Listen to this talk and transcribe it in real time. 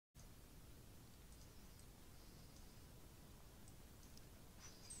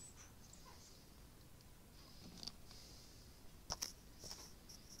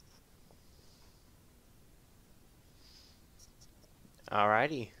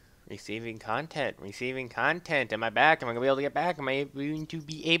Alrighty. Receiving content. Receiving content. Am I back? Am I going to be able to get back? Am I going to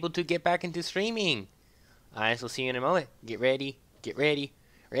be able to get back into streaming? I will see you in a moment. Get ready. Get ready.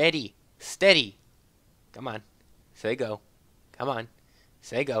 Ready. Steady. Come on. Say go. Come on.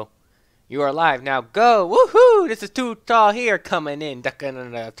 Say go. You are live now. Go. Woohoo! This is Too Tall here coming in, ducking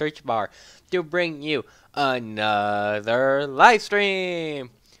in the search bar to bring you another live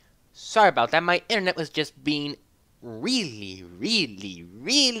stream. Sorry about that. My internet was just being really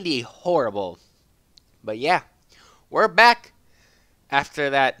horrible. But yeah, we're back after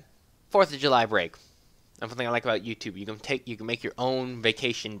that 4th of July break. That's something I like about YouTube. You can make your own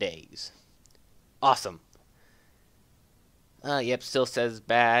vacation days. Awesome. Yep, still says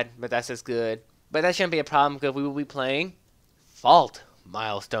bad, but that says good. But that shouldn't be a problem because we will be playing Fault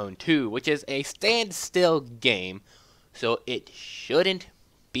Milestone 2, which is a standstill game, so it shouldn't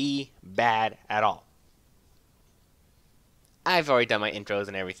be bad at all. I've already done my intros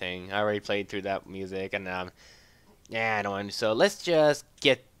and everything. I already played through that music, and yeah, I don't want to. So let's just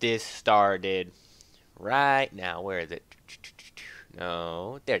get this started right now. Where is it?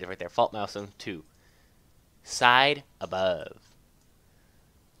 No, there it is, right there. Fault Milestone 2. Side above.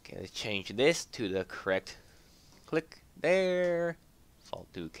 Okay, let's change this to the correct. Click there. Fault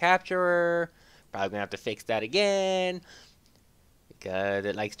 2 capturer. Probably gonna have to fix that again because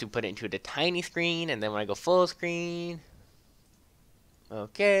it likes to put it into the tiny screen, and then when I go full screen.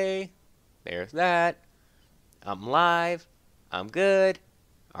 Okay, there's that. I'm live. I'm good.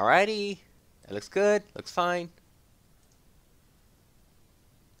 Alrighty. That looks good. Looks fine.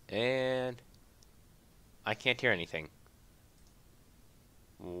 And I can't hear anything.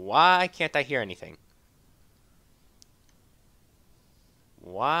 Why can't I hear anything?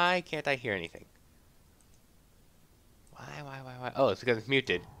 Why can't I hear anything? Why? Oh, it's because it's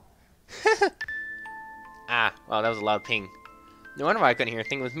muted. Ah, well, that was a loud ping. No wonder why I couldn't hear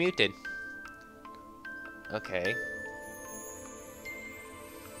anything. It was muted. Okay.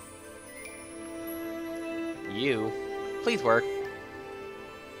 You. Please work.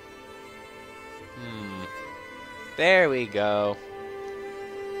 There we go.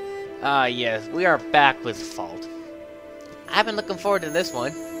 Ah, yes. We are back with Fault. I've been looking forward to this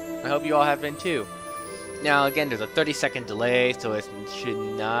one. I hope you all have been too. Now, again, there's a 30-second delay, so it should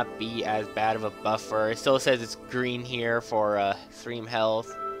not be as bad of a buffer. It still says it's green here for stream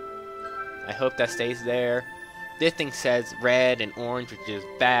health. I hope that stays there. This thing says red and orange, which is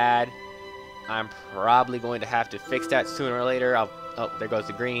bad. I'm probably going to have to fix that sooner or later. Oh, there goes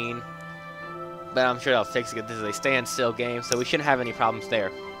the green. But I'm sure they'll fix it. This is a standstill game, so we shouldn't have any problems there.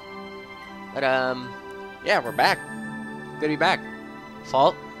 But, yeah, we're back. Good to be back.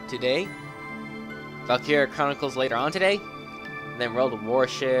 Fault today. Valkyria Chronicles later on today. And then World of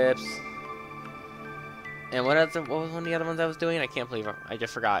Warships. And what was one of the other ones I was doing? I can't believe I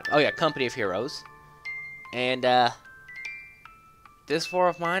just forgot. Oh yeah, Company of Heroes. And this 4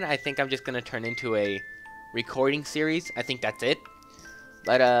 of mine, I think I'm just gonna turn into a recording series. I think that's it.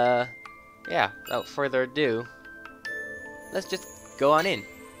 But yeah, without further ado, let's just go on in.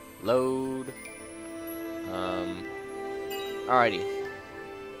 Load. Alrighty.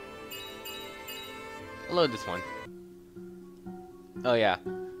 I'll load this one. Oh yeah,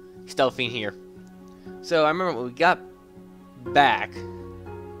 stealthing here. So I remember when we got back,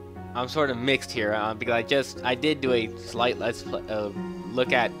 I'm sort of mixed here because I did do a slight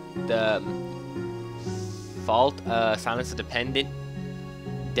look at the Fault Silence Dependent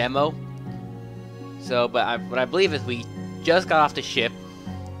demo. So, but what I believe is we just got off the ship,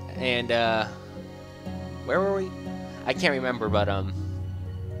 and where were we? I can't remember, but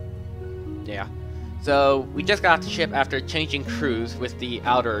yeah. So we just got off the ship after changing crews with the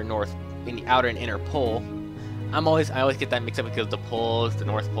outer and inner pole. I always get that mixed up because the poles, the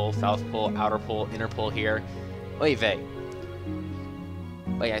North Pole, South Pole, outer pole, inner pole here. Oy vey.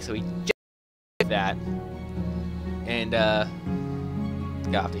 But yeah, so we just did that. And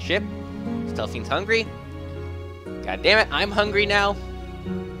got off the ship. Stealthing's hungry. God damn it, I'm hungry now.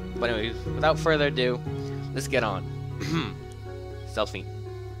 But anyways, without further ado, let's get on. Stealthing.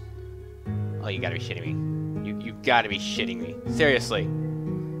 Oh, you gotta be shitting me. You gotta be shitting me. Seriously.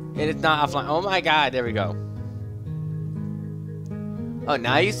 It is not offline. Oh my god, there we go. Oh,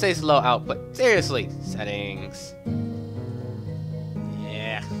 now you say slow output. Seriously. Settings.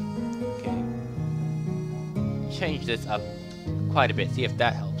 Yeah. Okay. Change this up quite a bit. See if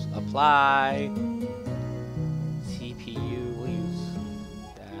that helps. Apply. CPU. We'll use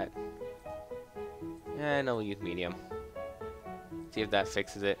that. Yeah, no, we'll use medium. See if that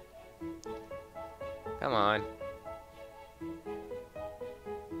fixes it. Come on. And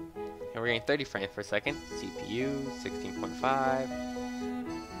we're getting 30 frames per second. CPU 16.5.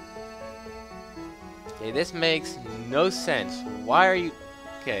 Okay, this makes no sense. Why are you...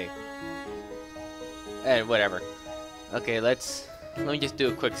 Okay. Whatever. Okay, let me just do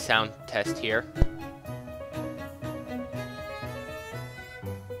a quick sound test here.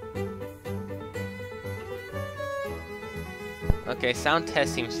 Okay, sound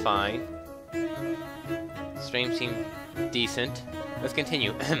test seems fine. Stream seems decent. Let's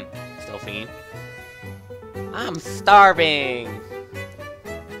continue. Still fiend. I'm starving!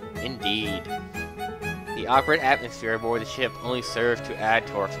 Indeed. The awkward atmosphere aboard the ship only served to add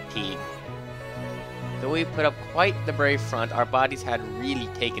to our fatigue. Though we put up quite the brave front, our bodies had really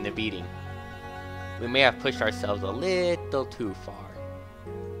taken a beating. We may have pushed ourselves a little too far.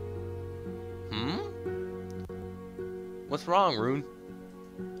 What's wrong, Rune?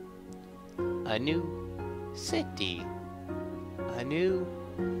 A new city. A new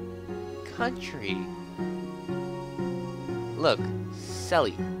country. Look,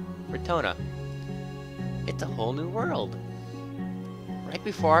 Selly, Ratona. It's a whole new world. Right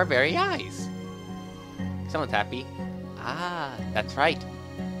before our very eyes. Someone's happy. Ah, that's right.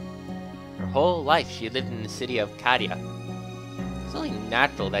 Her whole life she lived in the city of Cadia. It's only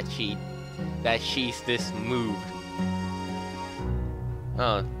natural that she's this moved.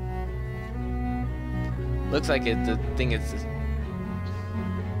 Oh. Looks like the thing is...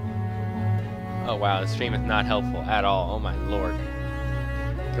 Oh wow, the stream is not helpful at all. Oh my lord.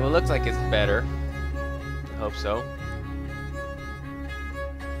 Okay, well, it looks like it's better. I hope so.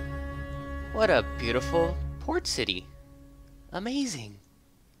 What a beautiful port city. Amazing.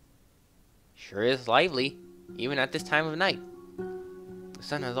 Sure is lively, even at this time of night. The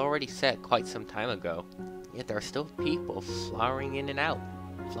sun has already set quite some time ago, yet there are still people flowing in and out.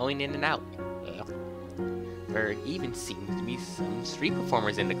 Ugh. There even seems to be some street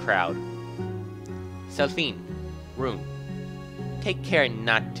performers in the crowd. Selphine, Rune, take care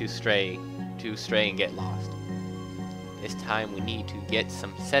not to stray and get lost. This time we need to get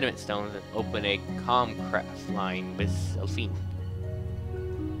some sediment stones and open a comcraft line with Selphine.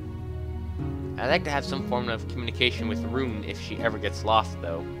 I'd like to have some form of communication with Rune if she ever gets lost,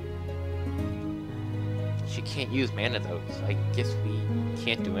 though. She can't use mana, though, so I guess we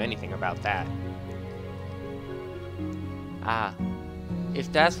can't do anything about that. Ah,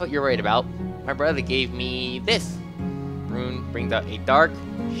 if that's what you're worried about, my brother gave me this. Rune brings out a dark,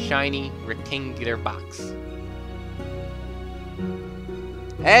 shiny, rectangular box.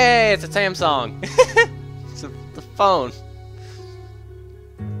 Hey, it's a Samsung! It's the phone.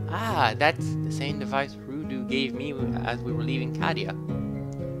 Ah, that's the same device Rudu gave me as we were leaving Cadia.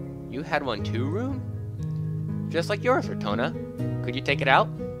 You had one too, Rune? Just like yours, Ratona. Could you take it out?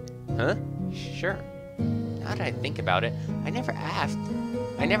 Huh? Sure. Now that I think about it, I never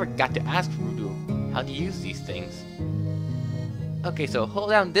got to ask Rudu how to use these things. Okay, so hold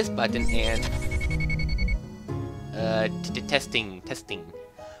down this button and... testing.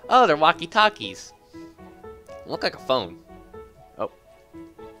 Oh, they're walkie-talkies. Look like a phone. Oh.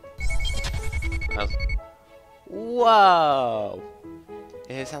 Whoa!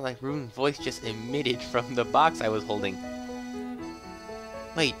 It sounded like Rune's voice just emitted from the box I was holding.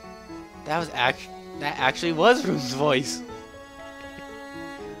 Wait, that actually was Rune's voice.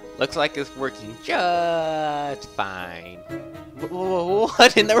 Looks like it's working just fine.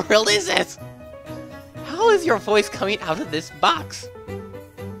 What in the world is this? How is your voice coming out of this box?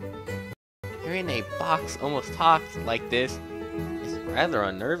 Hearing a box almost talk like this is rather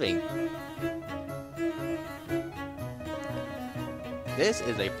unnerving. This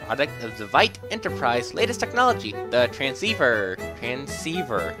is a product of the Vite Enterprise latest technology, the transceiver.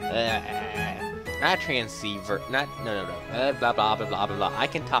 Not transceiver. No. Blah blah blah blah blah. I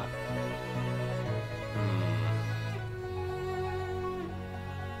can talk.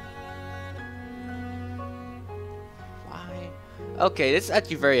 Why? Okay, this is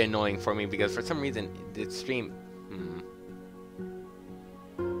actually very annoying for me because for some reason the stream.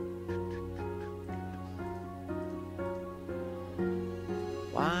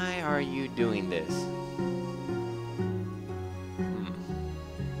 Why are you doing this?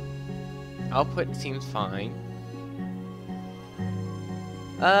 Output seems fine.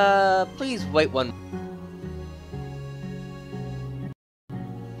 Please wait one.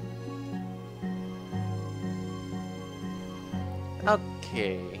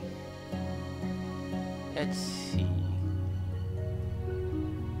 Okay. Let's see.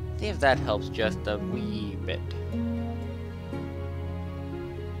 See if that helps just a wee bit.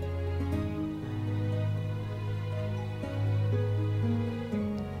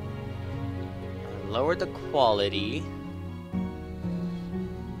 Lower the quality,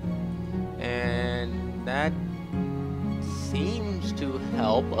 and that seems to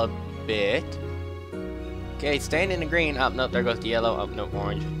help a bit. Okay, staying in the green. Oh, nope, there goes the yellow. Oh, no,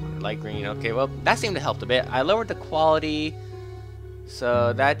 orange. Light green. Okay, well, that seemed to help a bit. I lowered the quality,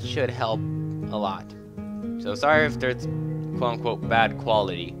 so that should help a lot. So sorry if there's quote-unquote bad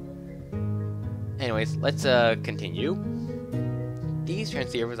quality. Anyways, let's continue. These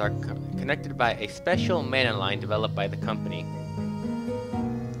transceivers are connected by a special mana line developed by the company.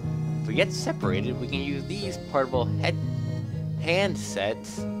 If we get separated, we can use these portable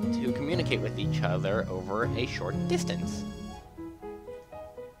handsets to communicate with each other over a short distance.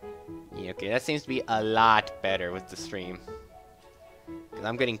 Yeah, okay, that seems to be a lot better with the stream. Because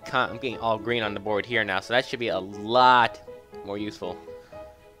I'm getting all green on the board here now, so that should be a lot more useful.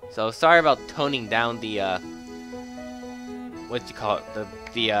 So sorry about toning down the what you call it, the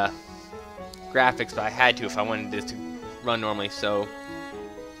graphics, but I had to if I wanted this to run normally. So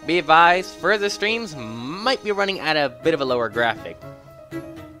be advised, further streams might be running at a bit of a lower graphic.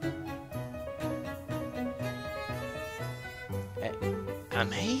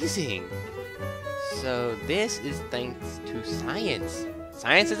 Amazing! So this is thanks to science.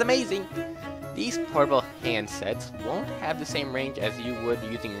 Science is amazing! These portable handsets won't have the same range as you would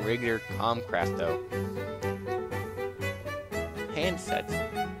using regular Comcraft though. Handsets?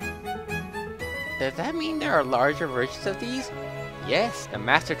 Does that mean there are larger versions of these? Yes, the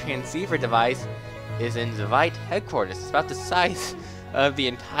master transceiver device is in Zavite headquarters. It's about the size of the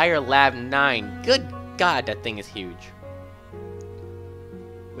entire Lab 9. Good God, that thing is huge.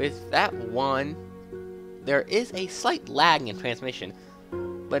 With that one, there is a slight lag in transmission,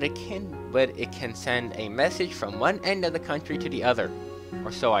 but it can send a message from one end of the country to the other,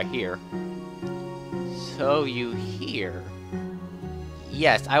 or so I hear. So you hear?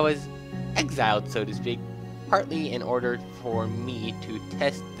 Yes, I was exiled, so to speak, partly in order for me to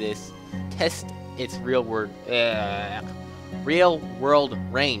test its real world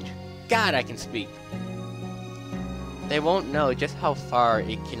range. God, I can speak. They won't know just how far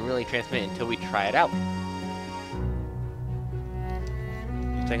it can really transmit until we try it out.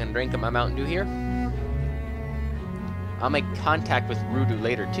 Taking a drink of my Mountain Dew here. I'll make contact with Rudu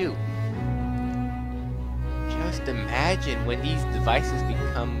later too. Just imagine when these devices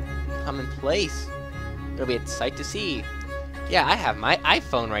become commonplace. It'll be a sight to see. Yeah, I have my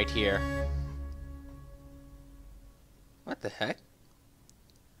iPhone right here. What the heck?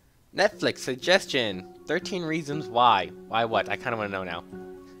 Netflix suggestion. 13 reasons why. Why what? I kind of want to know now.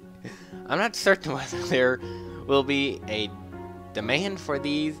 I'm not certain whether there will be a demand for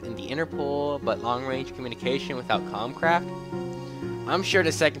these in the Interpol, but long-range communication without Comcraft. I'm sure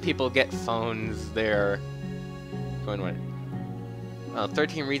the second people get phones, they're going with it. Oh,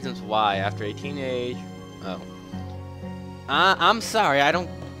 13 reasons why after a teenage. Oh. I'm sorry, I don't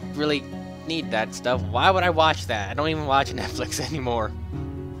really need that stuff. Why would I watch that? I don't even watch Netflix anymore.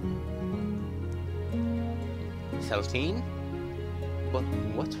 Celestine?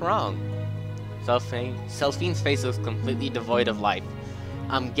 What's wrong? Celestine's face looks completely devoid of life.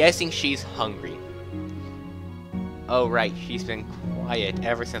 I'm guessing she's hungry. Oh right, she's been quiet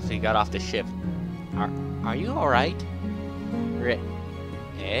ever since we got off the ship. Are you alright?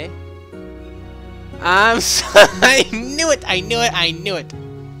 Eh? I knew it! I knew it! I knew it!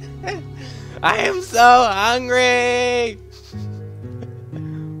 I am so hungry!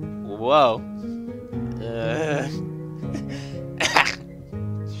 Whoa.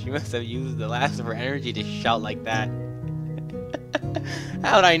 She must have used the last of her energy to shout like that.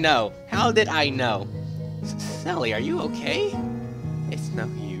 How'd I know? How did I know? Sally, are you okay? It's no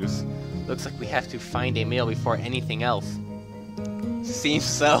use. Looks like we have to find a meal before anything else. Seems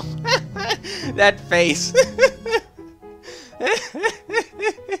so. That face.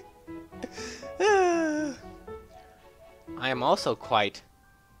 I am also quite...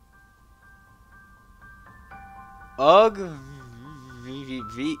 Ugh,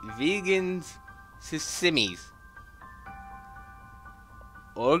 vegans, sissimies.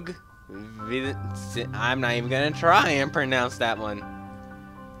 Ugh, I'm not even gonna try and pronounce that one.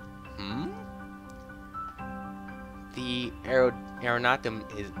 The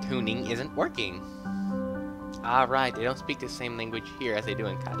aeronatum tuning isn't working. Ah, right, they don't speak the same language here as they do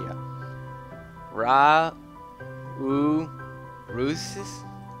in Kadia. Rusis?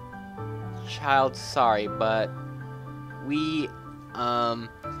 Child, sorry, but we,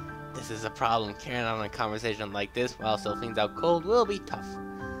 this is a problem. Carrying on a conversation like this while Sylphine's out cold will be tough.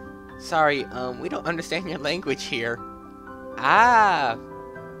 Sorry, we don't understand your language here. Ah,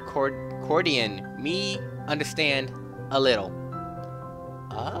 Cordian, me understand a little.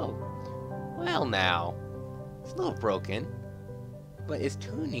 Oh, well now. It's a little broken, but its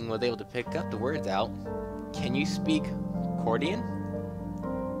tuning was able to pick up the words out. Can you speak Cordian?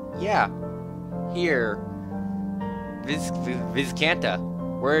 Yeah. Here, Vizcanta.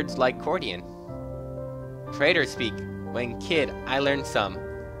 Words like Cordian. Trader speak. When kid, I learned some.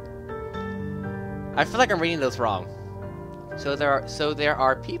 I feel like I'm reading those wrong. So there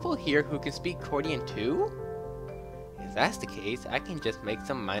are people here who can speak Cordian too? If that's the case, I can just make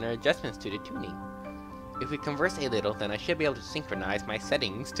some minor adjustments to the tuning. If we converse a little, then I should be able to synchronize my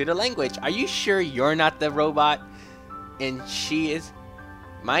settings to the language. Are you sure you're not the robot? And she is?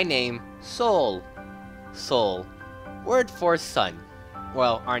 My name, Sol. Sol. Word for sun.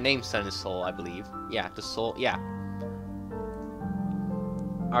 Well, our name's Sun is Sol, I believe. Yeah, the Sol, yeah.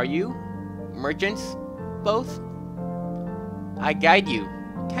 Are you? Merchants? Both? I guide you.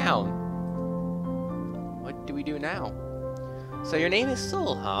 Town. What do we do now? So your name is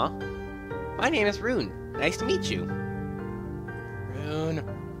Sol, huh? My name is Rune. Nice to meet you. Rune.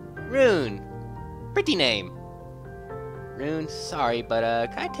 Rune. Pretty name. Rune, sorry,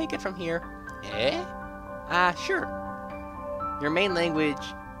 but can I take it from here? Eh? Sure. Your main language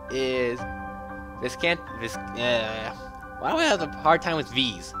is why do I have a hard time with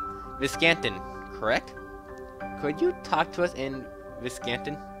V's? Viscantin, correct? Could you talk to us in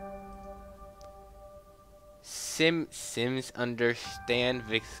Viscantin? Sims understand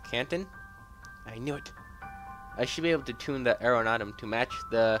Viscantin? I knew it. I should be able to tune the aeronatum to match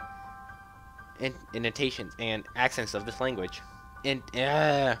the intonations and accents of this language.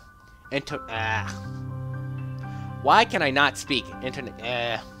 Why can I not speak?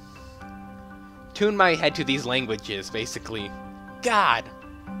 Tune my head to these languages, basically. God!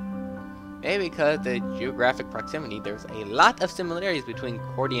 Maybe because the geographic proximity, there's a lot of similarities between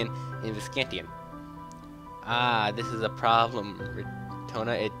Cordian and Viscantian. This is a problem,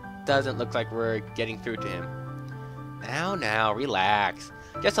 Retona. It doesn't look like we're getting through to him. Now, relax.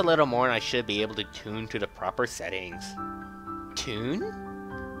 Just a little more and I should be able to tune to the proper settings. Tune?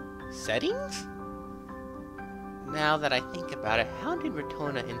 Settings? Now that I think about it, how did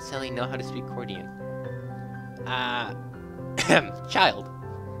Retona and Selly know how to speak Cordian? Child.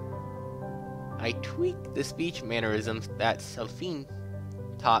 I tweaked the speech mannerisms that Selphine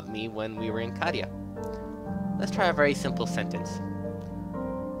taught me when we were in Cadia. Let's try a very simple sentence.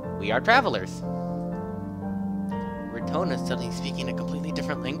 We are travelers. Retona's suddenly speaking a completely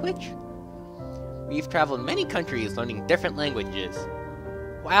different language? We've traveled many countries learning different languages.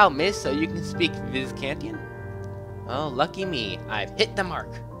 Wow, miss, so you can speak Viscantian? Oh, lucky me. I've hit the mark.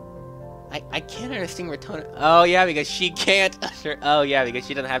 I can't understand Retona. Oh, yeah, because she can't. Oh, yeah, because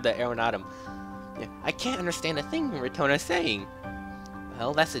she doesn't have the aeronatum. Yeah, I can't understand a thing Retona's saying.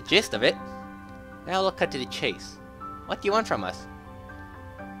 Well, that's the gist of it. Now we'll cut to the chase. What do you want from us?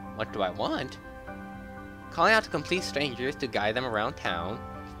 What do I want? Calling out to complete strangers to guide them around town.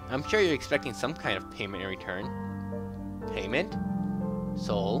 I'm sure you're expecting some kind of payment in return. Payment?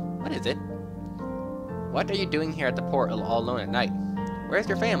 Soul, what is it? What are you doing here at the port all alone at night? Where's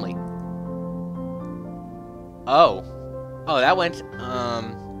your family? Oh, that went,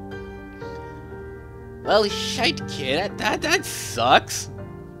 well, shite, kid. That sucks.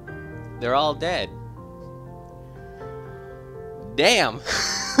 They're all dead. Damn.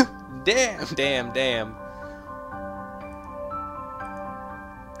 Damn.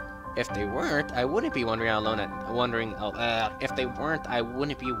 If they weren't, I wouldn't be wandering around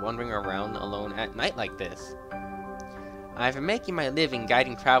alone at night like this. I've been making my living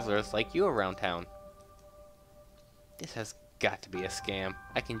guiding travelers like you around town. This has got to be a scam.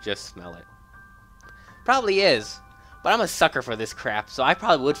 I can just smell it. Probably is, but I'm a sucker for this crap, so I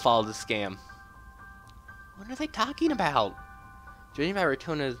probably would follow the scam. What are they talking about? Judging by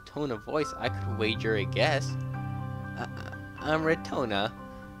Retona's tone of voice, I could wager a guess. Retona,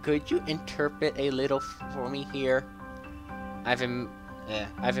 could you interpret a little for me here? I've been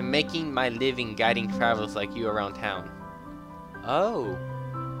making my living guiding travelers like you around town. Oh.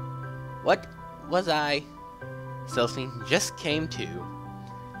 What was I? Celestine just came to.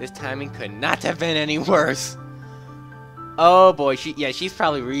 This timing could not have been any worse. Oh boy, she's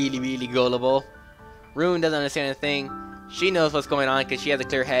probably really gullible. Rune doesn't understand a thing. She knows what's going on because she has a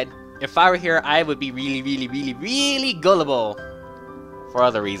clear head. If I were here, I would be really gullible. For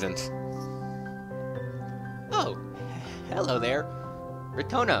other reasons. Oh, hello there.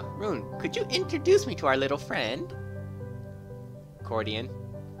 Retona, Rune, could you introduce me to our little friend? Cordian.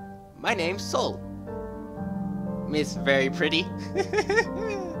 My name's Sol. Miss Very Pretty.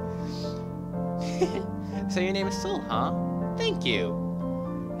 So your name is Sol, huh? Thank you.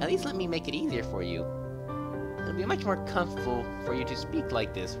 At least let me make it easier for you. It'll be much more comfortable for you to speak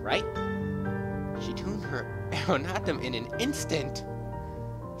like this, right? She tuned her aeronatum in an instant.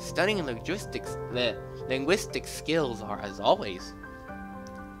 Stunning linguistic skills are as always.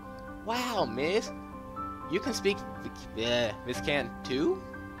 Wow, miss. You can speak Viscant too?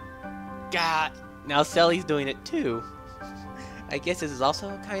 God, now Sally's doing it too. I guess this is also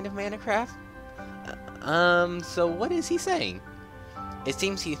a kind of manacraft? So what is he saying? It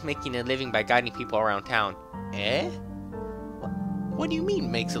seems he's making a living by guiding people around town. Eh? What do you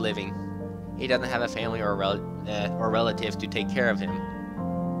mean, makes a living? He doesn't have a family or relatives to take care of him.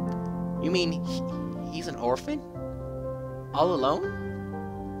 You mean he's an orphan? All alone?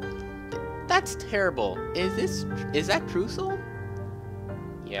 That's terrible. Is that true, Soul?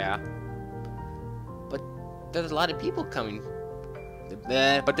 Yeah. But there's a lot of people coming.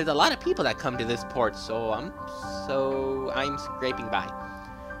 But there's a lot of people that come to this port, so I'm scraping by.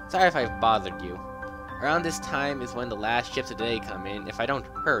 Sorry if I've bothered you. Around this time is when the last ships of the day come in. If I don't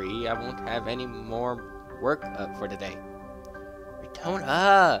hurry, I won't have any more work up for today.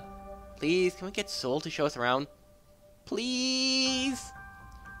 Retona! Please, can we get Soul to show us around? Please!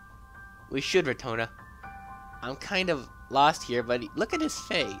 We should, Retona. I'm kind of lost here, but look at his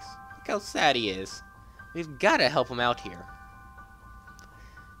face. Look how sad he is. We've gotta help him out here.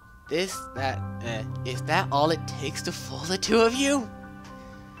 Is that all it takes to fool the two of you?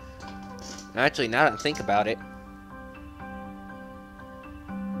 Actually, now that I think about it,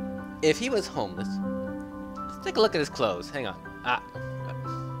 if he was homeless, let's take a look at his clothes. Hang on.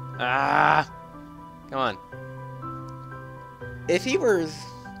 Come on. If he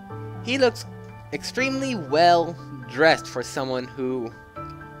looks extremely well dressed for someone who,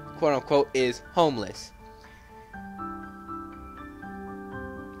 quote unquote, is homeless.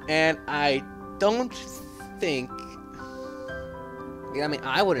 And I don't think, I mean,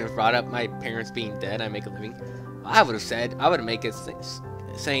 I wouldn't have brought up my parents being dead, I make a living. I would have made it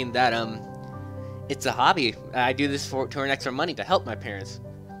saying that, it's a hobby. I do this to earn extra money to help my parents.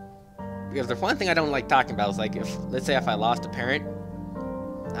 Because the one thing I don't like talking about is, like, let's say if I lost a parent,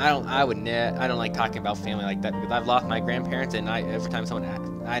 I don't like talking about family like that, because I've lost my grandparents, and every time someone asks,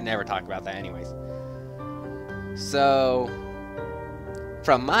 I never talk about that anyways. So,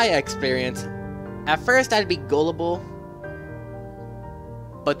 from my experience, at first I'd be gullible,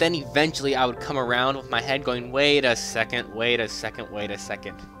 but then eventually I would come around with my head going, wait a second, wait a second, wait a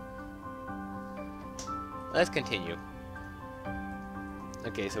second. Let's continue.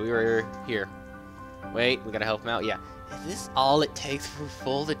 Okay, so we were here. Wait, we gotta help him out. Yeah. Is this all it takes to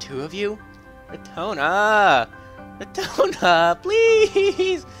fool the two of you? Retona! Retona,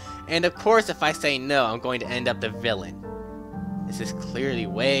 please! And of course, if I say no, I'm going to end up the villain. This is clearly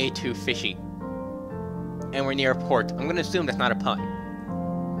way too fishy. And we're near a port. I'm gonna assume that's not a pun.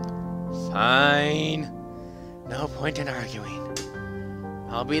 Fine. No point in arguing.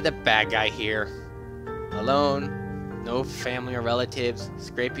 I'll be the bad guy here. Alone, no family or relatives,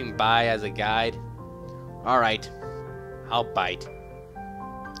 scraping by as a guide. Alright, I'll bite.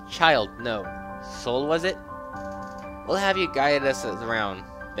 Child, no. Soul, was it? We'll have you guide us around,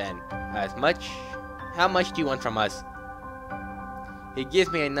 then. How much do you want from us? He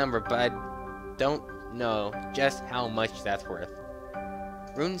gives me a number, but I don't know just how much that's worth.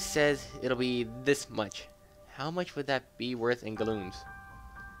 Rune says it'll be this much. How much would that be worth in galloons?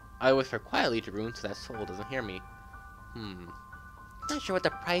 I whisper quietly to Rune so that Soul doesn't hear me. Not sure what the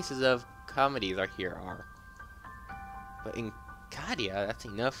prices of commodities are. But in Kadia, that's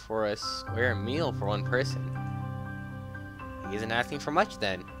enough for a square meal for one person. He isn't asking for much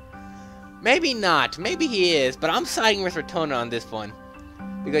then. Maybe not, maybe he is, but I'm siding with Retona on this one.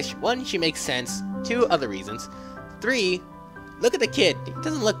 Because 1, she makes sense, 2, other reasons, 3, look at the kid, he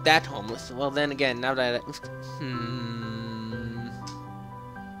doesn't look that homeless. Well then again, now that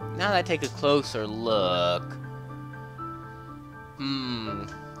I take a closer look,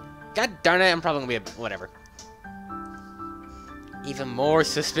 god darn it, I'm probably gonna be whatever. Even more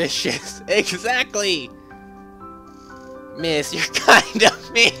suspicious. Exactly! Miss, you're kind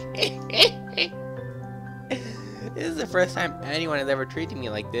of mean. This is the first time anyone has ever treated me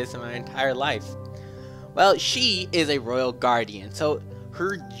like this in my entire life. Well, she is a royal guardian, so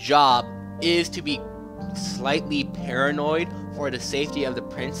her job is to be slightly paranoid for the safety of the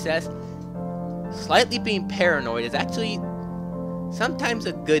princess. Slightly being paranoid is actually sometimes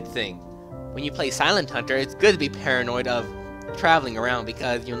a good thing. When you play Silent Hunter, it's good to be paranoid of traveling around,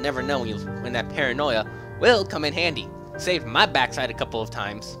 because you'll never know when that paranoia will come in handy. Saved my backside a couple of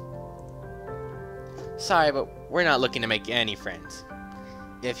times. Sorry, but we're not looking to make any friends.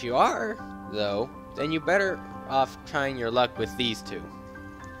 If you are, though, then you're better off trying your luck with these two.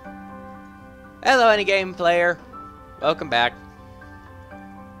 Hello, any game player. Welcome back.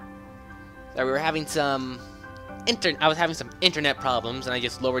 So we were having some I was having some internet problems, and I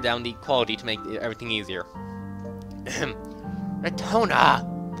just lowered down the quality to make everything easier. Retona!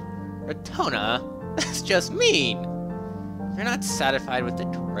 Retona! That's just mean! If you're not satisfied with the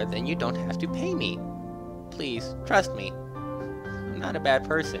tour, then you don't have to pay me. Please, trust me. I'm not a bad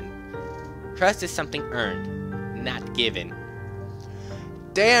person. Trust is something earned, not given.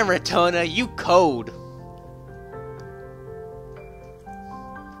 Damn, Retona, you code!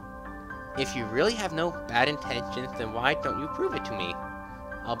 If you really have no bad intentions, then why don't you prove it to me?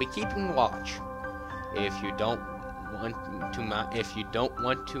 I'll be keeping watch. If you don't want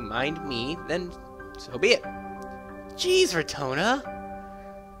to mind me, then so be it. Jeez, Retona!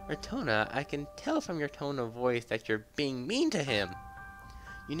 Retona, I can tell from your tone of voice that you're being mean to him.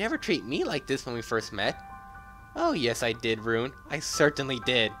 You never treat me like this when we first met. Oh yes, I did, Rune. I certainly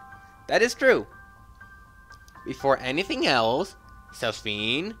did. That is true. Before anything else,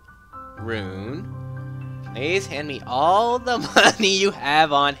 Selphine, Rune, please hand me all the money you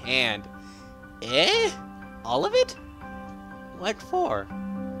have on hand. Eh? All of it? What for?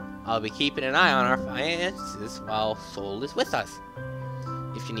 I'll be keeping an eye on our finances while Soul is with us.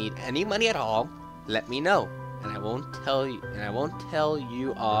 If you need any money at all, let me know, and I won't tell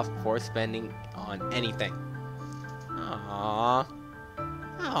you off for spending on anything. Aww.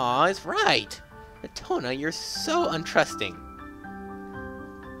 Aww, it's right. Retona, you're so untrusting.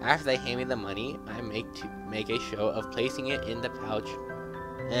 After they hand me the money, I make a show of placing it in the pouch.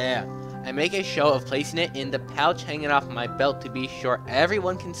 I make a show of placing it in the pouch hanging off my belt to be sure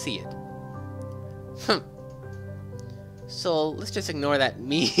everyone can see it. So let's just ignore that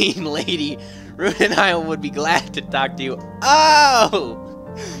mean lady. Rune and I would be glad to talk to you.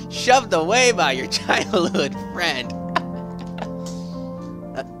 Oh! Shoved away by your childhood friend.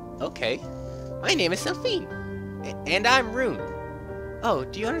 Okay. My name is Selphine. And I'm Rune. Oh,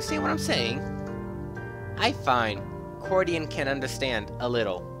 do you understand what I'm saying? I find Cordian can understand a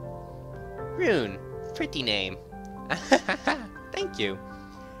little. Rune, pretty name. Thank you.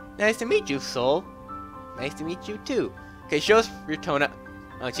 Nice to meet you, Soul. Nice to meet you too. Okay, show us Retona.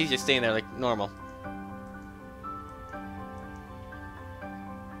 Oh, she's just staying there like normal.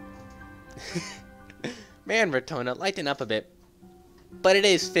 Man, Retona, lighten up a bit. But it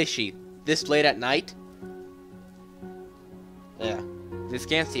is fishy. This late at night? Yeah.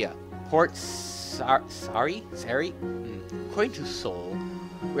 Viscantia. Port Sari? According to Soul,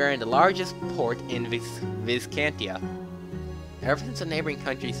 we are in the largest port in Viscantia. Ever since the neighboring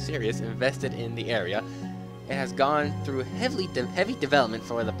country Sirius invested in the area, it has gone through heavy development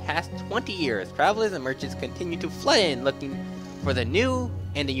for the past 20 years. Travelers and merchants continue to flood in looking for the new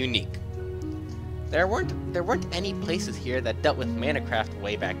and the unique. There weren't any places here that dealt with Manacraft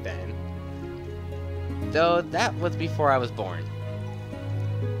way back then. Though that was before I was born.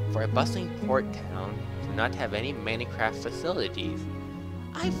 For a bustling port town to not have any Manacraft facilities,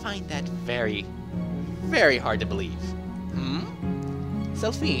 I find that very, very hard to believe.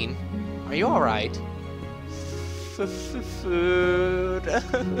 Selphine, are you alright? Food.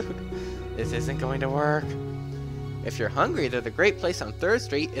 This isn't going to work. If you're hungry, there's a great place on 3rd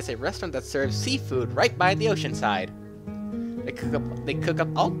Street. It's a restaurant that serves seafood right by the ocean side. They cook up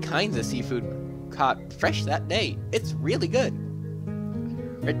all kinds of seafood caught fresh that day. It's really good.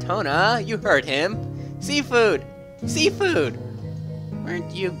 Retona, you heard him. Seafood! Seafood!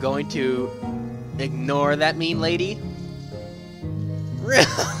 Weren't you going to ignore that mean lady?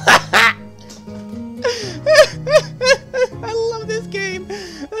 I love this game.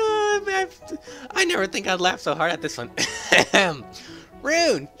 I never think I'd laugh so hard at this one.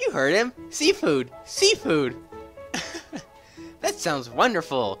 Rune, you heard him. Seafood. Seafood. That sounds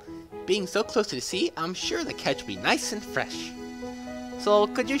wonderful. Being so close to the sea, I'm sure the catch will be nice and fresh. Soul,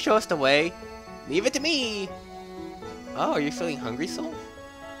 could you show us the way? Leave it to me. Oh, are you feeling hungry, Soul?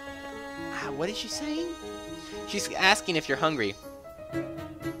 What is she saying? She's asking if you're hungry.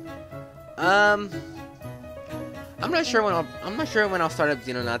 I'm not sure when I'll start up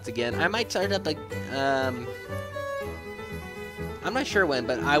Xenonauts again. I might start up like I'm not sure when,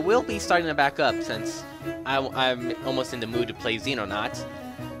 but I will be starting it back up since I'm almost in the mood to play Xenonauts.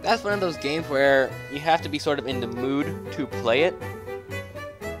 That's one of those games where you have to be sort of in the mood to play it.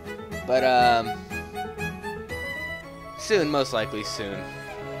 But soon, most likely soon.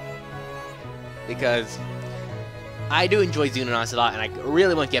 Because I do enjoy Xenonauts a lot, and I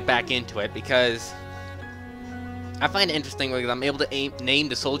really want to get back into it because I find it interesting because I'm able to name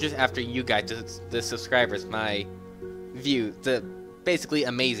the soldiers after you guys, the subscribers, my view, the basically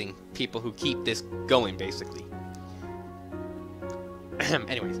amazing people who keep this going, basically.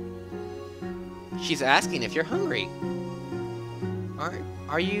 Anyways, she's asking if you're hungry.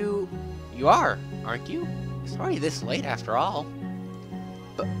 Are you? You are, aren't you? It's already this late after all.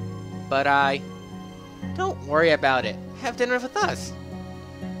 But I... Don't worry about it. Have dinner with us.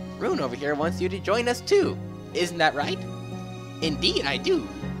 Rune over here wants you to join us too. Isn't that right? Indeed, I do.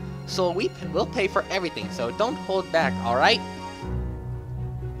 So we'll pay for everything, so don't hold back, alright?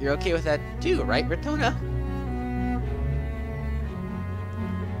 You're okay with that too, right, Retona?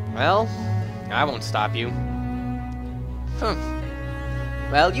 Well, I won't stop you.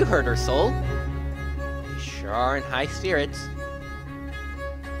 Well, you heard her, Soul. You sure are in high spirits.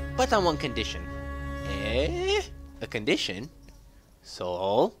 But on one condition. Eh? A condition?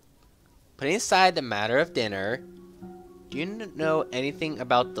 Soul? Putting aside the matter of dinner, do you know anything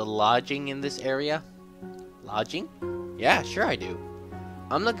about the lodging in this area? Lodging? Yeah, sure I do.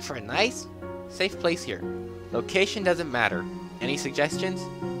 I'm looking for a nice, safe place here. Location doesn't matter. Any suggestions?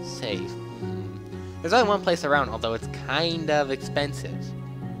 Safe. There's only one place around, although it's kind of expensive.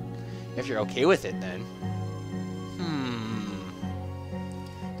 If you're okay with it, then.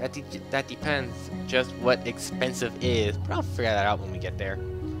 That depends just what expensive is, but I'll figure that out when we get there.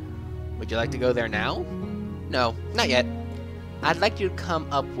 Would you like to go there now? No, not yet. I'd like you to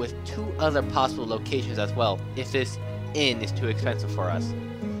come up with 2 other possible locations as well, if this inn is too expensive for us.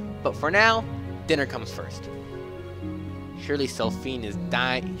 But for now, dinner comes first. Surely Selphine is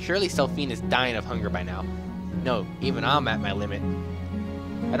dying of hunger by now. No, even I'm at my limit.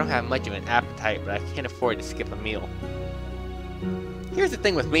 I don't have much of an appetite, but I can't afford to skip a meal. Here's the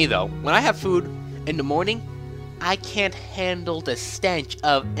thing with me though, when I have food in the morning, I can't handle the stench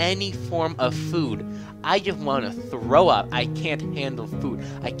of any form of food. I just want to throw up. I can't handle food.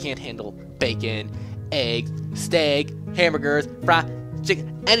 I can't handle bacon, eggs, steak, hamburgers, fried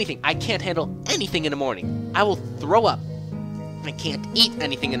chicken, anything. I can't handle anything in the morning. I will throw up. I can't eat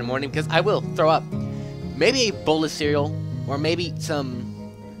anything in the morning because I will throw up. Maybe a bowl of cereal or maybe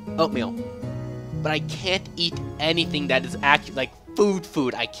some oatmeal. But I can't eat anything that is actually like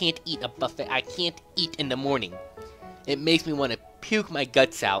food. I can't eat a buffet. I can't eat in the morning. It makes me want to puke my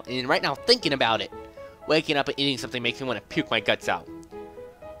guts out. And right now, thinking about it, waking up and eating something makes me want to puke my guts out.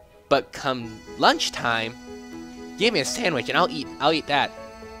 But come lunchtime, give me a sandwich and I'll eat that.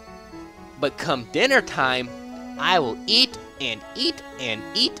 But come dinner time, I will eat and eat and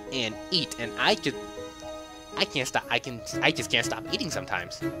eat and eat, and I can't stop. I just can't stop eating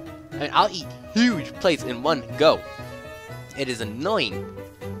sometimes. I mean, I'll eat huge plates in one go. It is annoying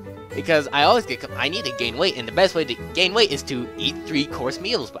because I need to gain weight, and the best way to gain weight is to eat 3-course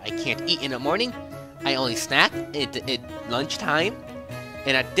meals. But I can't eat in the morning. I only snack at lunchtime,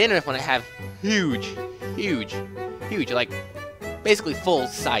 and at dinner when I have huge, like basically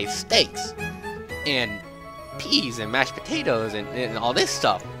full-size steaks and peas and mashed potatoes and all this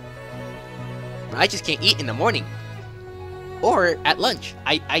stuff. But I just can't eat in the morning. Or at lunch.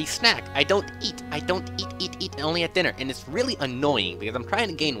 I snack. I don't eat, only at dinner. And it's really annoying because I'm trying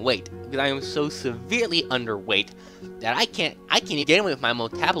to gain weight. Because I am so severely underweight that I can't even gain weight with my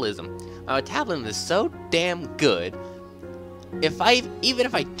metabolism. My metabolism is so damn good. Even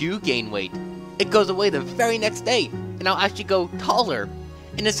if I do gain weight, it goes away the very next day. And I'll actually go taller.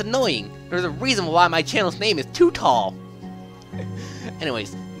 And it's annoying. There's a reason why my channel's name is Too Tall.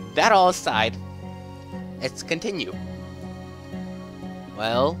 Anyways, that all aside, let's continue.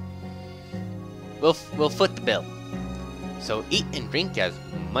 Well, we'll foot the bill. So eat and drink as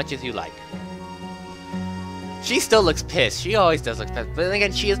much as you like. She still looks pissed. She always does look pissed. But then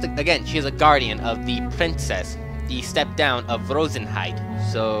again, she is a guardian of the princess, the step down of Rosenheid.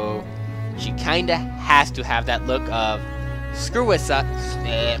 So she kinda has to have that look of screw with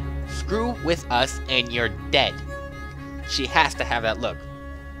us and you're dead. She has to have that look.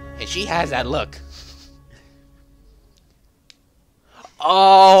 And she has that look.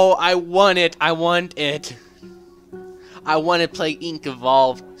 Oh, I want it. I want it. I want to play Ink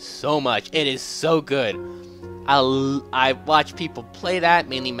Evolve so much. It is so good. I watch people play that,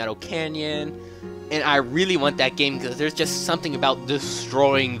 mainly Metal Canyon, and I really want that game because there's just something about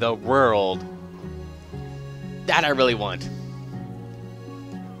destroying the world that I really want.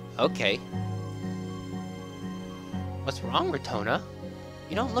 Okay. What's wrong, Retona?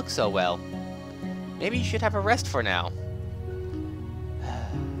 You don't look so well. Maybe you should have a rest for now.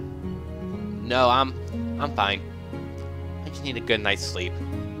 No, I'm fine. I just need a good night's sleep.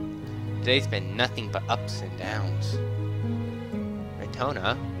 Today's been nothing but ups and downs.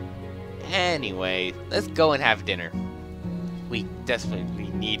 Retona? Anyway, let's go and have dinner. We desperately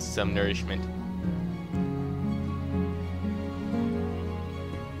need some nourishment.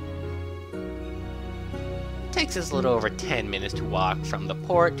 It takes us a little over 10 minutes to walk from the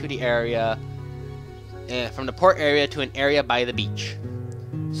port to the area, from the port area to an area by the beach.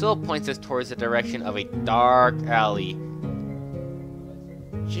 Soul points us towards the direction of a dark alley.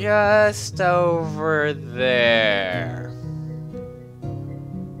 Just over there.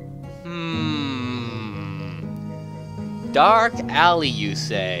 dark alley, you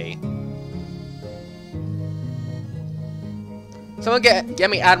say? Someone get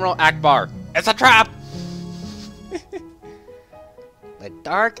me Admiral Akbar. It's a trap! The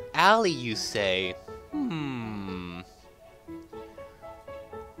dark alley, you say?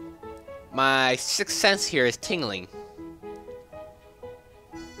 My sixth sense here is tingling.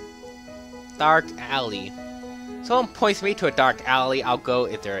 Dark alley. Someone points me to a dark alley, I'll go,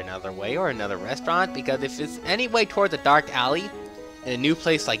 is there another way or another restaurant? Because if it's any way towards a dark alley, in a new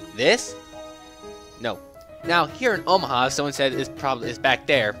place like this, no. Now, here in Omaha, if someone said it's back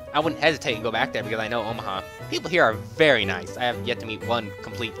there, I wouldn't hesitate to go back there because I know Omaha. People here are very nice. I have yet to meet one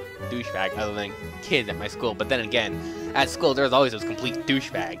complete douchebag other than kids at my school. But then again, at school, there's always those complete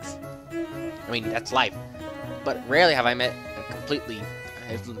douchebags. I mean, that's life. But rarely have I met a completely...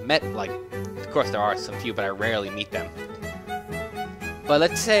 I've met, like... Of course, there are some few, but I rarely meet them. But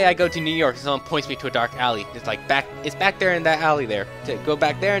let's say I go to New York and someone points me to a dark alley. It's like, it's back there in that alley there. To go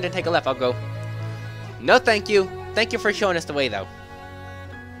back there and then take a left, I'll go... No, thank you. Thank you for showing us the way, though.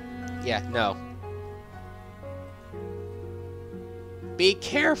 Yeah, no. Be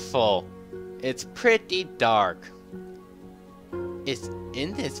careful. It's pretty dark. It's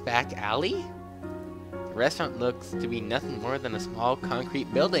in this back alley? The restaurant looks to be nothing more than a small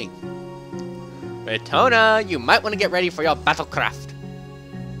concrete building. Retona, you might want to get ready for your battlecraft.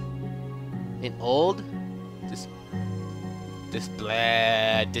 An old...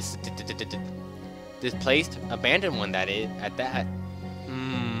 displaced, abandoned one, that is, at that.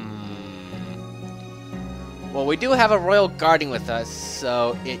 Well, we do have a royal guarding with us,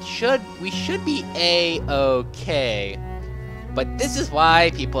 so we should be a-okay. But this is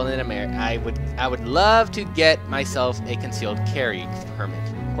why people in America, I would love to get myself a concealed carry permit.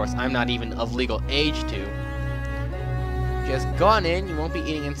 Of course, I'm not even of legal age to. Just go on in, you won't be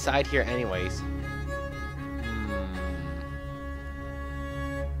eating inside here anyways.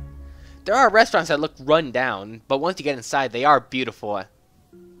 There are restaurants that look run down, but once you get inside, they are beautiful.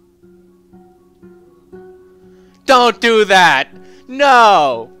 Don't do that!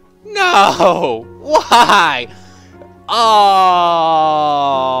 No! No! Why?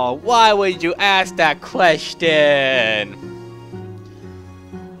 Oh, why would you ask that question?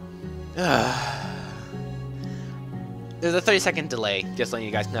 There's a 30-second delay, just letting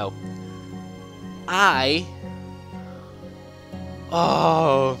you guys know. I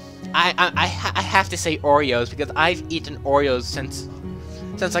have to say Oreos because I've eaten Oreos since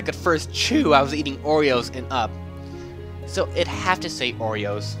I could first chew. I was eating Oreos and up, so it'd have to say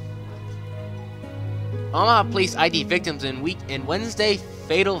Oreos. Omaha police ID victims in Wednesday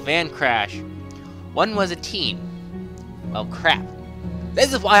fatal van crash. One was a teen. Well, crap.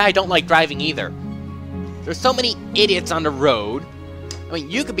 This is why I don't like driving either. There's so many idiots on the road. I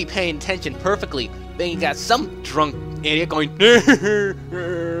mean, you could be paying attention perfectly, then you got some drunk idiot going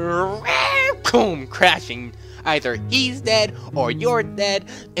boom, crashing. Either he's dead or you're dead,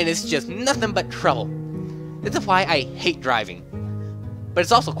 and it's just nothing but trouble. This is why I hate driving. But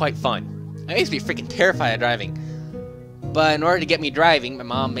it's also quite fun. I used to be freaking terrified of driving. But in order to get me driving, my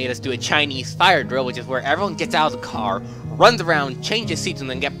mom made us do a Chinese fire drill, which is where everyone gets out of the car, runs around, changes seats, and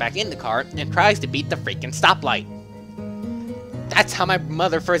then get back in the car, and tries to beat the freaking stoplight. That's how my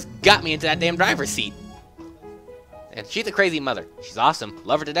mother first got me into that damn driver's seat. And she's a crazy mother. She's awesome.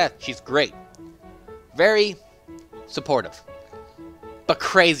 Love her to death. She's great. Very supportive. But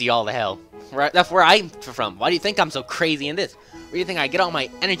crazy all the hell. Right? That's where I'm from. Why do you think I'm so crazy in this? Where do you think I get all my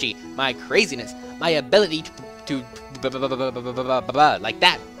energy, my craziness, my ability to like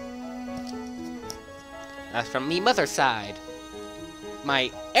that? That's from me mother's side.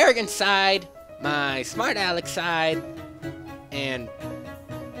 My arrogant side, my smart aleck side, and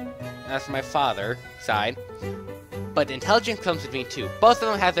that's my father side. But intelligence comes between two. Both of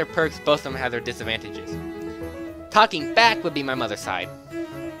them have their perks, both of them have their disadvantages. Talking back would be my mother's side.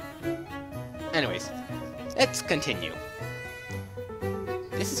 Anyways, let's continue.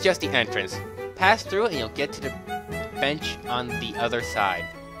 This is just the entrance. Pass through and you'll get to the bench on the other side.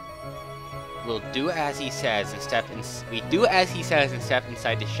 We'll do as he says and step in. We do as he says and step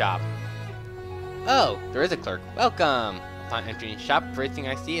inside the shop. Oh, there is a clerk. Welcome. Upon entering the shop, first thing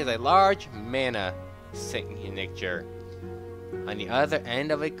I see is a large mana signature on the other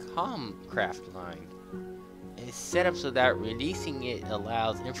end of a Comcraft line. It's set up so that releasing it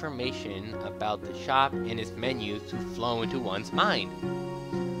allows information about the shop and its menu to flow into one's mind.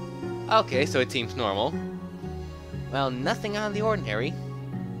 Okay, so it seems normal. Well, nothing out of the ordinary.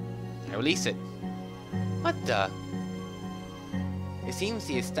 I release it. What the? It seems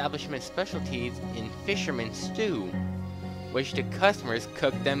the establishment's specialties in fisherman stew, which the customers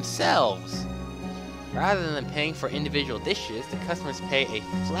cook themselves. Rather than paying for individual dishes, the customers pay a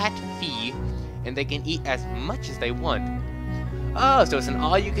flat fee and they can eat as much as they want. Oh, so it's an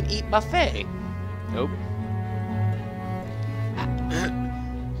all-you-can-eat buffet. Nope.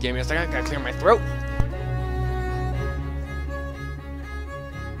 Give me a second, gotta clear my throat.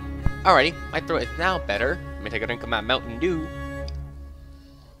 Alrighty, my throat is now better. Let me take a drink of my Mountain Dew.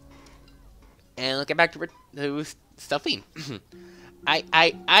 And let's get back to stuffing. I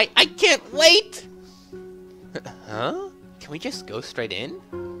can't wait! Huh? Can we just go straight in?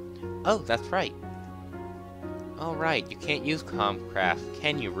 Oh, that's right. Alright, you can't use Comcraft,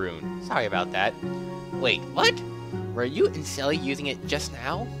 can you, Rune? Sorry about that. Wait, what? Were you and Sally using it just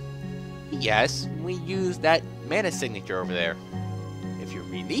now? Yes, we used that mana signature over there. If you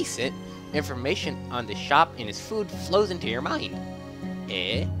release it, information on the shop and its food flows into your mind.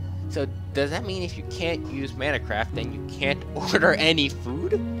 Eh? So does that mean if you can't use Manacraft, then you can't order any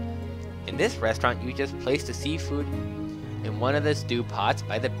food? In this restaurant, you just place the seafood in one of the stew pots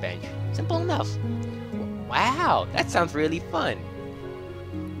by the bench. Simple enough. Wow, that sounds really fun.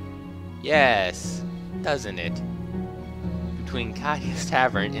 Yes, doesn't it? Between Katya's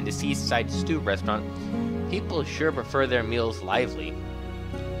Tavern and the Seaside Stew Restaurant, people sure prefer their meals lively.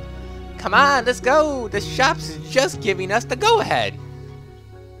 Come on, let's go! The shop's just giving us the go-ahead!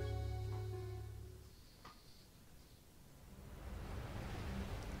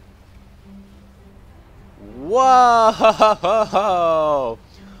 Whoa!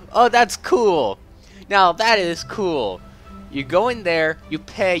 Oh, that's cool! Now, that is cool! You go in there, you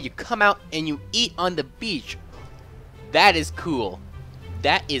pay, you come out, and you eat on the beach. That is cool.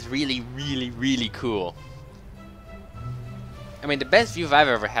 That is really, really, really cool. I mean, the best view I've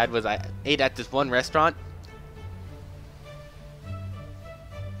ever had was I ate at this one restaurant.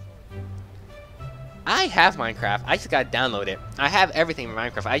 I have Minecraft. I just gotta download it. I have everything in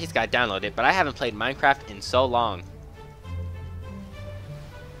Minecraft. I just gotta download it, but I haven't played Minecraft in so long.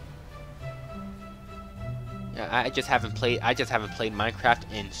 Yeah, I just haven't played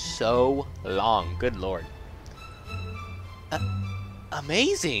Minecraft in so long. Good lord.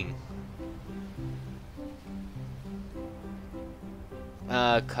 Amazing.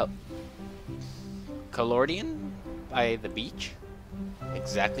 Calordian by the beach?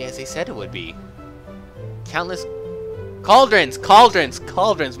 Exactly as they said it would be. Countless cauldrons!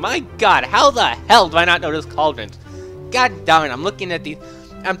 My god, how the hell do I not know those cauldrons? God darn it, I'm looking at these.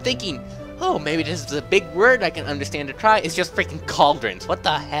 I'm thinking, oh, maybe this is a big word I can understand to try. It's just freaking cauldrons. What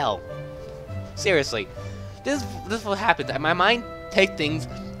the hell? Seriously. This is what happens. My mind takes things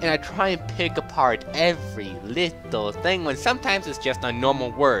and I try and pick apart every little thing when sometimes it's just a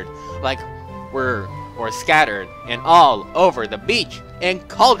normal word. Like, we're scattered and all over the beach. And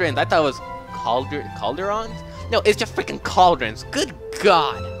cauldrons. I thought it was calderons? No, it's just freaking cauldrons. Good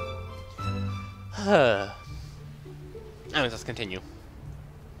god. Anyways, let's continue.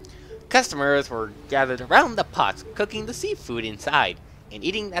 Customers were gathered around the pots, cooking the seafood inside and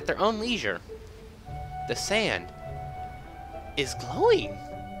eating at their own leisure. The sand is glowing.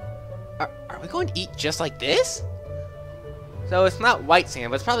 Are we going to eat just like this? So it's not white sand,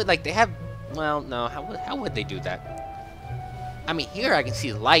 but it's probably like they have... Well, no, how would they do that? I mean, here I can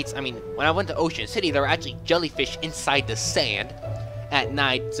see lights. I mean, when I went to Ocean City, there were actually jellyfish inside the sand at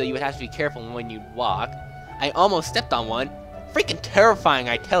night, so you would have to be careful when you walk. I almost stepped on one. Freaking terrifying,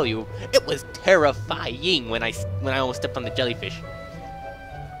 I tell you. It was terrifying when I almost stepped on the jellyfish.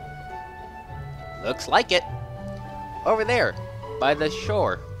 Looks like it. Over there, by the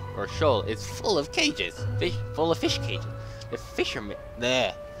shore, or shoal, it's full of cages. Full of fish cages.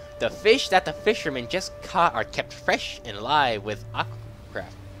 The fish that the fishermen just caught are kept fresh and alive with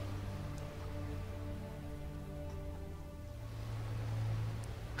aquacraft.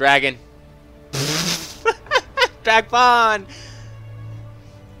 Dragon. Drag fawn!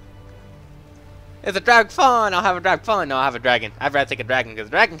 It's a drag fawn! I'll have a drag fawn! No, I'll have a dragon. I'd rather take a dragon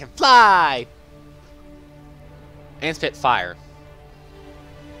because the dragon can fly! And spit fire.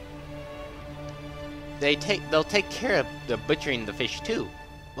 They'll take care of the butchering the fish too.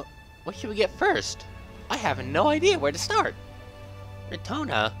 What should we get first? I have no idea where to start.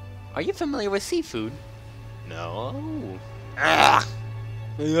 Ratona, are you familiar with seafood? No. Ugh.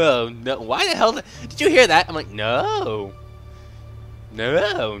 Oh, no. Why the hell did you hear that? I'm like, no.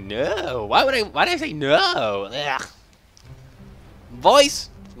 No. Why did I say no? Ugh. Voice,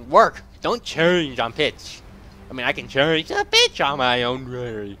 work. Don't change on pitch. I mean, I can change the pitch on my own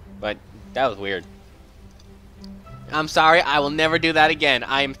way. But that was weird. I'm sorry, I will never do that again.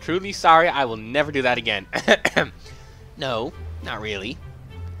 I am truly sorry, I will never do that again. No, not really.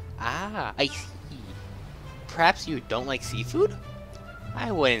 Ah, I see. Perhaps you don't like seafood?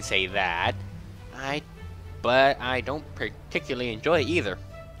 I wouldn't say that. But I don't particularly enjoy it either.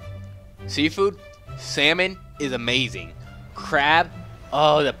 Seafood? Salmon is amazing. Crab?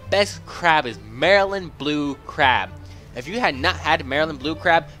 Oh, the best crab is Maryland blue crab. If you had not had Maryland blue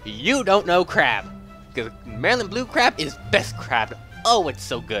crab, you don't know crab. Because Maryland blue crab is best crab. Oh, it's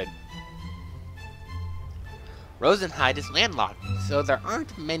so good. Rosenheide is landlocked, so there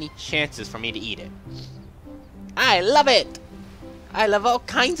aren't many chances for me to eat it. I love it! I love all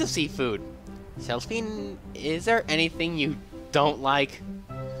kinds of seafood. Celestine, is there anything you don't like?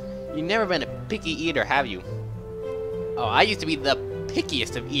 You've never been a picky eater, have you? Oh, I used to be the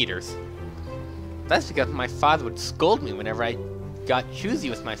pickiest of eaters. That's because my father would scold me whenever I got choosy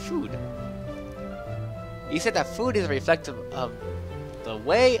with my food. He said that food is reflective of the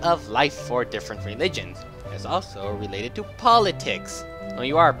way of life for different religions. It's also related to politics. Well,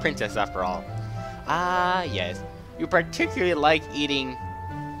 you are a princess after all. Ah, yes. You particularly like eating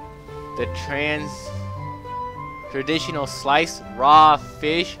the traditional sliced raw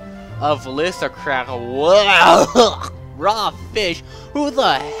fish of aristocrat. Wow! Raw fish? Who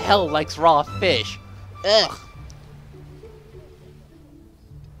the hell likes raw fish? Ugh.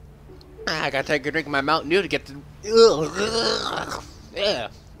 I gotta take a drink of my Mountain Dew to get the. Ugh.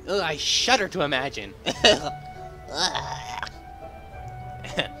 Ugh. Ugh, I shudder to imagine.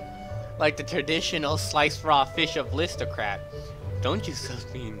 Like the traditional sliced raw fish of aristocrat. Don't you,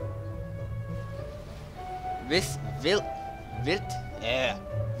 Celestine?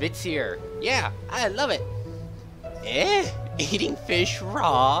 Vitsier. Yeah, I love it. Eating fish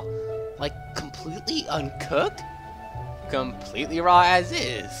raw? Like completely uncooked? Completely raw as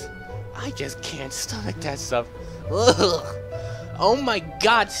is. I just can't stomach that stuff. Ugh. Oh my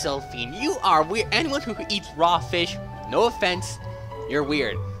god, Celestine, you are weird. Anyone who eats raw fish, no offense, you're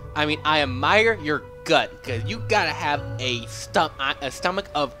weird. I mean, I admire your gut, because you gotta have a stomach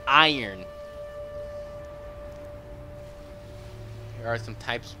of iron. Here are some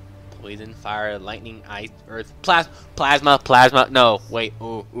types: poison, fire, lightning, ice, earth, plasma. No, wait,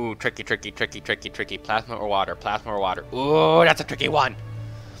 ooh, tricky. Plasma or water. Ooh, that's a tricky one.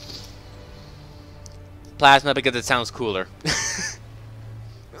 Plasma, because it sounds cooler.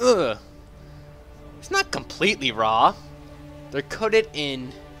 Ugh. It's not completely raw. They're coated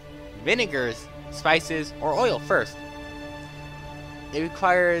in vinegars, spices, or oil first. It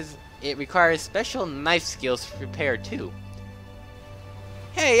requires special knife skills to prepare too.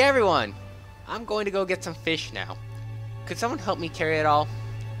 Hey everyone! I'm going to go get some fish now. Could someone help me carry it all?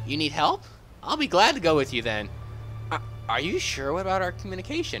 You need help? I'll be glad to go with you then. Are you sure about our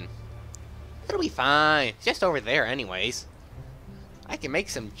communication? It'll be fine. It's just over there anyways. I can make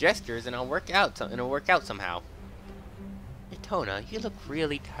some gestures and it'll work out somehow. Etona, you look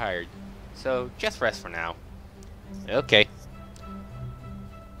really tired. So just rest for now. Okay.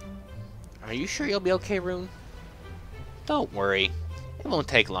 Are you sure you'll be okay, Rune? Don't worry. It won't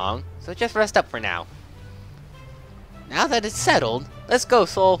take long, so just rest up for now. Now that it's settled, let's go,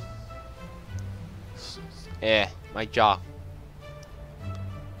 Soul. My jaw.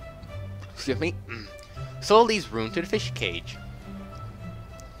 Excuse me. Soul leads Rune to the fish cage.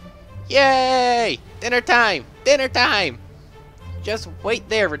 Yay! Dinner time! Dinner time! Just wait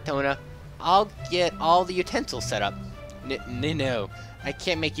there, Retona. I'll get all the utensils set up. No, I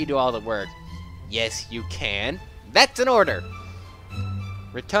can't make you do all the work. Yes, you can. That's an order!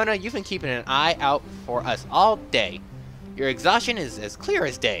 Retona, you've been keeping an eye out for us all day. Your exhaustion is as clear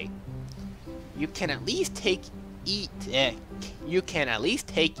as day. You can at least take it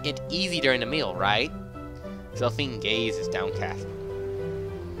easy during the meal, right? Celestine's gaze is downcast.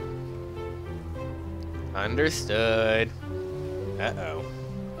 Understood. Uh-oh.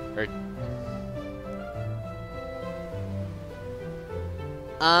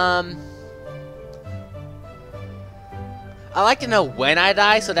 I like to know when I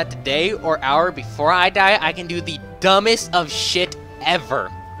die so that the day or hour before I die, I can do the dumbest of shit ever.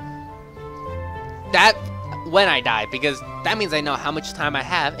 That when I die, because that means I know how much time I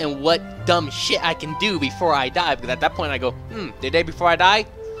have and what dumb shit I can do before I die, because at that point I go, the day before I die?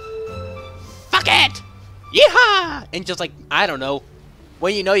 Fuck it! Yeehaw! And just like, I don't know,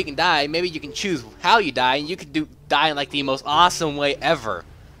 when you know you can die, maybe you can choose how you die, and you could die in like the most awesome way ever.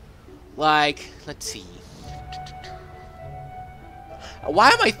 Like, let's see. Why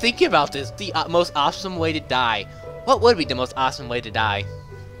am I thinking about this? The most awesome way to die. What would be the most awesome way to die?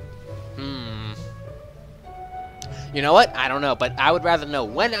 You know what? I don't know, but I would rather know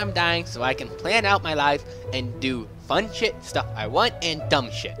when I'm dying so I can plan out my life and do fun shit, stuff I want, and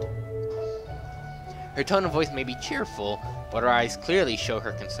dumb shit. Her tone of voice may be cheerful, but her eyes clearly show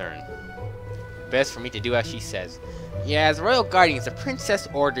her concern. best for me to do as she says. Yeah, as royal guardians, the princess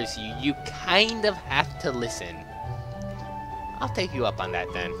orders you. You kind of have to listen. I'll take you up on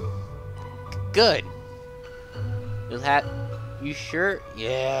that then. Good. You sure?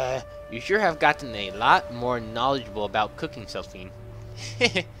 Yeah. You sure have gotten a lot more knowledgeable about cooking, Celestine.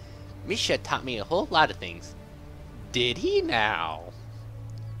 Misha taught me a whole lot of things. Did he now?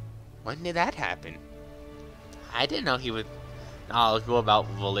 When did that happen? I didn't know he was knowledgeable about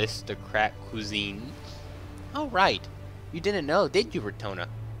aristocrat cuisine. Oh right. You didn't know, did you, Ratona?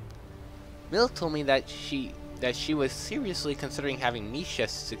 Mill told me that she was seriously considering having Misha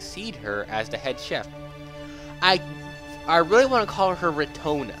succeed her as the head chef. I really want to call her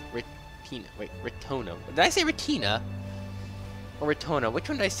Ratona. Ratona. Did I say Retina? Or Ratona? Which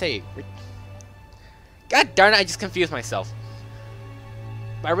one did I say? God darn it, I just confused myself.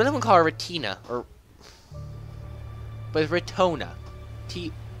 But I really want to call her Retina. But it's Ratona.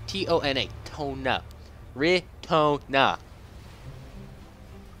 T-O-N-A. Tona. Ritona.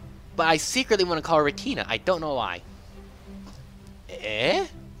 But I secretly want to call her Retina. I don't know why. Eh?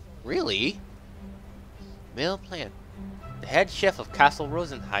 Really? Mill plan. The head chef of Castle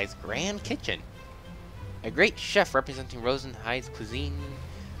Rosenhei's Grand Kitchen. A great chef representing Rosenhei's cuisine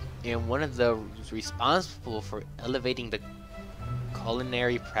and one of those responsible for elevating the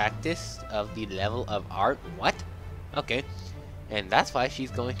culinary practice of the level of art. What? Okay. And that's why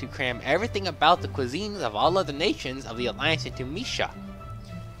she's going to cram everything about the cuisines of all other nations of the Alliance into Misha,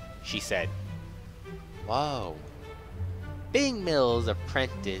 she said. Whoa. Being Mill's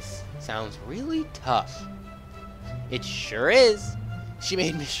apprentice sounds really tough. It sure is. She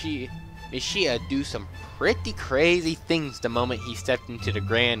made Misha do some pretty crazy things the moment he stepped into the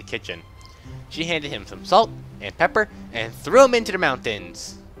grand kitchen. She handed him some salt and pepper and threw him into the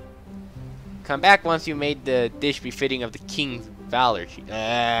mountains. Come back once you made the dish befitting of the king's valor.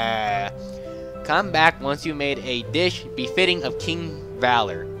 Come back once you made a dish befitting of King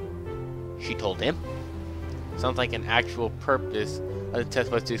Valor, she told him. Sounds like an actual purpose of the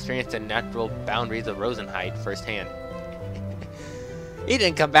test was to experience the natural boundaries of Rosenheid firsthand. He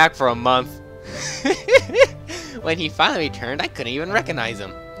didn't come back for a month. When he finally returned, I couldn't even recognize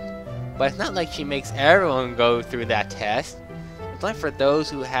him. But it's not like she makes everyone go through that test. It's only for those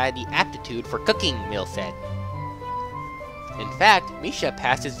who had the aptitude for cooking, Mill said. In fact, Misha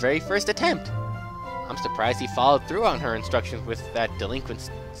passed his very first attempt. I'm surprised he followed through on her instructions with that delinquent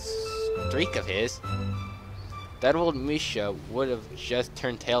streak of his. That old Misha would have just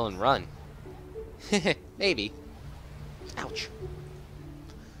turned tail and run. Maybe. Ouch.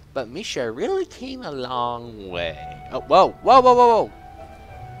 But Misha really came a long way. Oh, whoa, whoa, whoa, whoa, whoa!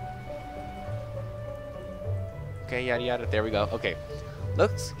 Okay, yada yada, there we go. Okay.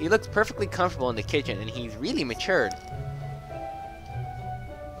 He looks perfectly comfortable in the kitchen, and he's really matured.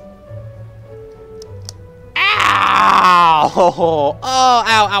 Ow! Oh, ow,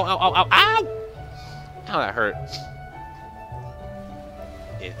 ow, ow, ow, ow, ow! Ow, that hurt.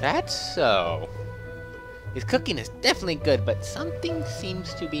 Is that so? His cooking is definitely good, but something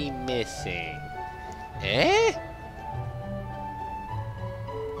seems to be missing. Eh?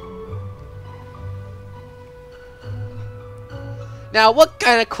 Now, what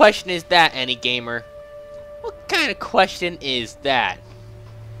kind of question is that, any gamer? What kind of question is that?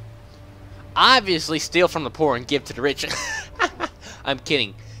 Obviously, steal from the poor and give to the rich. I'm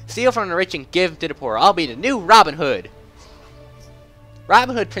kidding. Steal from the rich and give to the poor. I'll be the new Robin Hood.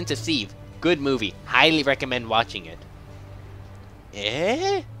 Robin Hood, Prince of Thieves. Good movie. Highly recommend watching it.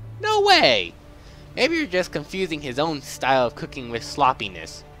 Eh? No way! Maybe you're just confusing his own style of cooking with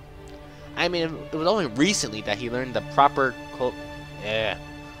sloppiness. I mean, it was only recently that he learned the proper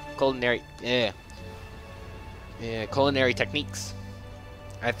culinary techniques.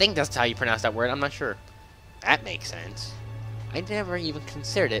 I think that's how you pronounce that word. I'm not sure. That makes sense. I never even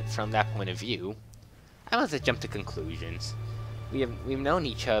considered it from that point of view. I must have jumped to conclusions. We've known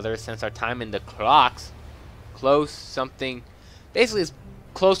each other since our time in the clocks. Basically it's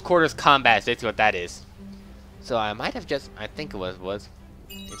close quarters combat is basically what that is. So I might have just, I think it was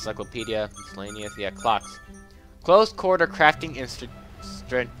Encyclopedia, Miscellaneous, yeah, clocks. Close quarter crafting and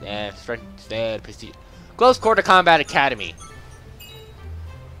Close quarter combat academy.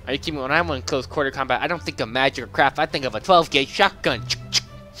 Are you kidding me? When I'm in close quarter combat, I don't think of magic or craft, I think of a 12-gauge shotgun.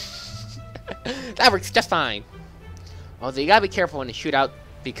 That works just fine. Although you gotta be careful when you shoot out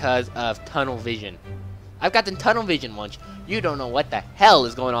because of tunnel vision. I've got the tunnel vision once. You don't know what the hell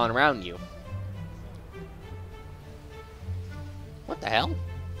is going on around you. What the hell?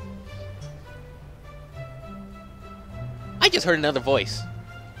 I just heard another voice.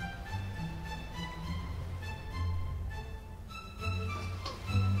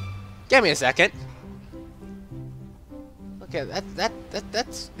 Give me a second. Okay,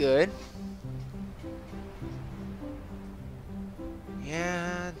 that's good.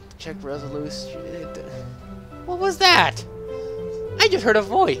 Yeah, check resolution. What was that? I just heard a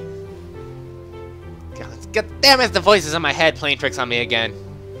voice. God damn it, the voice is in my head playing tricks on me again.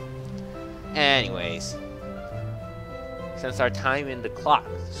 Anyways. Since our time in the clock,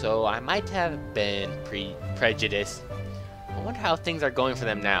 so I might have been prejudiced. I wonder how things are going for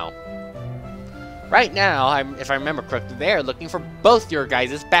them now. Right now, if I remember correctly, they're looking for both your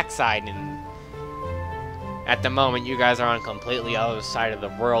guys' backside, and at the moment, you guys are on completely other side of the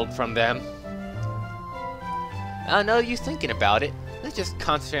world from them. I know you're thinking about it. Let's just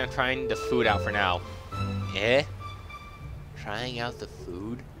concentrate on trying the food out for now. Eh? Trying out the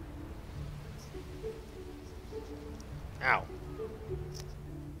food? Ow.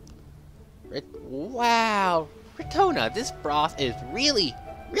 Wow! Retona, this broth is really,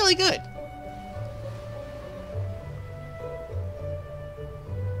 really good!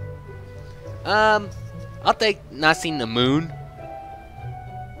 I'll take not seeing the moon.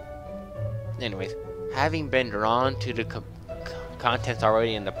 Anyways, having been drawn to the contents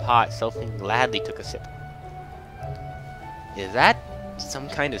already in the pot, Sophie gladly took a sip. Is that some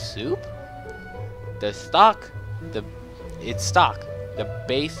kind of soup? It's stock, the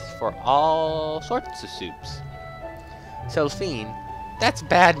base for all sorts of soups. Sophine, that's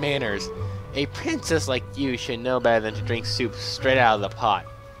bad manners. A princess like you should know better than to drink soup straight out of the pot.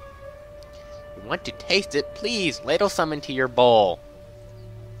 If you want to taste it, please ladle some into your bowl.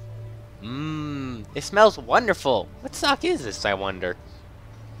 Mmm, it smells wonderful. What stock is this, I wonder?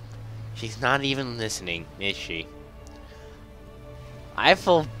 She's not even listening, is she? I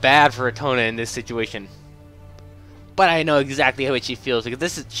feel bad for Retona in this situation. But I know exactly how she feels,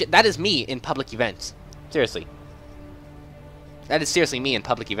 because that is me in public events. Seriously. That is seriously me in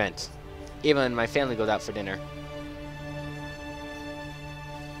public events. Even when my family goes out for dinner.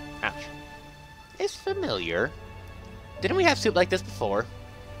 Ouch. It's familiar. Didn't we have soup like this before?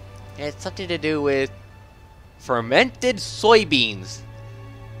 It's something to do with fermented soybeans.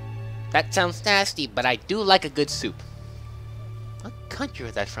 That sounds nasty, but I do like a good soup. What country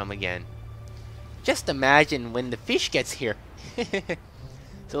was that from again? Just imagine when the fish gets here.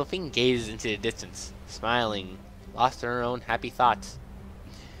 Sophie gazes into the distance, smiling, lost in her own happy thoughts.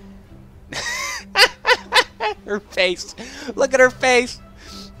 Her face. Look at her face.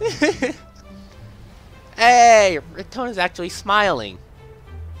 Hey, Retona's actually smiling.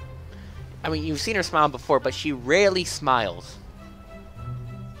 I mean, you've seen her smile before, but she rarely smiles.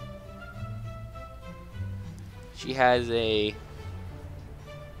 She has a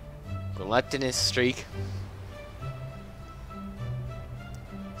gluttonous streak.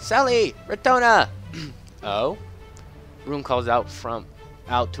 Sally! Retona! Oh? Room calls out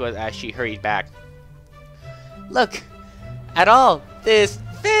to us as she hurried back. Look! At all this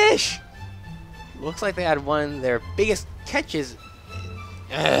fish! Looks like they had one of their biggest catches.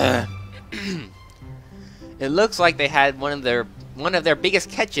 It looks like they had one of their biggest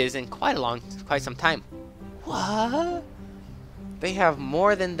catches in quite some time. What? They have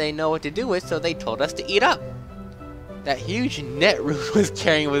more than they know what to do with, so they told us to eat up. That huge net Root was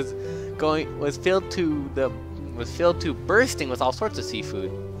carrying was filled to bursting with all sorts of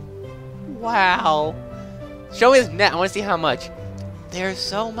seafood. Wow! Show his net. I want to see how much. There's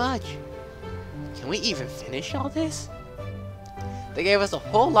so much. Can we even finish all this? They gave us a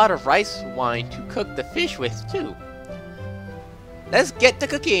whole lot of rice wine to cook the fish with too. Let's get to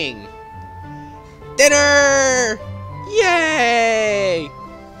cooking. Dinner! Yay!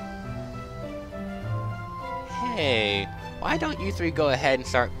 Hey, why don't you three go ahead and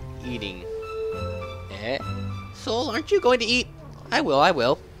start eating? Eh? Soul, aren't you going to eat? I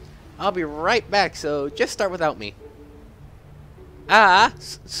will. I'll be right back, so just start without me. Ah,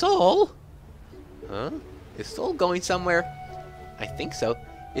 Soul? Huh? Is Soul going somewhere? I think so.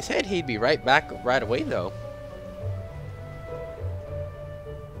 He said he'd be right back right away, though.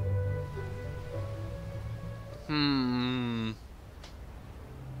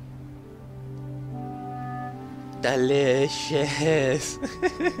 Delicious.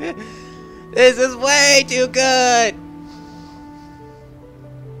 This is way too good.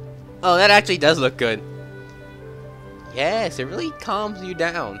 Oh, that actually does look good. Yes, it really calms you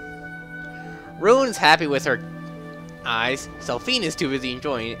down. Rune's happy with her eyes. Selphine is too busy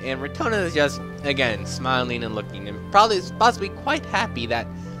enjoying it, and Retona is just, again, smiling and looking, and possibly quite happy that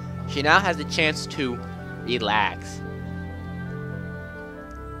she now has a chance to relax.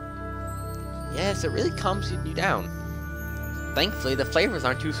 Yes, it really calms you down. Thankfully, the flavors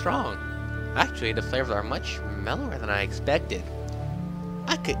aren't too strong. Actually, the flavors are much mellower than I expected.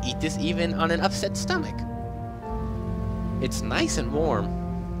 I could eat this even on an upset stomach. It's nice and warm.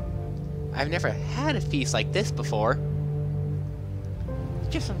 I've never had a feast like this before.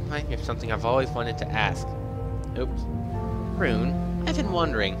 Just reminds me of something I've always wanted to ask. Oops. Rune, I've been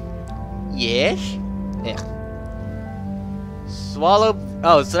wondering. Yes? Yeah. Swallow...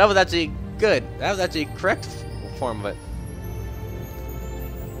 Oh, so that was actually good. That was actually the correct form of it.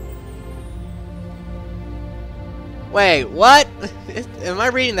 Wait, what? Am I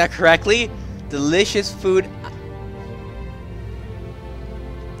reading that correctly? Delicious food...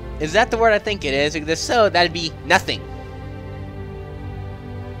 Is that the word I think it is? If so, that'd be nothing.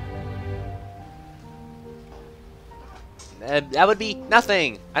 That would be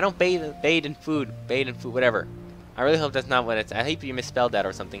nothing. I don't bathe in food, whatever. I really hope that's not what it's. I hope you misspelled that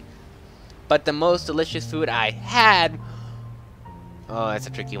or something. But the most delicious food I had. Oh, that's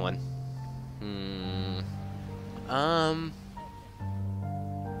a tricky one.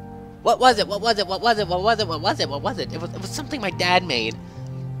 What was it? What was it? What was it? What was it? What was it? What was it? It was something my dad made.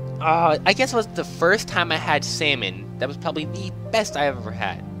 I guess it was the first time I had salmon. That was probably the best I've ever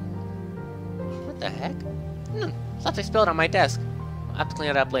had. What the heck? Stuff I spilled on my desk. I'll have to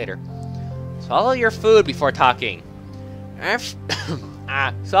clean it up later. Swallow your food before talking.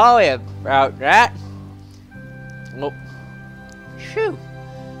 Sorry about that. Well, phew.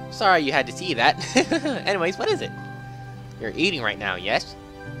 Sorry you had to see that. Anyways, what is it? You're eating right now, yes?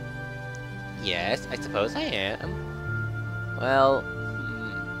 Yes, I suppose I am. Well,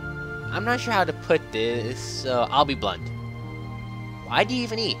 I'm not sure how to put this, so I'll be blunt. Why do you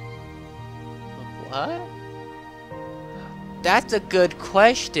even eat? What? That's a good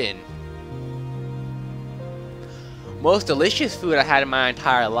question. Most delicious food I had in my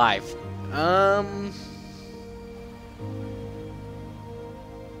entire life.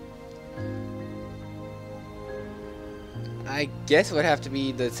 I guess it would have to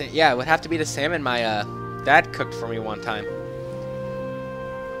be the it would have to be the salmon my dad cooked for me one time.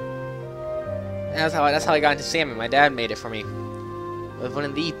 That's how I got into salmon. My dad made it for me. It was one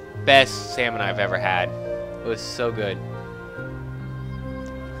of the best salmon I've ever had. It was so good.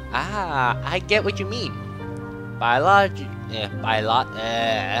 Ah, I get what you mean. I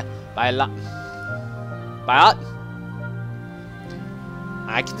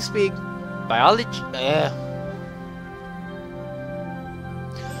can speak biology.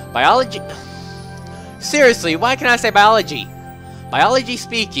 Seriously, why can't I say biology? Biologically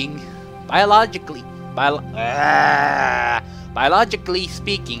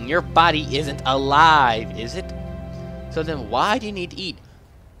speaking, your body isn't alive, is it? So then why do you need to eat?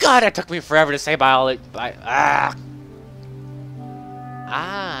 God, it took me forever to say biology. I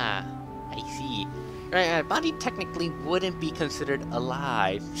see. Right, my body technically wouldn't be considered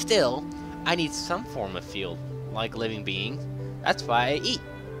alive. Still, I need some form of fuel, like living beings. That's why I eat.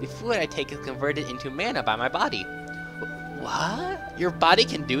 The food I take is converted into mana by my body. What? Your body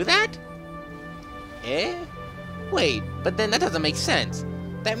can do that? Eh? Wait, but then that doesn't make sense.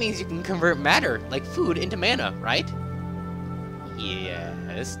 That means you can convert matter, like food, into mana, right?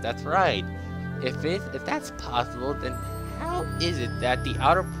 Yes, that's right. If that's possible, then how is it that the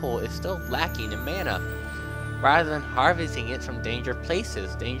outer pole is still lacking in mana? Rather than harvesting it from dangerous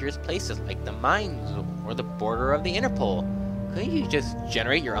places like the mines or the border of the inner pole, couldn't you just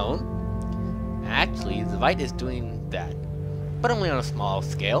generate your own? Actually, the Vite is doing that, but only on a small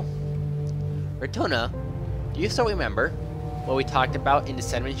scale. Rotuna, do you still remember what we talked about in the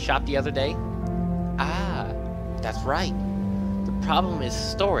sediment shop the other day? Ah, that's right. The problem is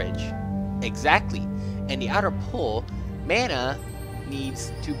storage. Exactly. And the outer pole, mana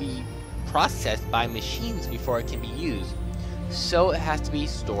needs to be processed by machines before it can be used. So it has to be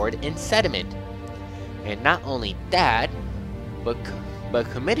stored in sediment. And not only that, but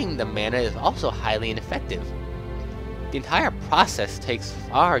committing the mana is also highly ineffective. The entire process takes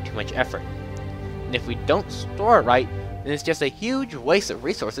far too much effort. And if we don't store it right, then it's just a huge waste of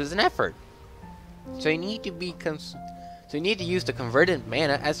resources and effort. So you need to use the converted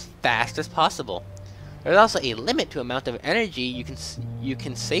mana as fast as possible. There's also a limit to amount of energy you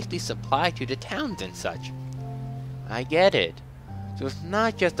can safely supply to the towns and such. I get it. So it's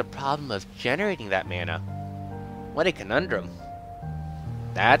not just a problem of generating that mana. What a conundrum.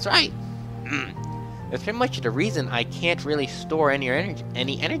 That's right. That's pretty much the reason I can't really store any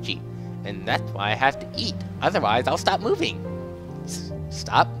energy. And that's why I have to eat. Otherwise, I'll stop moving.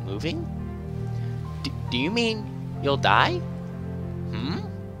 Stop moving? Do you mean you'll die?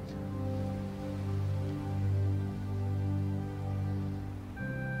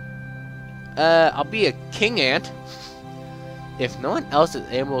 I'll be a king ant. If no one else is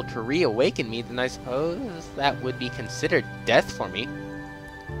able to reawaken me, then I suppose that would be considered death for me.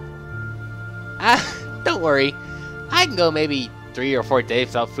 Don't worry. I can go maybe 3 or 4 days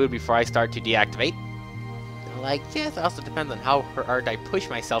without food before I start to deactivate. Like, yes, it also depends on how hard I push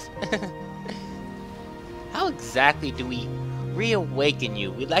myself. How exactly do we reawaken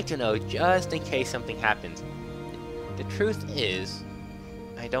you? We'd like to know just in case something happens. The truth is,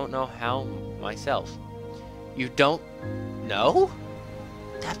 I don't know how myself. You don't know?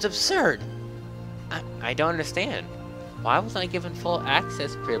 That's absurd. I don't understand. Why wasn't I given full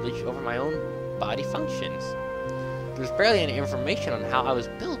access privilege over my own body functions? There's barely any information on how I was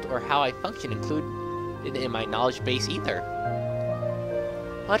built or how I function included in my knowledge base either.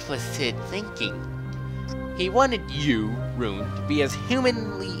 What was Sid thinking? He wanted you, Rune, to be as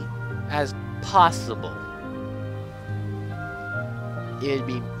humanly as possible. It'd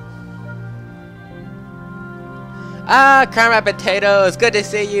be... Ah, Karma Potatoes, good to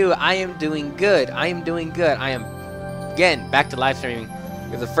see you. I am doing good. I am, again, back to live streaming.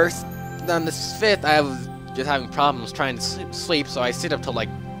 On the 5th, I was just having problems trying to sleep, so I stayed up till like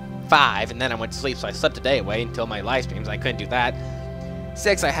 5, and then I went to sleep, so I slept a day away until my live streams. I couldn't do that.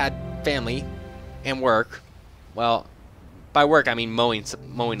 6, I had family and work. Well, by work, I mean mowing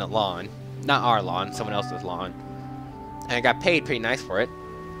the lawn. Not our lawn, someone else's lawn. And I got paid pretty nice for it.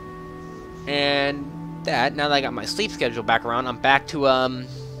 And that, now that I got my sleep schedule back around, I'm back to,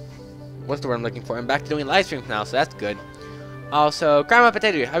 what's the word I'm looking for? I'm back to doing live streams now, so that's good. Also, Grandma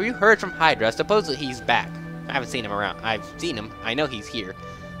Potato, have you heard from Hydra? Supposedly he's back. I haven't seen him around. I've seen him. I know he's here.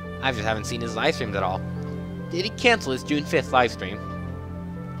 I just haven't seen his live streams at all. Did he cancel his June 5th live stream?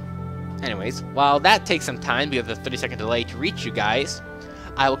 Anyways, while that takes some time because of the 30-second delay to reach you guys,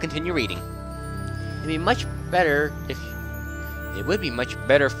 I will continue reading. It would be much better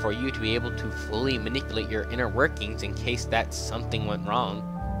for you to be able to fully manipulate your inner workings in case that something went wrong.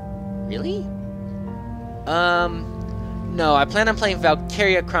 Really? No, I plan on playing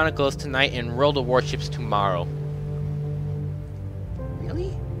Valkyria Chronicles tonight and World of Warships tomorrow.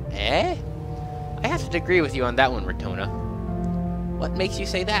 Really? Eh? I have to agree with you on that one, Ratona. What makes you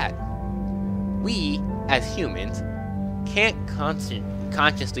say that? We, as humans, can't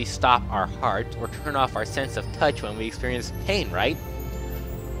consciously stop our hearts or turn off our sense of touch when we experience pain, right?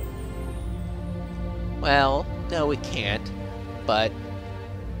 Well, no, we can't, but...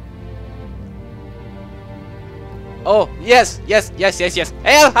 Oh, yes!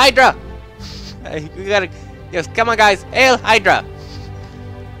 Hail Hydra! We gotta... Yes, come on, guys! Hail Hydra!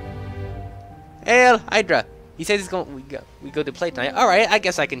 Hail Hydra! He says he's going... We go to play tonight. Alright, I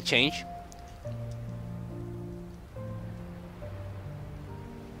guess I can change.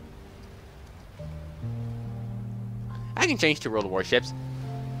 I can change to World of Warships.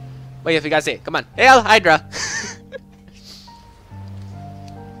 Wait, if you guys say it. Come on. Hail Hydra!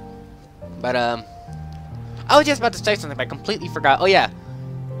 But, I was just about to say something, but I completely forgot. Oh, yeah.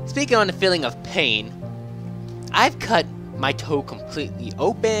 Speaking on the feeling of pain, I've cut my toe completely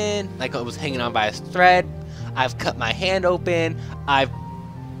open, like it was hanging on by a thread. I've cut my hand open. I've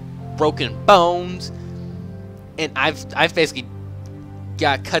broken bones. And I've basically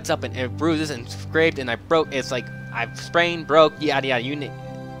got cuts up and bruises and scraped, and it's like, I've sprained, broke, yada yada, you name it.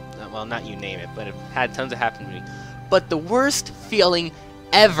 Well, not you name it, but it had tons of happen to me. But the worst feeling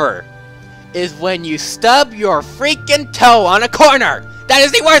ever is when you stub your freaking toe on a corner! That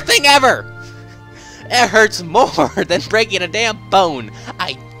is the worst thing ever! It hurts more than breaking a damn bone.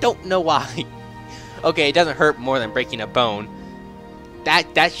 I don't know why. Okay, it doesn't hurt more than breaking a bone. That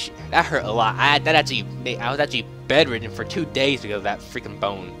hurt a lot. I was actually bedridden for 2 days because of that freaking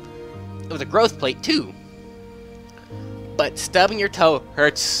bone. It was a growth plate too. But stubbing your toe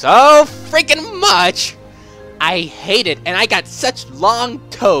hurts so freaking much. I hate it, and I got such long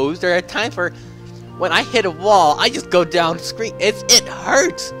toes. There are times where when I hit a wall, I just go down scream. It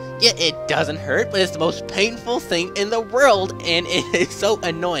hurts. Yeah, it doesn't hurt, but it's the most painful thing in the world, and it is so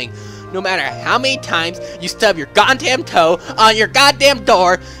annoying. No matter how many times you stub your goddamn toe on your goddamn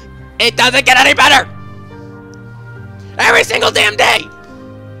door, it doesn't get any better. Every single damn day.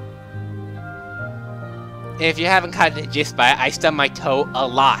 If you haven't caught the gist by it, I stub my toe a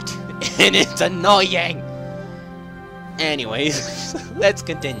lot, and it's annoying. Anyways, let's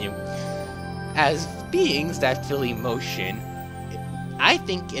continue. As beings that feel emotion, I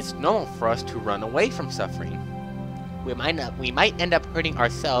think it's normal for us to run away from suffering. We might end up hurting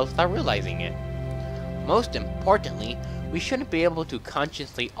ourselves without realizing it. Most importantly, we shouldn't be able to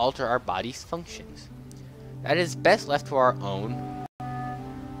consciously alter our body's functions. That is best left to our own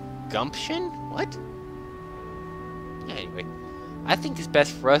gumption? What? Anyway, I think it's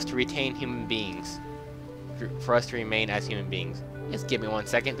best for us to retain human beings. For us to remain as human beings. Just give me 1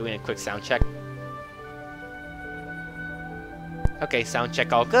 second, doing a quick sound check. Okay, sound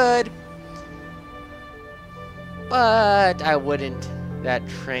check all good. But I wouldn't. That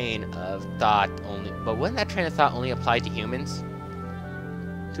train of thought only. But wouldn't that train of thought only apply to humans?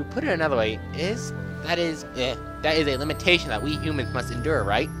 To put it another way, that is a limitation that we humans must endure,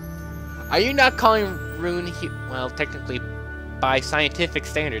 right? Are you not calling Rune well, technically, by scientific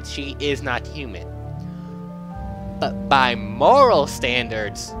standards, she is not human. But by moral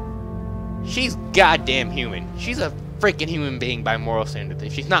standards, she's goddamn human. She's a freaking human being by moral standards.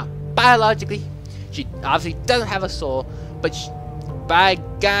 If she's not biologically, she obviously doesn't have a soul, but by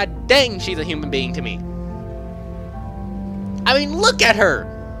god dang, she's a human being to me. I mean, look at her!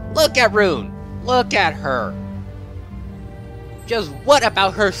 Look at Rune! Look at her! Just what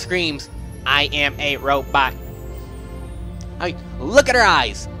about her screams, "I am a robot"? I mean, look at her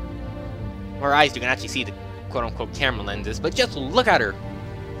eyes! Her eyes, you can actually see the quote-unquote camera lenses, but just look at her.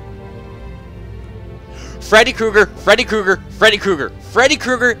 Freddy Krueger, Freddy Krueger, Freddy Krueger. Freddy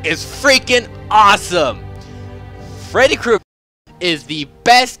Krueger is freaking awesome! Freddy Krueger is the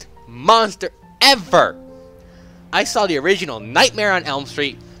best monster ever! I saw the original Nightmare on Elm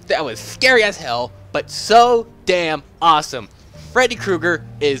Street. That was scary as hell, but so damn awesome. Freddy Krueger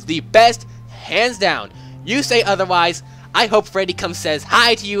is the best, hands down. You say otherwise, I hope Freddy comes says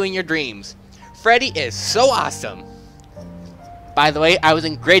hi to you in your dreams. Freddy is so awesome. By the way, I was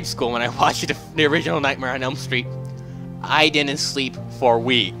in grade school when I watched the original Nightmare on Elm Street. I didn't sleep for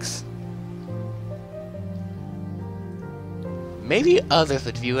weeks. Maybe others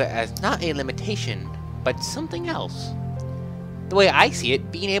would view it as not a limitation, but something else. The way I see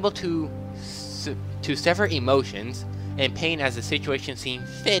it, being able to sever emotions and pain as the situation seems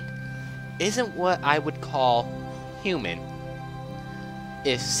fit isn't what I would call human.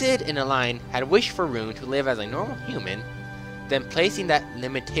 If Sid in a line had wished for Rune to live as a normal human, then placing that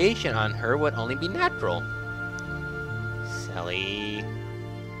limitation on her would only be natural. Silly.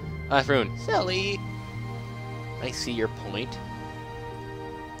 Rune. Silly. I see your point.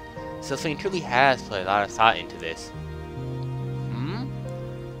 Sylphane truly has put a lot of thought into this.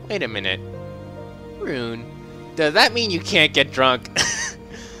 Wait a minute. Rune, does that mean you can't get drunk?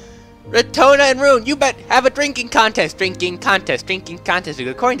 Retona and Rune, you bet have a drinking contest, because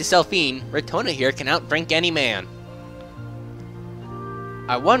according to Sylphane, Retona here can outdrink any man.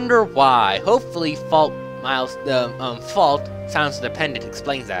 I wonder why. Hopefully Fault Sounds Dependent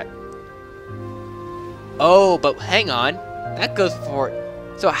explains that. Oh, but hang on. That goes for...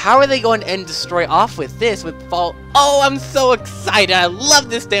 So how are they going to end Destroy off with this, with Fault? Oh, I'm so excited! I love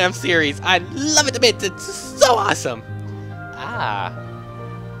this damn series! I love it to bits! It's so awesome!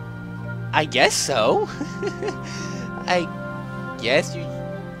 I guess so. I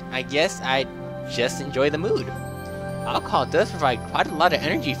guess I just enjoy the mood. Alcohol does provide quite a lot of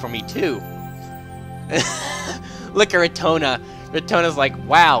energy for me too. Look at Retona. Retona's like,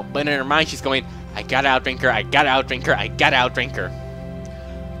 wow, but in her mind she's going, I gotta outdrink her, I gotta outdrink her, I gotta outdrink her.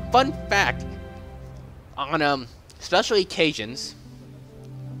 Fun fact, on special occasions,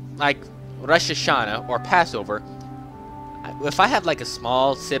 like Rosh Hashanah or Passover, if I have like a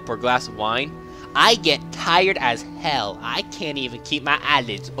small sip or glass of wine, I get tired as hell. I can't even keep my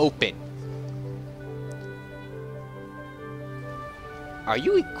eyelids open. Are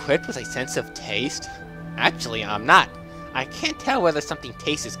you equipped with a sense of taste? Actually, I'm not. I can't tell whether something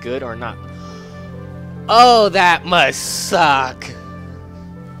tastes good or not. Oh, that must suck.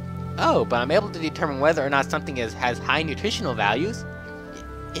 Oh, but I'm able to determine whether or not something has high nutritional values.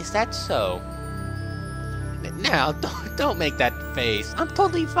 Is that so? Now, don't make that face. I'm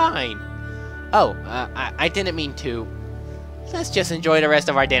totally fine. Oh, I didn't mean to. Let's just enjoy the rest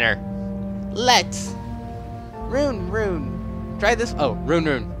of our dinner. Let's. Rune. Try this. Oh,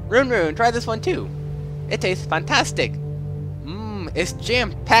 Rune. Try this one too. It tastes fantastic. It's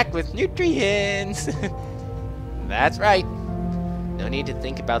jam-packed with nutrients. That's right. No need to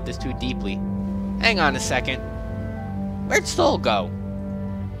think about this too deeply. Hang on a second. Where'd Soul go?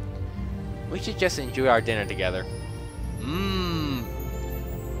 We should just enjoy our dinner together.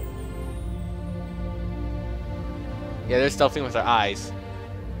 Yeah, they're stuffing with their eyes.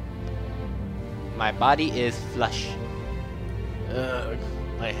 My body is flush. Ugh,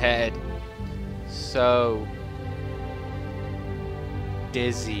 my head. So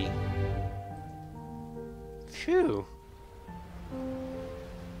dizzy. Phew.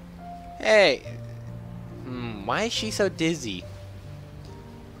 Hey. Why is she so dizzy?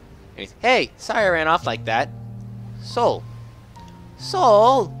 Hey, sorry I ran off like that. Soul,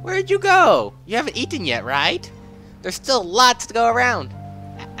 where'd you go? You haven't eaten yet, right? There's still lots to go around.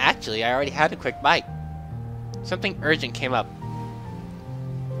 Actually, I already had a quick bite. Something urgent came up.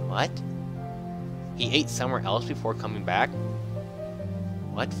 What? He ate somewhere else before coming back?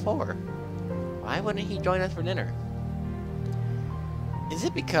 What for? Why wouldn't he join us for dinner? Is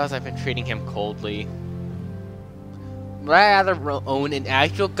it because I've been treating him coldly? Would I rather own an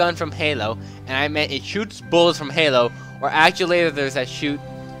actual gun from Halo, and I meant it shoots bullets from Halo, or actual lasers that shoot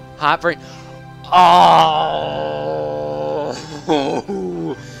hot burn? Oh!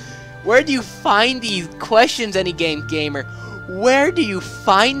 Where do you find these questions, Any Game Gamer? Where do you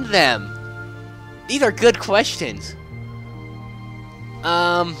find them? These are good questions.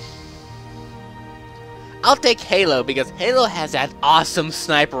 I'll take Halo because Halo has that awesome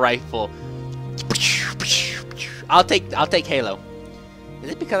sniper rifle. I'll take Halo. Is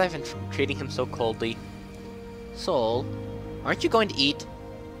it because I've been treating him so coldly? Soul, aren't you going to eat?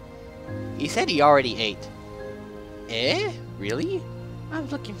 He said he already ate. Eh? Really? I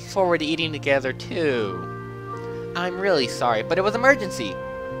was looking forward to eating together too. I'm really sorry, but it was emergency.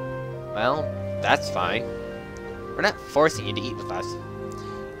 Well, that's fine. We're not forcing you to eat with us.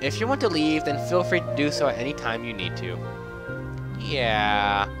 If you want to leave, then feel free to do so at any time you need to.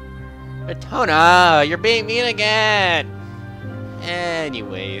 Yeah. Retona, you're being mean again!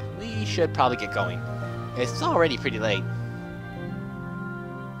 Anyway, we should probably get going. It's already pretty late.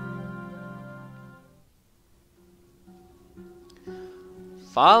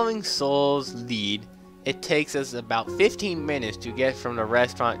 Following Soul's lead, it takes us about 15 minutes to get from the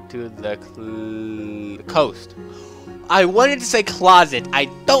restaurant to the coast. I wanted to say closet. I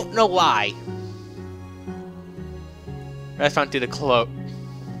don't know why. Restaurant to the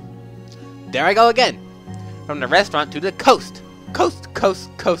There I go again. From the restaurant to the coast. Coast, coast,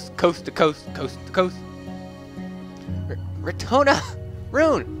 coast, coast to coast, coast to coast. Retona!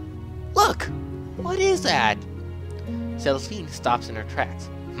 Rune! Look! What is that? Celestine stops in her tracks.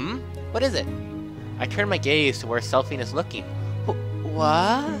 What is it? I turn my gaze to where Celestine is looking.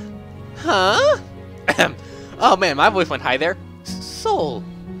 What? Huh? Oh man, my voice went high there. Soul!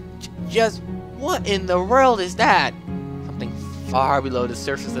 Just what in the world is that? Something far below the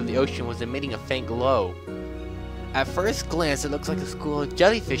surface of the ocean was emitting a faint glow. At first glance, it looks like a school of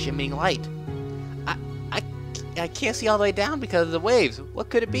jellyfish emitting light. I can't see all the way down because of the waves. What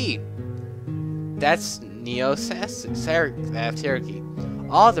could it be? That's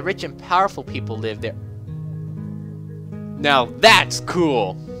Neo-Saraki. All the rich and powerful people live there. Now that's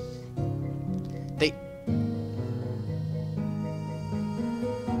cool!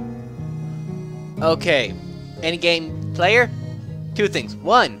 Okay. Any game player? Two things.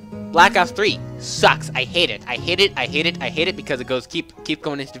 One, Black Ops 3 sucks. I hate it. I hate it. I hate it. I hate it because it goes keep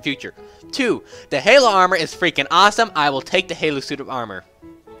going into the future. Two, the Halo armor is freaking awesome. I will take the Halo suit of armor.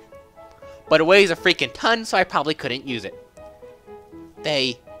 But it weighs a freaking ton, so I probably couldn't use it.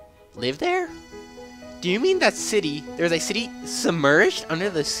 They live there? Do you mean that city? There's a city submerged under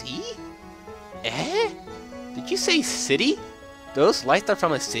the sea? Eh? Did you say city? Those lights are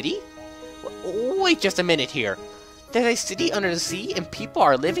from a city? Wait just a minute here. There's a city under the sea and people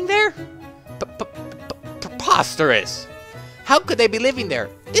are living there? Preposterous! How could they be living there?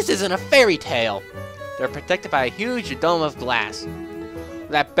 This isn't a fairy tale. They're protected by a huge dome of glass.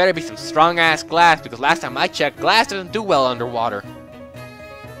 That better be some strong-ass glass because last time I checked, glass doesn't do well underwater.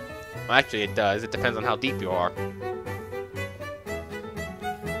 Well, actually it does. It depends on how deep you are.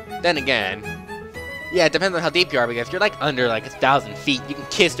 Then again, yeah, it depends on how deep you are, because if you're like under like 1,000 feet, you can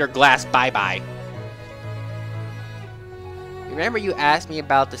kiss your glass bye-bye. Remember you asked me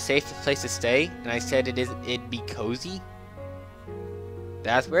about the safest place to stay, and I said it'd be cozy?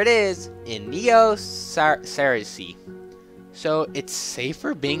 That's where it is, in Neo-Saraki. So it's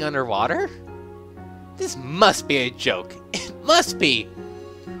safer being underwater? This must be a joke. It must be!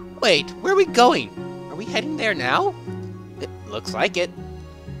 Wait, where are we going? Are we heading there now? It looks like it.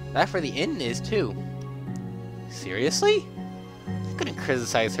 That's where the inn is too. Seriously? I couldn't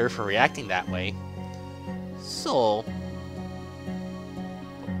criticize her for reacting that way. Soul.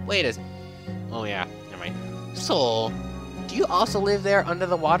 Wait a... Oh yeah, never mind. Soul, do you also live there under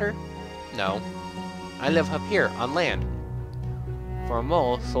the water? No. I live up here, on land. For a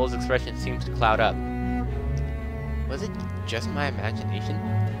mole, Soul's expression seems to cloud up. Was it just my imagination?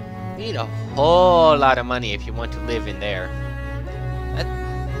 You need a whole lot of money if you want to live in there.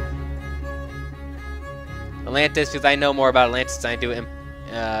 Atlantis, because I know more about Atlantis than I do in,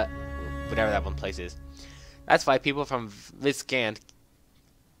 whatever that one place is. That's why people from Viscant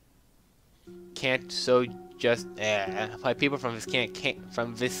can't so just, why people from Viscant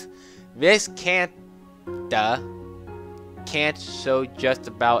Viscanta can't so just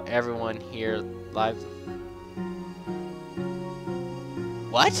about everyone here lives.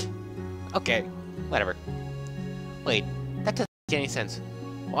 What? Okay, whatever. Wait, that doesn't make any sense.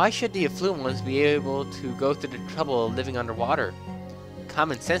 Why should the affluent ones be able to go through the trouble of living underwater?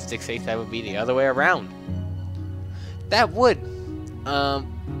 Common sense dictates that would be the other way around. That would.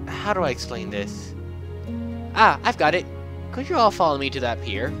 How do I explain this? Ah, I've got it. Could you all follow me to that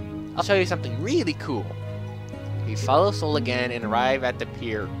pier? I'll show you something really cool. We follow Soul again and arrive at the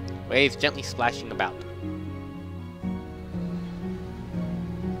pier, waves gently splashing about.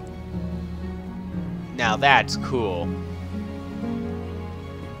 Now that's cool.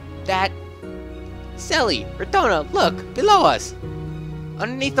 That... Silly! Rotona, look! Below us!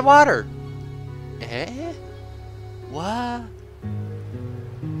 Underneath the water! Eh? What?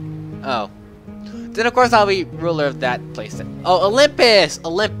 Oh. Then of course I'll be ruler of that place then. Oh, Olympus!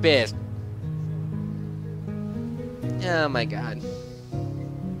 Olympus! Oh my god.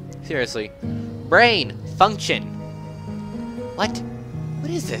 Seriously. Brain! Function! What?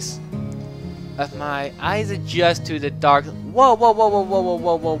 What is this? As my eyes adjust to the dark... Whoa, whoa, whoa, whoa, whoa, whoa,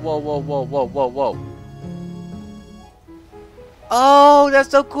 whoa, whoa, whoa, whoa, whoa, whoa, whoa, whoa. Oh, that's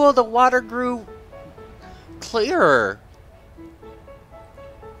so cool! The water grew... clearer.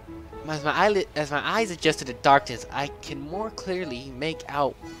 As my eyes adjust to the darkness, I can more clearly make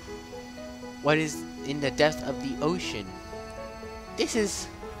out what is in the depth of the ocean. This is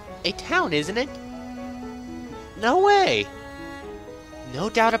a town, isn't it? No way! No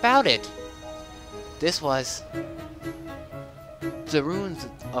doubt about it. This was the ruins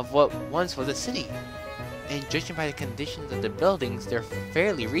of what once was a city. And judging by the conditions of the buildings, they're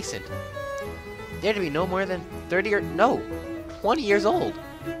fairly recent. They're to be no more than 30 or... no, 20 years old.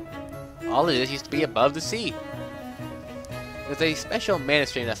 All of this used to be above the sea. There's a special mana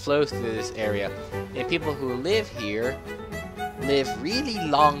stream that flows through this area, and people who live here live really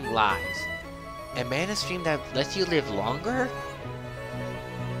long lives. A mana stream that lets you live longer?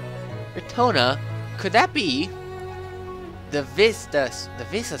 Rotona, could that be the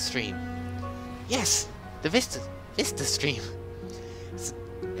Vista stream? Yes, the Vista stream.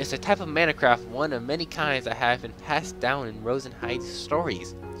 It's a type of mana craft, one of many kinds that have been passed down in Rosenheid's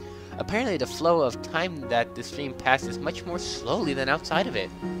stories. Apparently the flow of time that the stream passes much more slowly than outside of it.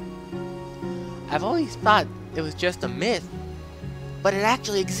 I've always thought it was just a myth, but it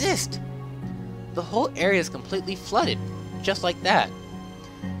actually exists. The whole area is completely flooded, just like that.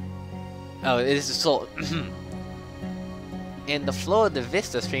 Oh, it is a soul. And the flow of the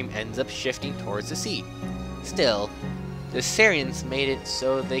Vista stream ends up shifting towards the sea. Still, the Syrians made it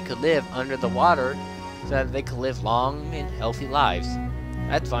so they could live under the water, so that they could live long and healthy lives.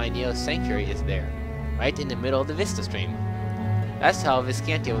 That's why Neo's Sanctuary is there, right in the middle of the Vista stream. That's how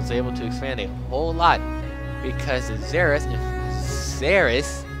Viscantia was able to expand a whole lot, because the Xeris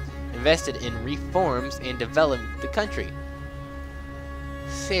invested in reforms and developed the country.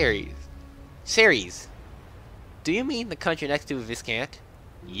 Ceres. Do you mean the country next to Viscant?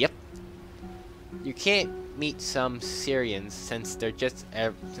 Yep. You can't meet some Syrians since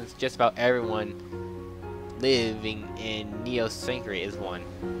just about everyone living in Neo's Sanctuary is one.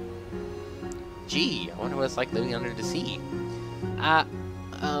 Gee, I wonder what it's like living under the sea.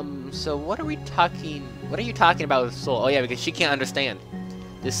 So what are you talking about with Soul? Oh yeah, because she can't understand.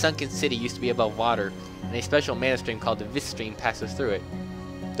 This sunken city used to be above water, and a special mana stream called the Vis stream passes through it.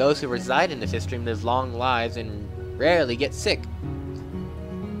 Those who reside in the Vis stream live long lives and rarely get sick.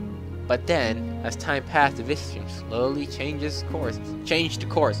 But then, as time passed, the Vis stream slowly changed course,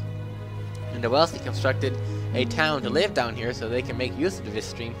 and the wealthy constructed a town to live down here so they can make use of the Vis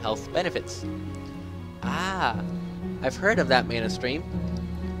stream health benefits. Ah, I've heard of that mana stream.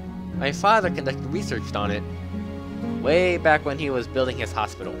 My father conducted research on it way back when he was building his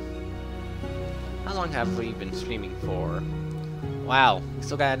hospital. How long have we been streaming for? Wow, we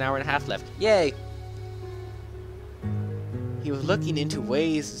still got an hour and a half left. Yay! He was looking into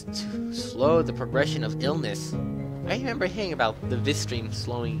ways to slow the progression of illness. I remember hearing about the Vis stream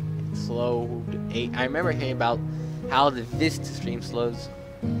I remember hearing about how the Vis stream slows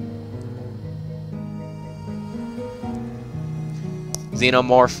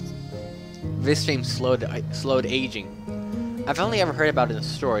Xenomorph. Vis stream slowed aging. I've only ever heard about it in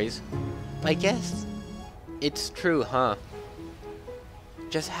stories, but I guess it's true, huh?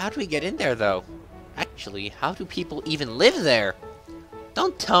 Just how do we get in there, though? Actually, how do people even live there?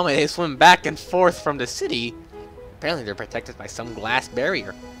 Don't tell me they swim back and forth from the city. Apparently they're protected by some glass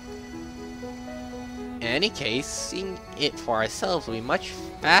barrier. In any case, seeing it for ourselves will be much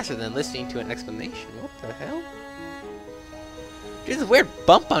faster than listening to an explanation. What the hell? There's a weird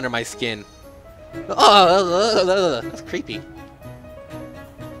bump under my skin. Oh, that's creepy.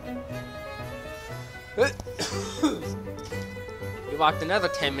 We walked another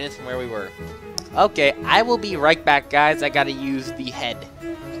 10 minutes from where we were. Okay, I will be right back, guys. I gotta use the head.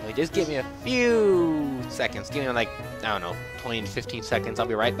 So just give me a few seconds. Give me like, I don't know, 20 to 15 seconds. I'll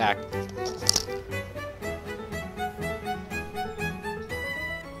be right back.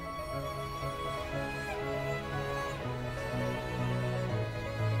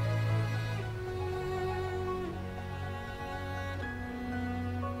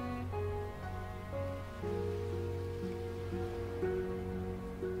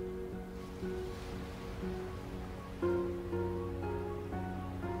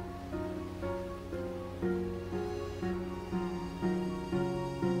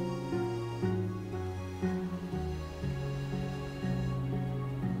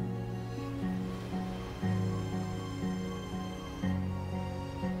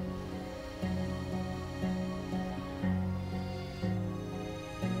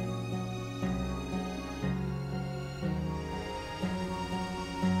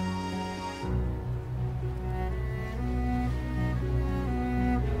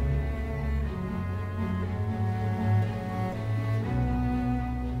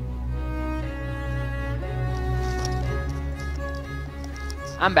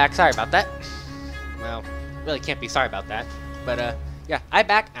 I'm back. Sorry about that. Well, really can't be sorry about that. But, yeah, I'm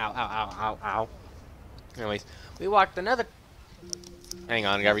back. Ow, ow, ow, ow, ow. Anyways, we walked another... Hang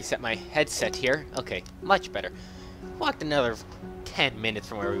on, I gotta reset my headset here. Okay, much better. Walked another 10 minutes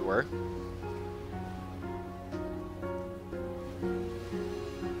from where we were.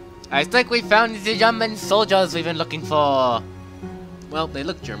 I think we found the German soldiers we've been looking for. Well, they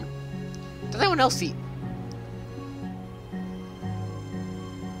look German. Does anyone else see...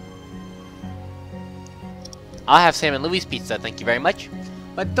 I'll have Sam and Louis pizza, thank you very much.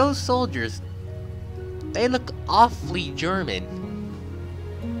 But those soldiers, they look awfully German.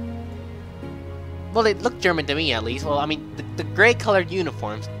 Well, they look German to me, at least. Well, I mean, the gray-colored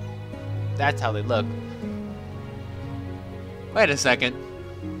uniforms, that's how they look. Wait a second.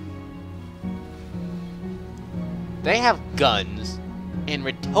 They have guns, and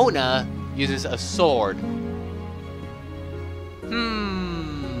Ritona uses a sword.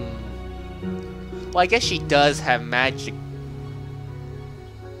 Well, I guess she does have magic.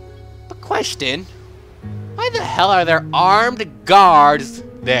 But question, why the hell are there armed guards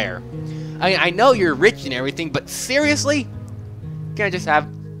there? I mean, I know you're rich and everything, but seriously? Can I just have,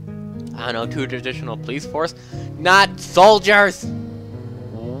 I don't know, 2 traditional police force? Not soldiers!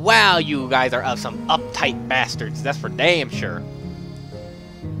 Wow, you guys are some uptight bastards, that's for damn sure.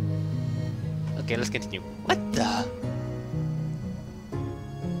 Okay, let's continue. What the?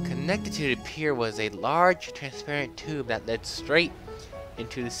 Connected to the pier was a large transparent tube that led straight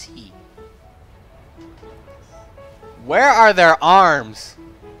into the sea. Where are their arms?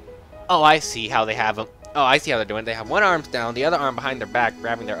 Oh, I see how they have them. Oh, I see how they're doing. They have one arm down, the other arm behind their back,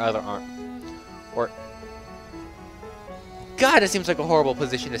 grabbing their other arm. Or... God, it seems like a horrible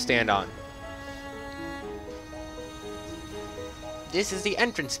position to stand on. This is the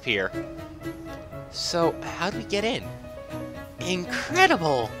entrance pier. So, how do we get in?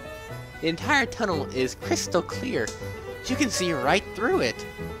 Incredible! The entire tunnel is crystal clear. You can see right through it.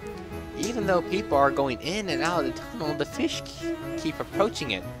 Even though people are going in and out of the tunnel, the fish keep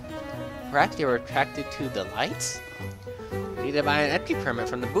approaching it. Perhaps they were attracted to the lights? We need to buy an entry permit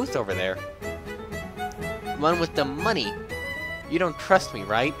from the booth over there. One with the money. You don't trust me,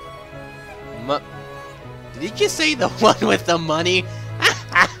 right? Did you just say the one with the money?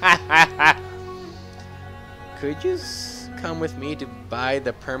 Could you come with me to buy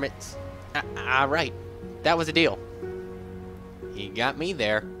the permits? Right. That was a deal. He got me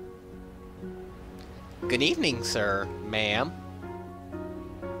there. Good evening, sir, ma'am.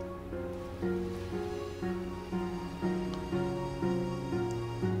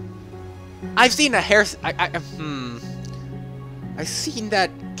 I've seen a hair... I've seen that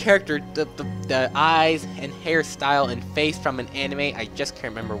character, the eyes and hairstyle and face from an anime. I just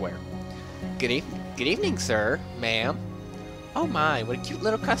can't remember where. Good evening, sir, ma'am. Oh my, what a cute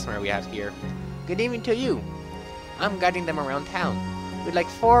little customer we have here. Good evening to you. I'm guiding them around town. We'd like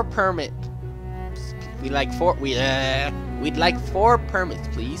 4 permits. We'd like 4 permits,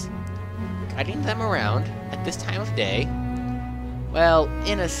 please. Guiding them around at this time of day. Well,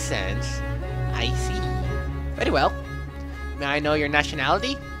 in a sense, I see. Very well. May I know your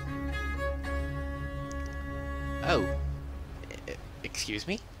nationality? Oh. Excuse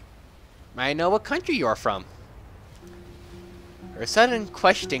me? May I know what country you are from? Her sudden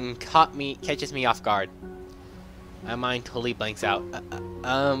question catches me off guard. My mind totally blanks out.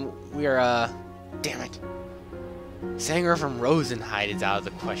 We're, damn it. Sanger from Rosenheide is out of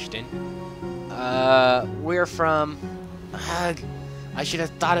the question. We're from... I should have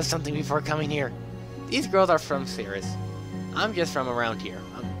thought of something before coming here. These girls are from Ceres. I'm just from around here.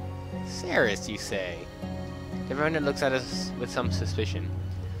 Ceres, you say? The vendor looks at us with some suspicion.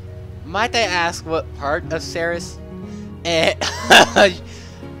 Might I ask what part of Ceres? Okay,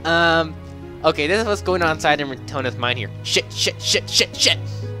 this is what's going on inside in Ritona's mind here. Shit. Let's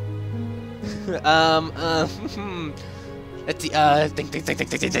see,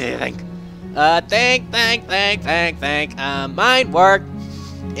 think. Mind work.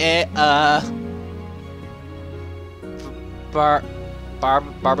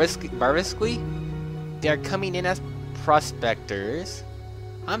 Barbisqui? They're coming in as prospectors.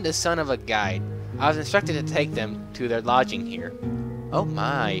 I'm the son of a guide. I was instructed to take them to their lodging here. Oh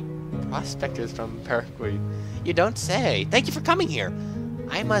my, prospectors from Paraguay. You don't say. Thank you for coming here.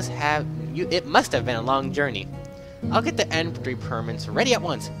 It must have been a long journey. I'll get the entry permits ready at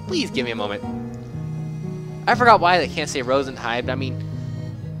once. Please give me a moment. I forgot why they can't say Rosenheide, but I mean,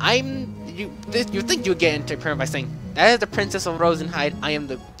 you think you would get entry permit by saying, that is the Princess of Rosenheide, I am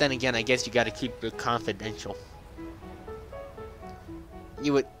the... Then again, I guess you gotta keep it confidential.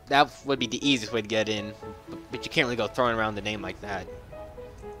 That would be the easiest way to get in, but you can't really go throwing around the name like that.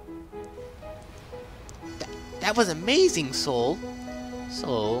 That was amazing, Soul.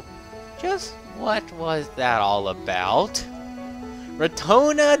 So, just what was that all about?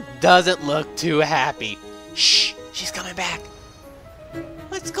 Ratona doesn't look too happy. Shh, she's coming back.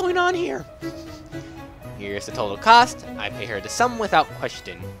 What's going on here? Here's the total cost. I pay her the sum without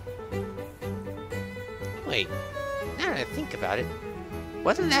question. Wait, now that I think about it,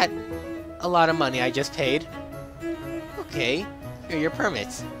 wasn't that a lot of money I just paid? Okay, here are your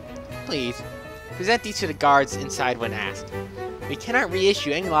permits. Please, present these to the guards inside when asked. We cannot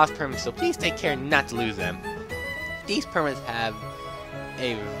reissue any lost permits, so please take care not to lose them. These permits have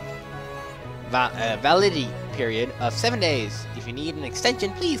a validity period of 7 days. If you need an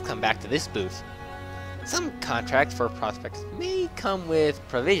extension, please come back to this booth. Some contracts for prospects may come with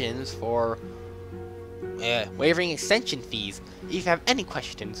provisions for waiving extension fees. If you have any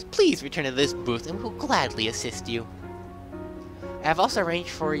questions, please return to this booth and we will gladly assist you. I have also arranged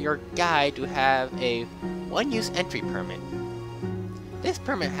for your guide to have a one-use entry permit. This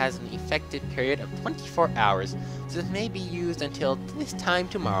permit has an effective period of 24 hours, so it may be used until this time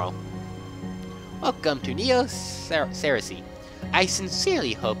tomorrow. Welcome to Neo Cersei. I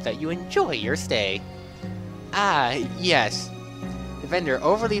sincerely hope that you enjoy your stay. Ah, yes. The vendor's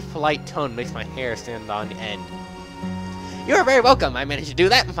overly polite tone makes my hair stand on end. You are very welcome. I managed to do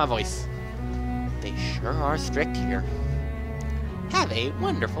that with my voice. They sure are strict here. Have a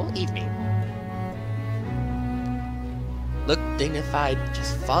wonderful evening. Look dignified,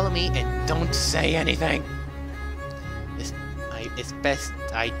 just follow me and don't say anything. It's best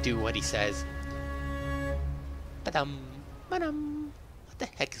I do what he says. Ba-dum, ba-dum. What the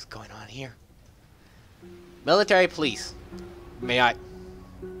heck is going on here? Military police. May I?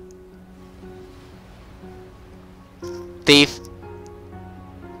 Thief.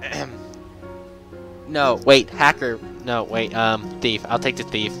 No, wait, hacker. No, wait, thief. I'll take the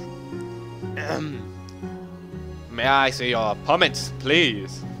thief. May I see your permits,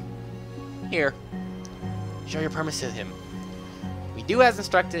 please? Here. Show your permits to him. We do as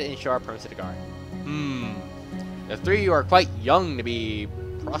instructed and show our permits to the guard. The three of you are quite young to be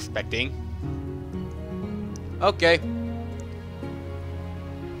prospecting. Okay.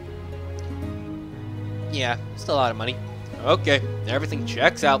 Yeah, still a lot of money. Okay, everything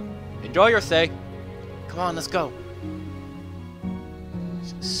checks out. Enjoy your stay. Come on, let's go.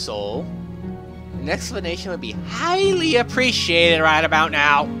 Soul? An explanation would be highly appreciated right about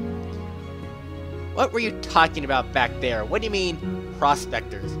now. What were you talking about back there? What do you mean,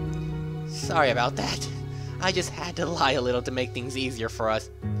 prospectors? Sorry about that. I just had to lie a little to make things easier for us.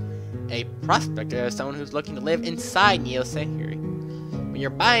 A prospector is someone who's looking to live inside Neo Sanctuary. When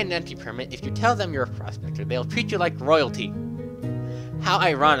you're buying an entry permit, if you tell them you're a prospector, they'll treat you like royalty. How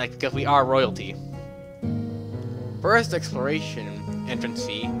ironic, because we are royalty. First exploration entrance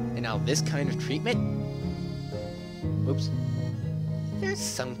fee, and now this kind of treatment? Oops. There's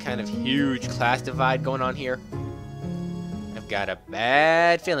some kind of huge class divide going on here. I've got a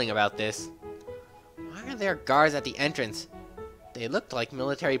bad feeling about this. Why are there guards at the entrance? They looked like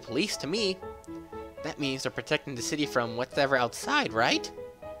military police to me. That means they're protecting the city from whatever outside, right?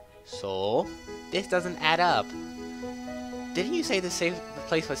 So, this doesn't add up. Didn't you say the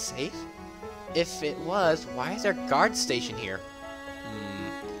place was safe? If it was, why is there a guard station here?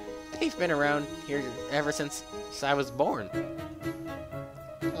 They've been around here ever since I was born.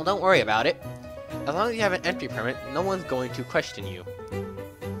 Well, don't worry about it. As long as you have an entry permit, no one's going to question you.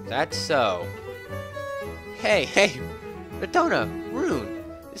 That's so. Hey, Ratona, Rune,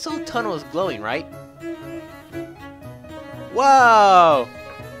 this old tunnel is glowing, right? Whoa!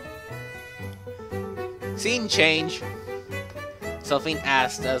 Scene change. Something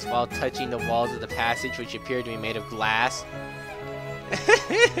asked us while touching the walls of the passage, which appeared to be made of glass.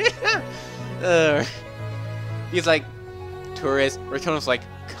 He's like, tourist. Ratona's like,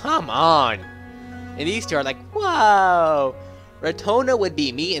 come on. And these two are like, whoa. Ratona would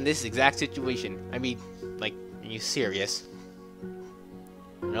be me in this exact situation. I mean, like, are you serious?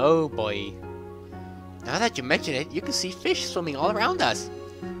 No, boy. Now that you mention it, you can see fish swimming all around us.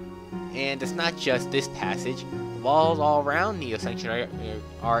 And it's not just this passage. The walls all around Neo Sanctuary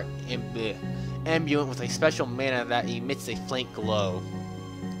are imbued with a special mana that emits a faint glow.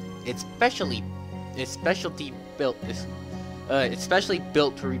 It's specially built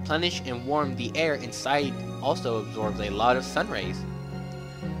to replenish and warm the air inside. Also absorbs a lot of sun rays.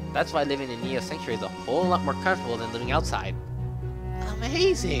 That's why living in Neo Sanctuary is a whole lot more comfortable than living outside.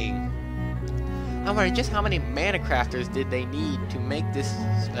 Amazing! I'm wondering just how many mana crafters did they need to make this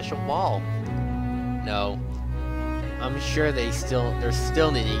special wall? No, I'm sure they're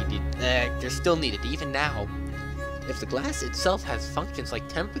still needed even now. If the glass itself has functions like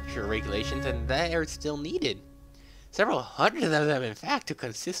temperature regulations, then they're still needed. Several hundred of them, in fact, to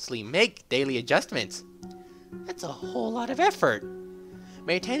consistently make daily adjustments. That's a whole lot of effort.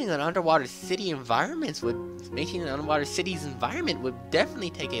 Maintaining an underwater city's environment would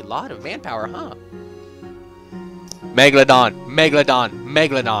definitely take a lot of manpower, huh? Megalodon, Megalodon,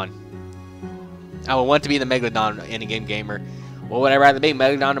 Megalodon. I would want to be the Megalodon in-game gamer. What would I rather be,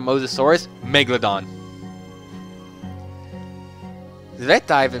 Megalodon or Mosasaurus? Megalodon. The vet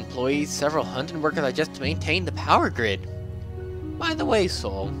dive employs several hunting workers just to maintain the power grid. By the way,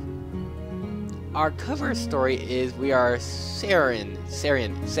 Soul, our cover story is we are I'm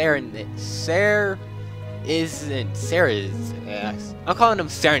calling them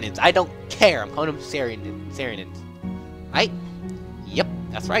Saranids. I don't care. I'm calling them Saranids. Right? Yep,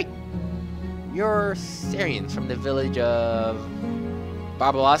 that's right. You're Sarians from the village of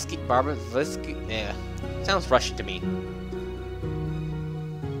Barbarovsky. Yeah, sounds Russian to me.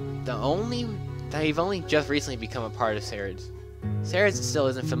 They've only just recently become a part of Sarids. Sarids still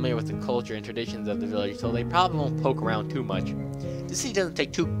isn't familiar with the culture and traditions of the village, so they probably won't poke around too much. The city doesn't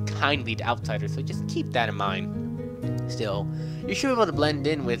take too kindly to outsiders, so just keep that in mind. Still, you should be able to blend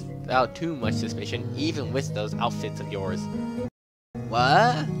in without too much suspicion, even with those outfits of yours.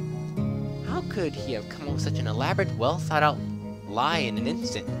 What? How could he have come up with such an elaborate, well-thought-out lie in an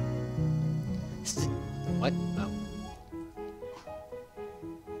instant? What? Oh.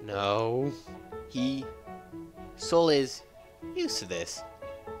 No. Soul is used to this.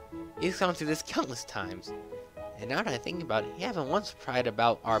 He's gone through this countless times. And now that I think about it, he haven't once pried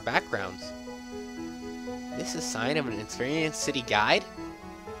about our backgrounds. This is a sign of an experienced city guide?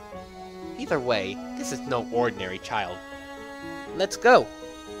 Either way, this is no ordinary child. Let's go!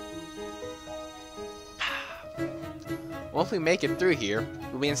 Once we make it through here,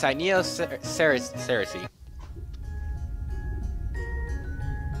 we'll be inside Neo Cersei.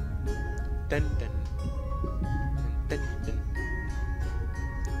 Dun, dun, dun, dun.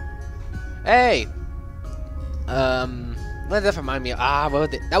 Hey! What does that remind me of? What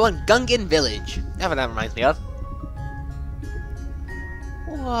was it? That one, Gungan Village. That's what that reminds me of.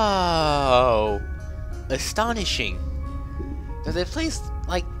 Whoa! Astonishing. There's a place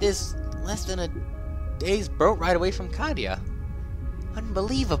like this less than a day's boat ride away from Kadia.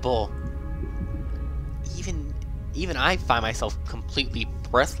 Unbelievable. Even I find myself completely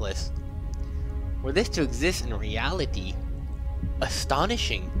breathless. Were this to exist in reality,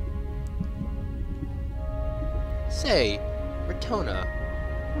 astonishing. Say, Ratona,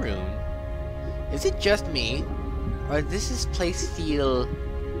 Rune, is it just me, or does this place feel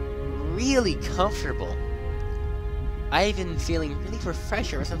really comfortable? I've been feeling really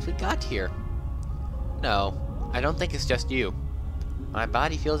refreshed ever since we got here. No, I don't think it's just you. My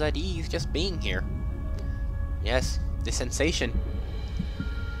body feels at ease just being here. Yes, the sensation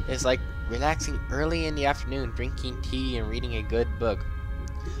is like relaxing early in the afternoon, drinking tea and reading a good book.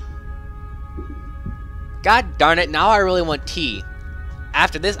 God darn it, now I really want tea.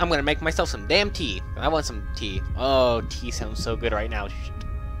 After this, I'm gonna make myself some damn tea. I want some tea. Oh, tea sounds so good right now. Shit.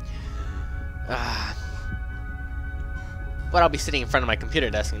 But I'll be sitting in front of my computer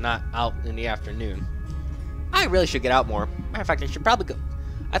desk and not out in the afternoon. I really should get out more. Matter of fact, I should probably go.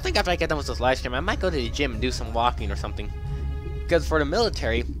 I think after I get done with this live stream, I might go to the gym and do some walking or something. Because for the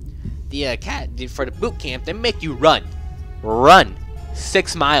military, for the boot camp, they make you run. Run!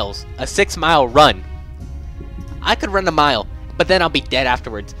 6 miles. A 6-mile run. I could run a mile, but then I'll be dead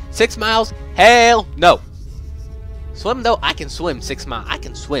afterwards. 6 miles? Hell no! Swim though? I can swim 6 miles. I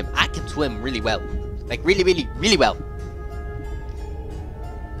can swim. I can swim really well. Like really, really, really well.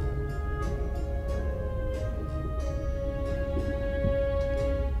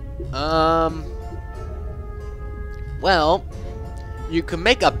 Well, you can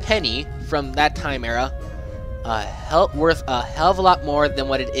make a penny from that time era worth a hell of a lot more than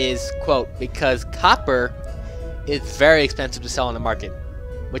what it is, quote, because copper is very expensive to sell on the market,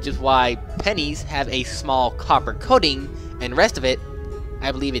 which is why pennies have a small copper coating, and the rest of it,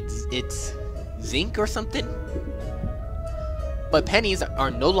 I believe it's zinc or something. But pennies are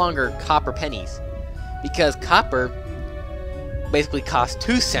no longer copper pennies, because copper basically cost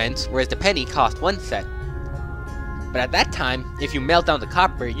 2 cents, whereas the penny cost 1 cent. But at that time, if you melt down the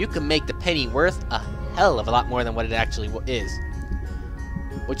copper, you can make the penny worth a hell of a lot more than what it actually is.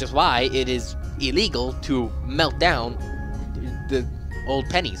 Which is why it is illegal to melt down the old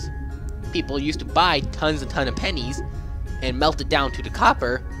pennies. People used to buy tons and tons of pennies and melt it down to the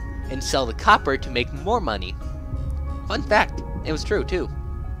copper and sell the copper to make more money. Fun fact, it was true too.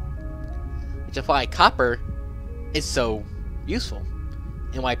 Which is why copper is so useful,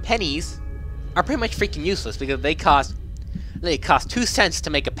 and why pennies are pretty much freaking useless, because they cost 2 cents to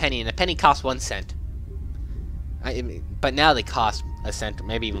make a penny, and a penny costs 1 cent. But now they cost a cent, or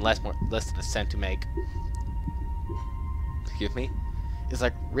maybe even less than a cent to make. Excuse me. It's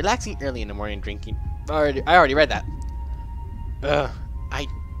like relaxing early in the morning, drinking. I already read that. I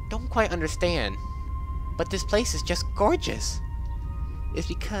don't quite understand. But this place is just gorgeous. It's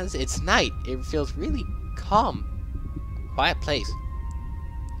because it's night. It feels really calm. Quiet place.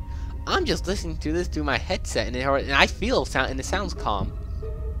 I'm just listening to this through my headset, and I feel sound, and it sounds calm.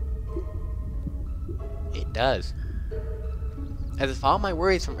 It does. As if all my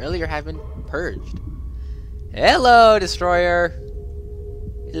worries from earlier have been purged. Hello, Destroyer!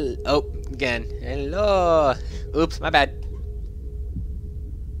 Oh, again. Hello! Oops, my bad.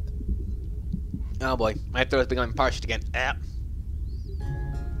 Oh boy, my throat is becoming parched again.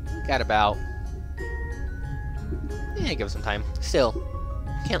 Got about... Yeah, give it some time. Still,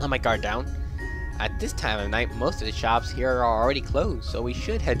 can't let my guard down. At this time of night, most of the shops here are already closed, so we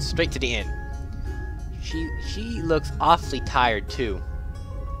should head straight to the inn. She looks awfully tired, too.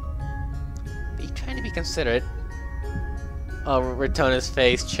 Are you trying to be considerate? Oh, Ratona's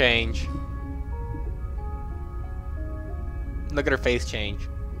face change. Look at her face change.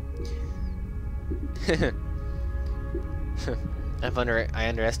 I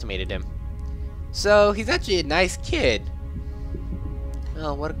underestimated him. So, he's actually a nice kid.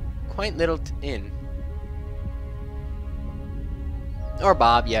 Oh, what a quaint little inn. Or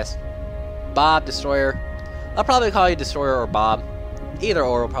Bob, yes. Bob, Destroyer. I'll probably call you Destroyer or Bob. Either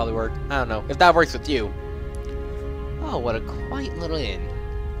or will probably work. I don't know. If that works with you. Oh, what a quaint little inn.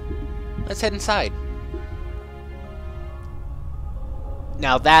 Let's head inside.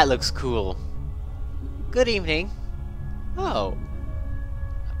 Now that looks cool. Good evening. Oh.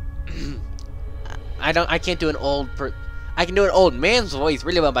 I can't do an I can do an old man's voice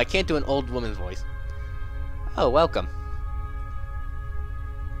really well, but I can't do an old woman's voice. Oh, welcome.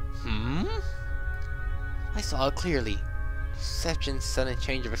 I saw it clearly. Deception's sudden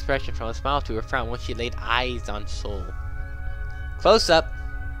change of expression from a smile to a frown when she laid eyes on Soul. Close up.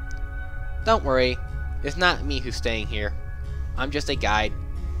 Don't worry. It's not me who's staying here. I'm just a guide.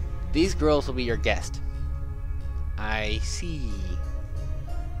 These girls will be your guest. I see.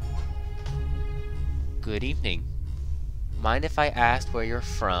 Good evening. Mind if I asked where you're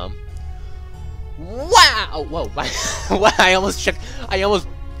from? Wow! Whoa! Wow, I almost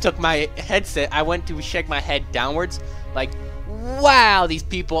took my headset. I went to shake my head downwards. Like, wow! These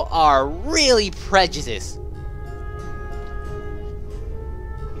people are really prejudiced.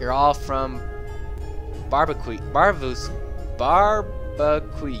 You're all from Barbecue,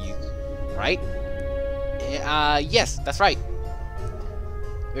 right? Yes, that's right.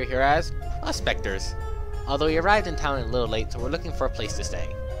 We're here as prospectors. Although we arrived in town a little late, so we're looking for a place to stay.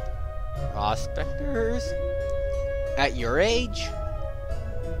 Prospectors? At your age?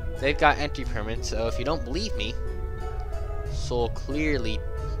 They've got entry permits, so if you don't believe me, Soul clearly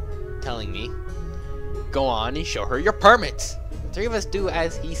telling me, go on and show her your permits. The three of us do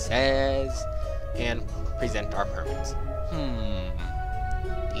as he says and present our permits.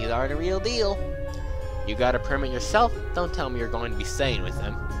 These are the real deal. You got a permit yourself? Don't tell me you're going to be staying with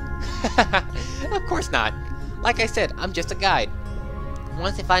them. Of course not. Like I said, I'm just a guide.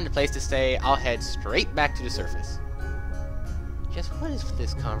 Once I find a place to stay, I'll head straight back to the surface. Just what is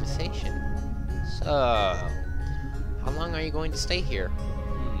this conversation? So, how long are you going to stay here?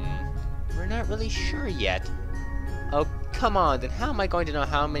 We're not really sure yet. Oh, come on, then how am I going to know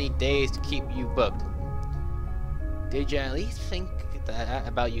how many days to keep you booked? Did you at least think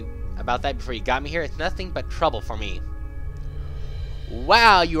about that before you got me here? It's nothing but trouble for me.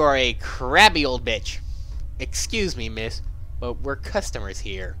 Wow, you are a crabby old bitch. Excuse me, miss, but we're customers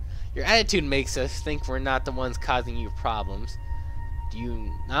here. Your attitude makes us think we're not the ones causing you problems. Do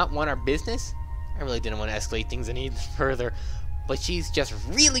you not want our business? I really didn't want to escalate things any further, but she's just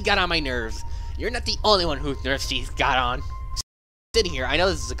really got on my nerves. You're not the only one whose nerves she's got on. Sitting here, I know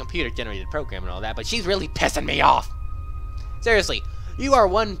this is a computer-generated program and all that, but she's really pissing me off. Seriously, you are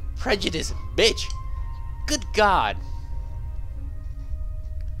one prejudiced bitch. Good God.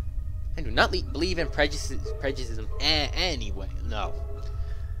 I do not believe in prejudice anyway. No.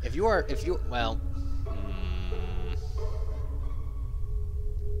 Well.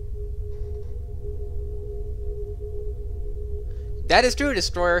 That is true,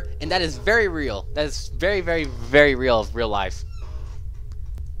 Destroyer, and that is very real. That is very, very, very real of real life.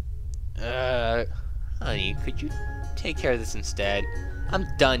 Honey, could you take care of this instead? I'm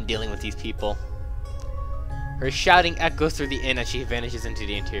done dealing with these people. Her shouting echoes through the inn as she vanishes into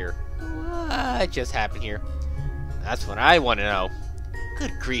the interior. What just happened here? That's what I want to know.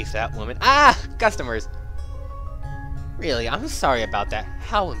 Good grief, that woman. Ah! Customers! Really, I'm sorry about that.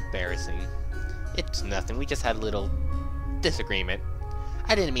 How embarrassing. It's nothing. We just had a little disagreement.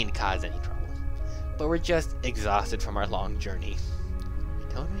 I didn't mean to cause any trouble. But we're just exhausted from our long journey.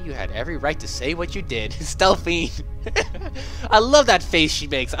 Retona, you had every right to say what you did. Stealthine! I love that face she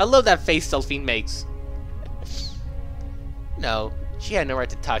makes. I love that face Stealthine makes. No, she had no right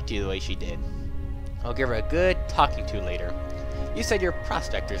to talk to you the way she did. I'll give her a good talking to later. You said you're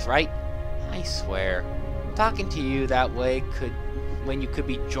prospectors, right? I swear. Talking to you that way when you could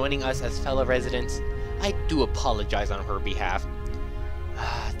be joining us as fellow residents, I do apologize on her behalf.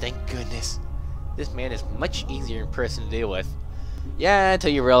 Ah, thank goodness. This man is much easier in person to deal with. Yeah,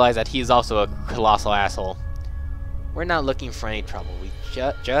 until you realize that he's also a colossal asshole. We're not looking for any trouble. We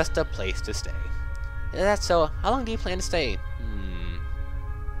just a place to stay. If that's so, how long do you plan to stay?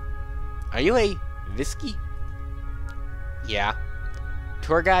 Are you a Visky? Yeah.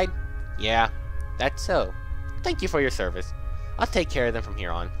 Tour guide? Yeah. That's so. Thank you for your service. I'll take care of them from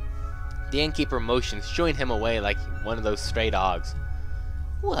here on. The innkeeper motions, shooing him away like one of those stray dogs.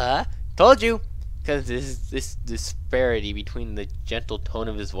 What? Told you! Because this disparity between the gentle tone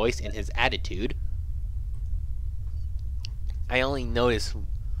of his voice and his attitude. I only noticed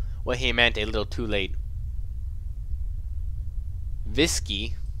what he meant a little too late.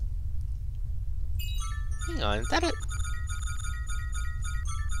 Visky? Hang on, is that a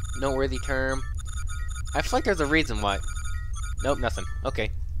noteworthy term? I feel like there's a reason why. Nope, nothing. Okay.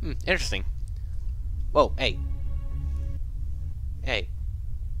 Interesting. Whoa, hey. Hey.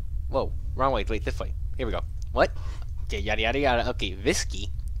 Whoa, wrong way. Wait, this way. Here we go. What? Okay, yada yada yada. Okay, Visky.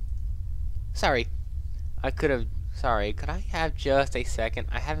 Sorry. Sorry, could I have just a second?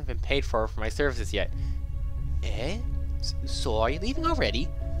 I haven't been paid for my services yet. Eh? So are you leaving already?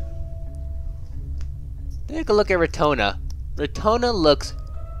 Take a look at Retona. Retona looks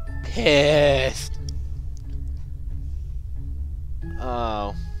pissed.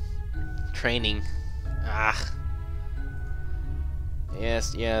 Oh. Training. Ah.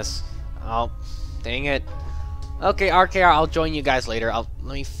 Yes. Dang it. Okay, RKR, I'll join you guys later.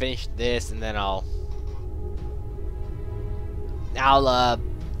 Let me finish this and then I'll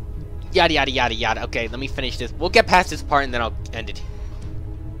yada yada yada yada. Okay, let me finish this. We'll get past this part and then I'll end it.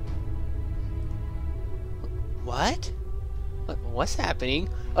 What? What's happening?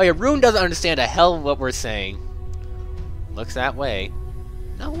 Oh yeah, Rune doesn't understand a hell of what we're saying. Looks that way.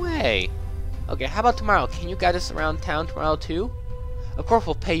 No way. Okay, how about tomorrow? Can you guide us around town tomorrow too? Of course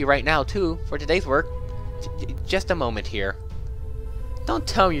we'll pay you right now too, for today's work. Just a moment here. Don't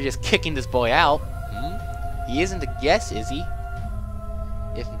tell me you're just kicking this boy out. He isn't a guest, is he?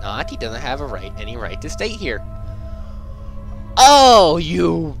 If not, he doesn't have any right to stay here. Oh,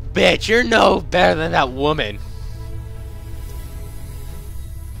 you bitch! You're no better than that woman.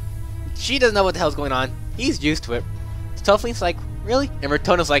 She doesn't know what the hell's going on. He's used to it. Stealthing's like, really? And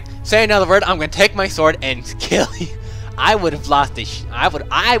Retona's like, say another word, I'm gonna take my sword and kill you. I would have lost this. I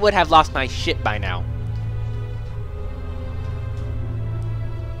would have lost my shit by now.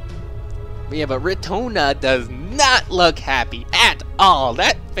 But yeah, but Retona does not look happy at all.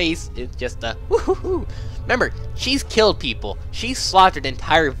 That face is just a woohoo. Remember, she's killed people. She's slaughtered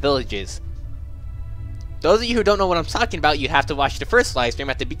entire villages. Those of you who don't know what I'm talking about, you'd have to watch the first live stream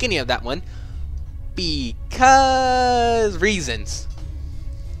at the beginning of that one. Because reasons.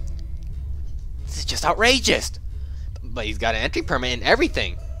 This is just outrageous. But he's got an entry permit and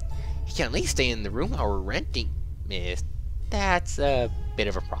everything. He can at least stay in the room while we're renting. Miss, that's a bit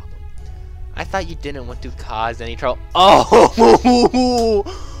of a problem. I thought you didn't want to cause any trouble. Oh!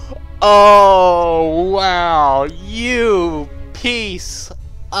 Oh, wow. You piece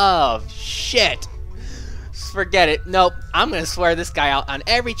of shit. Forget it. Nope. I'm gonna swear this guy out on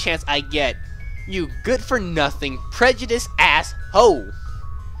every chance I get. You good-for-nothing, prejudiced ass hoe.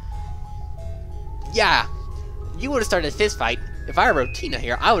 Yeah. You would have started a fist fight. If I were Retona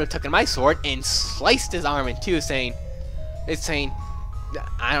here, I would have taken my sword and sliced his arm in two, saying,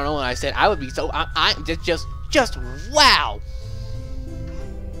 I don't know what I said. I would be so, just wow.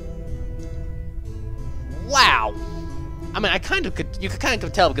 Wow. I mean, you could kind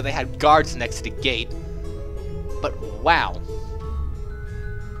of tell because they had guards next to the gate. But wow.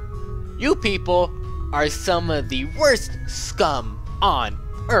 You people are some of the worst scum on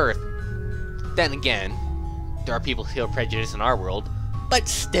Earth. Then again, there are people who feel prejudice in our world, but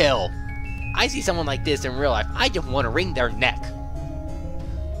still, I see someone like this in real life, I just want to wring their neck.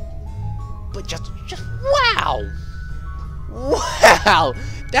 But just wow! Wow!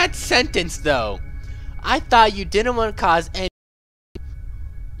 That sentence, though. I thought you didn't want to cause any...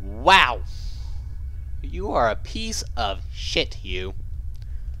 Wow! You are a piece of shit, you.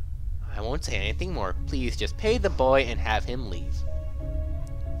 I won't say anything more. Please just pay the boy and have him leave.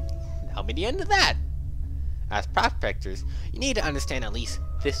 That'll be the end of that. As prospectors, you need to understand at least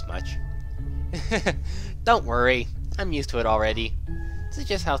this much. Don't worry, I'm used to it already. This is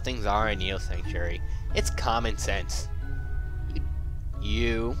just how things are in Neo Sanctuary. It's common sense.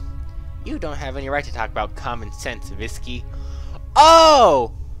 You don't have any right to talk about common sense, Visky.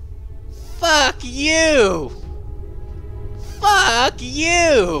 Oh! Fuck you! Fuck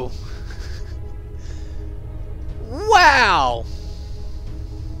you! Wow!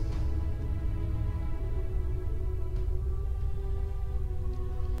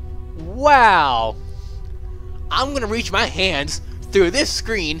 Wow! I'm gonna reach my hands through this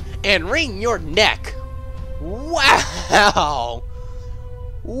screen and wring your neck. Wow!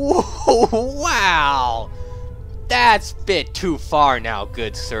 Wow! That's a bit too far now,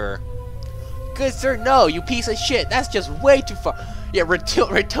 good sir. Good sir, no, you piece of shit. That's just way too far. Yeah,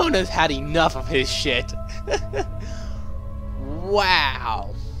 Ratona's had enough of his shit.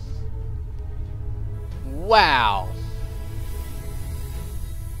 Wow. Wow.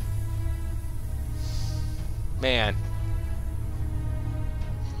 Man.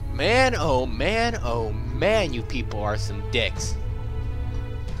 Man, oh man, you people are some dicks.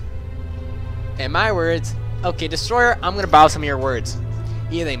 In my words, okay, Destroyer, I'm gonna borrow some of your words.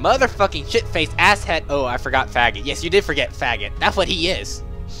 He is a motherfucking shit-faced asshead. Oh, I forgot faggot. Yes, you did forget faggot. That's what he is.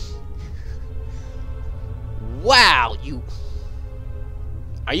 Wow, you...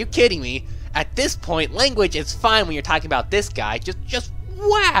 Are you kidding me? At this point, language is fine when you're talking about this guy. Just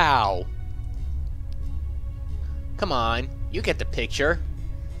wow. Come on, you get the picture.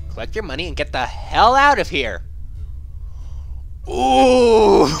 Collect your money and get the hell out of here.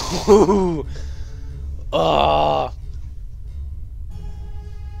 Ooh.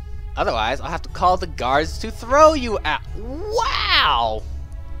 Otherwise, I'll have to call the guards to throw you out. Wow!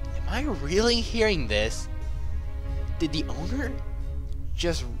 Am I really hearing this? Did the owner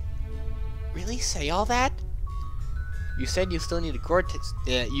just really say all that? You said you still need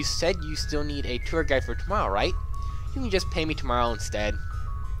a you said you still need a tour guide for tomorrow, right? You can just pay me tomorrow instead.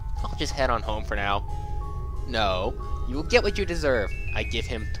 I'll just head on home for now. No, you will get what you deserve. I give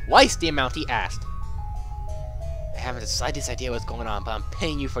him twice the amount he asked. I haven't the slightest idea what's going on, but I'm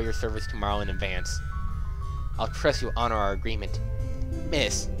paying you for your service tomorrow in advance. I'll trust you honor our agreement.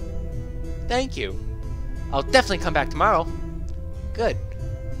 Miss. Thank you. I'll definitely come back tomorrow. Good.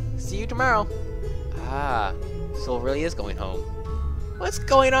 See you tomorrow. Ah, Soul really is going home. What's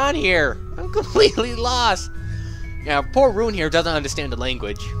going on here? I'm completely lost. Now, poor Rune here doesn't understand the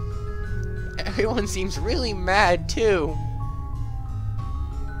language. Everyone seems really mad, too.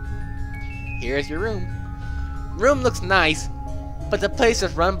 Here's your room. Room looks nice, but the place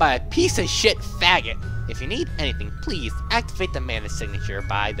is run by a piece of shit faggot. If you need anything, please activate the mana signature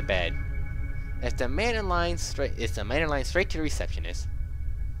by the bed. It's the mana line straight to the receptionist.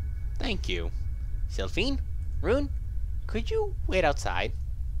 Thank you. Sylphine? Rune? Could you wait outside?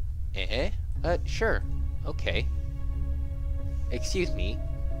 Sure. Okay. Excuse me.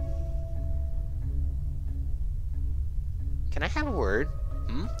 Can I have a word?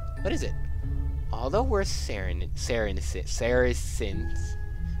 What is it? Although we're Saracens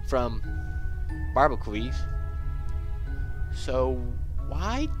from Barbacues, so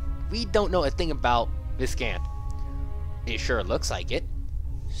why we don't know a thing about Viscant? It sure looks like it.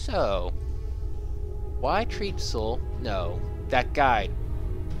 So, why treat Soul? No, that guide.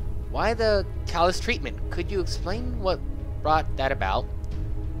 Why the callous treatment? Could you explain what brought that about?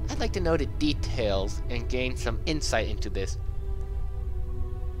 I'd like to know the details and gain some insight into this.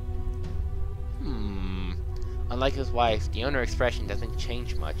 Unlike his wife, the owner expression doesn't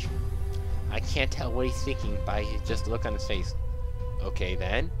change much. I can't tell what he's thinking by just the look on his face. Okay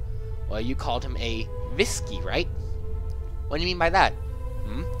then. Well, you called him a Visky, right? What do you mean by that?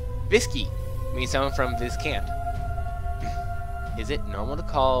 Visky means someone from Viscant. Is it normal to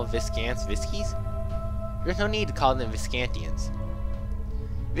call Viscants Viskies? There's no need to call them Viscantians.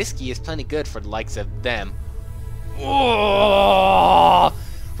 Visky is plenty good for the likes of them. Oh!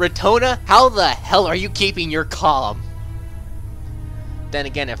 Ratona, how the hell are you keeping your calm? Then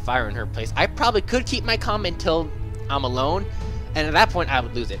again, if I were in her place, I probably could keep my calm until I'm alone, and at that point I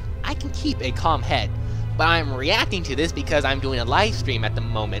would lose it. I can keep a calm head, but I'm reacting to this because I'm doing a live stream at the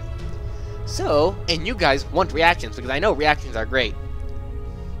moment. So, and you guys want reactions, because I know reactions are great.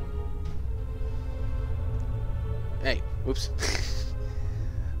 Hey, whoops.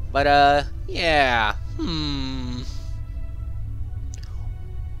 But, yeah.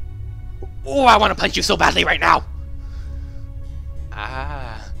 Oh, I want to punch you so badly right now!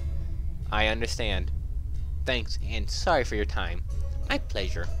 Ah, I understand. Thanks, and sorry for your time. My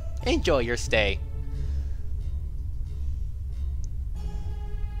pleasure. Enjoy your stay.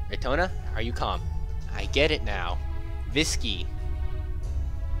 Retona, are you calm? I get it now. Visky.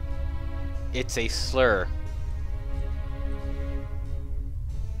 It's a slur.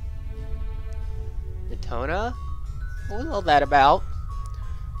 Retona? What was all that about?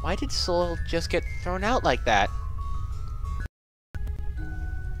 Why did Soul just get thrown out like that?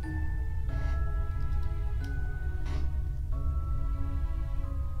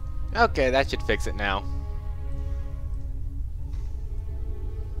 Okay, that should fix it now.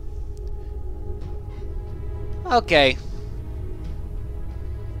 Okay.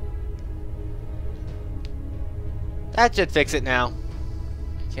 That should fix it now.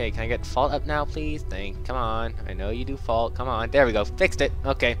 Okay, can I get Fault up now, please? Come on. I know you do Fault. Come on. There we go. Fixed it.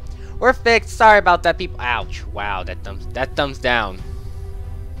 Okay. We're fixed. Sorry about that, people. Ouch. Wow, that thumbs down.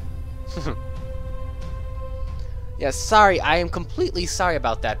 Yeah, sorry. I am completely sorry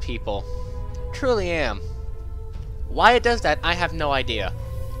about that, people. Truly am. Why it does that, I have no idea.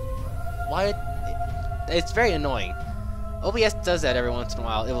 It's very annoying. OBS does that every once in a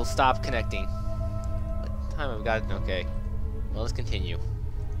while. It will stop connecting. What time have we got? Okay. Well, let's continue.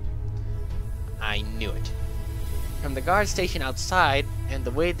 I knew it. From the guard station outside, and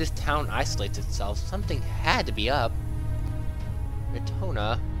the way this town isolates itself, something had to be up.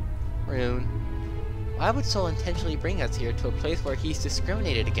 Retona, Rune, why would Soul intentionally bring us here to a place where he's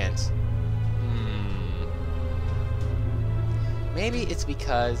discriminated against? Maybe it's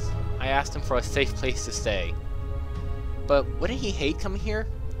because I asked him for a safe place to stay. But wouldn't he hate coming here,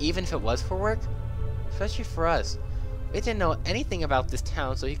 even if it was for work? Especially for us. We didn't know anything about this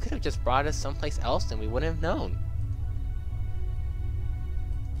town, so he could have just brought us someplace else and we wouldn't have known.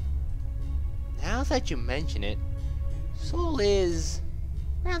 Now that you mention it, Soul is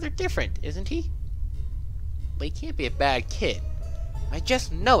rather different, isn't he? But he can't be a bad kid. I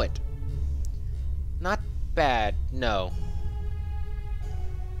just know it. Not bad, no.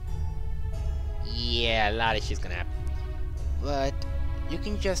 Yeah, a lot of shit's gonna happen. But you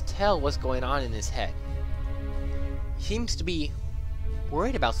can just tell what's going on in his head. He seems to be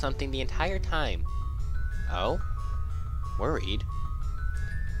worried about something the entire time. Oh? Worried?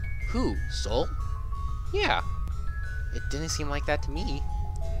 Who? Soul? Yeah. It didn't seem like that to me.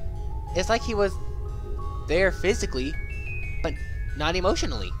 It's like he was there physically, but not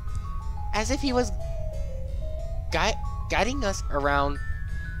emotionally. As if he was guiding us around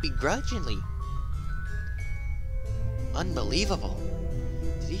begrudgingly. Unbelievable.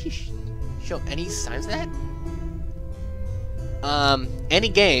 Did he show any signs of that? Any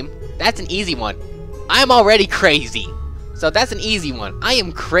game. That's an easy one. I'm already crazy. So that's an easy one. I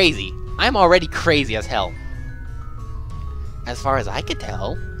am crazy. I'm already crazy as hell. As far as I could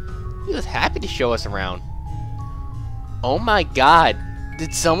tell, he was happy to show us around. Oh my god.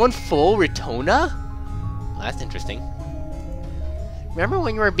 Did someone fool Retona? Well, that's interesting. Remember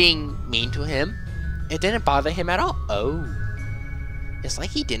when you were being mean to him? It didn't bother him at all. Oh. It's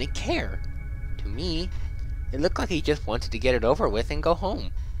like he didn't care. To me, it looked like he just wanted to get it over with and go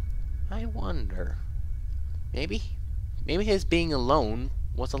home. I wonder. Maybe his being alone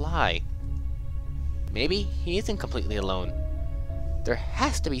was a lie. Maybe he isn't completely alone. There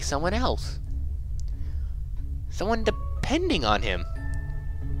has to be someone else. Someone depending on him.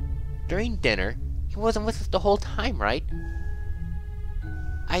 During dinner, he wasn't with us the whole time, right?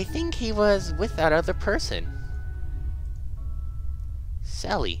 I think he was with that other person.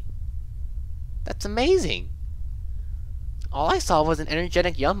 Sally. That's amazing. All I saw was an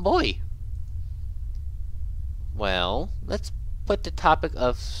energetic young boy. Well, let's put the topic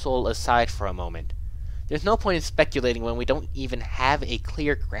of Soul aside for a moment. There's no point in speculating when we don't even have a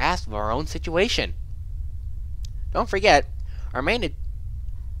clear grasp of our own situation. Don't forget, our main...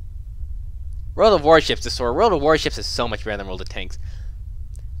 World of Warships is sore. World of Warships is so much better than World of Tanks.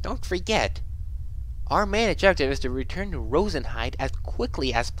 Don't forget, our main objective is to return to Rosenheid as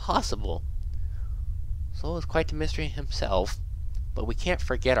quickly as possible. Soul is quite the mystery himself, but we can't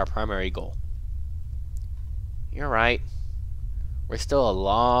forget our primary goal. You're right. We're still a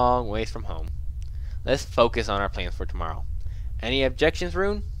long ways from home. Let's focus on our plans for tomorrow. Any objections,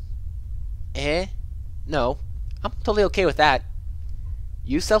 Rune? No. I'm totally okay with that.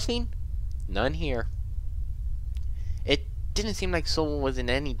 You, Selphine? None here. It didn't seem like Soul was in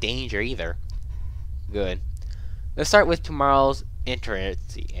any danger either. Good. Let's start with tomorrow's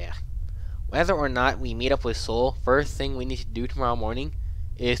interagency. Yeah. Whether or not we meet up with Soul, first thing we need to do tomorrow morning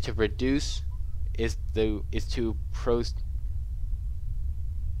is to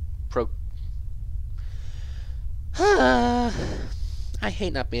I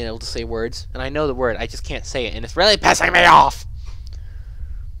hate not being able to say words, and I know the word, I just can't say it, and it's really pissing me off!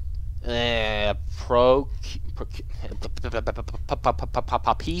 Procure.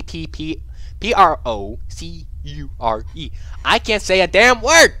 I can't say a damn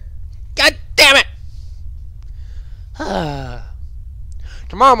word! God damn it!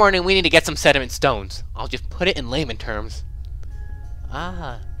 Tomorrow morning we need to get some sediment stones. I'll just put it in layman terms.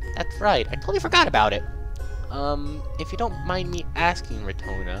 Ah, that's right. I totally forgot about it. If you don't mind me asking,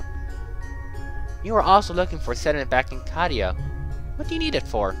 Ratona, you are also looking for sediment back in Kadia. What do you need it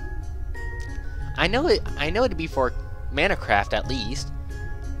for? I know it'd be for mana craft at least.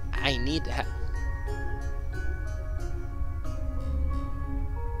 I need to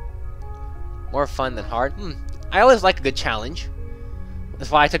more fun than hard. I always like a good challenge.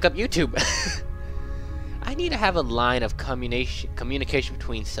 That's why I took up YouTube. I need to have a line of communication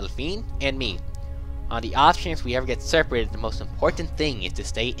between Sylphine and me. On the off chance we ever get separated, the most important thing is to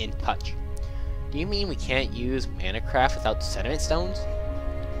stay in touch. Do you mean we can't use mana craft without sediment stones?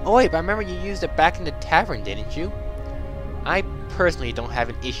 Oh wait, but I remember you used it back in the tavern, didn't you? I personally don't have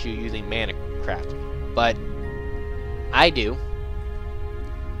an issue using mana craft, but I do.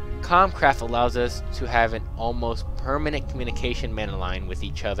 Comcraft allows us to have an almost permanent communication mana line with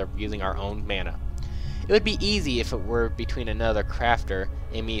each other using our own mana. It would be easy if it were between another crafter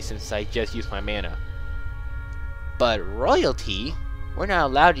and me, since I just use my mana. But royalty, we're not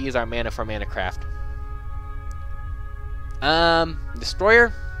allowed to use our mana for mana craft.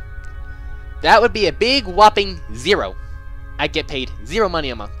 Destroyer? That would be a big whopping 0. I get paid 0 money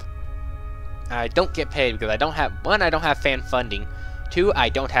a month. I don't get paid because I don't have, 1, I don't have fan funding. 2, I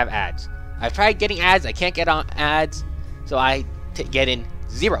don't have ads. I've tried getting ads, I can't get on ads, so I get in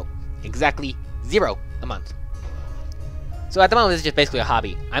 0. Exactly 0 a month. So at the moment, it's just basically a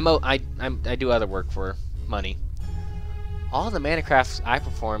hobby. I do other work for money. All the mana crafts I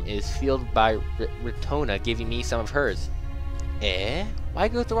perform is fueled by Ratona giving me some of hers. Why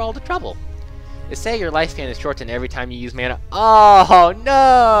go through all the trouble? They say your lifespan is shortened every time you use mana. Oh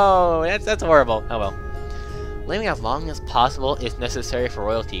no! That's horrible. Oh well. Living as long as possible is necessary for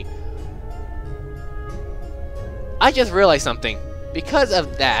royalty. I just realized something. Because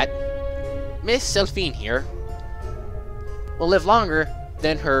of that, Miss Sylphine here will live longer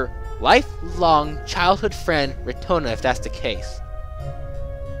than her lifelong childhood friend Ratona, if that's the case.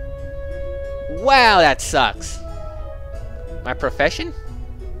 Wow, that sucks. My profession?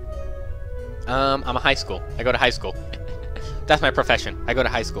 I'm a high school. I go to high school. That's my profession. I go to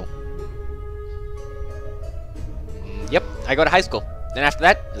high school. Yep, I go to high school. Then after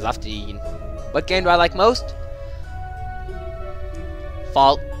that, is off to what game do I like most?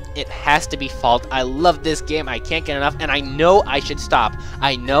 Fault. It has to be Fault. I love this game. I can't get enough, and I know I should stop.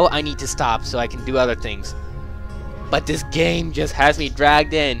 I know I need to stop so I can do other things. But this game just has me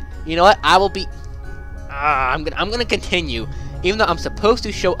dragged in. You know what? I will be. I'm gonna continue, even though I'm supposed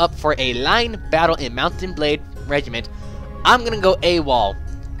to show up for a line battle in Mountain Blade Regiment. I'm gonna go AWOL.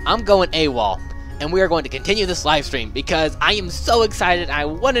 I'm going AWOL, and we are going to continue this live stream because I am so excited. I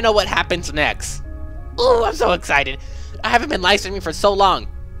want to know what happens next. Oh, I'm so excited. I haven't been live streaming for so long.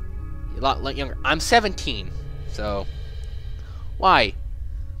 A lot younger. I'm 17, so why?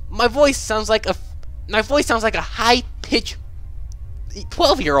 My voice sounds like a high-pitched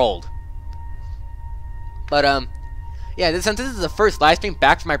 12-year-old. But yeah, since this is the first live stream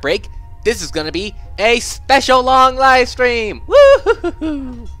back from my break, this is gonna be a special long live stream.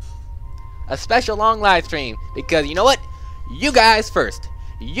 Woo! A special long live stream because you know what? You guys first.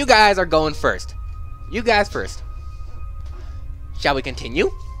 You guys are going first. You guys first. Shall we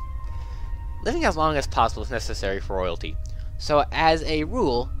continue? Living as long as possible is necessary for royalty. So as a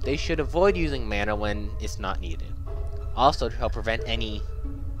rule, they should avoid using mana when it's not needed. Also to help prevent any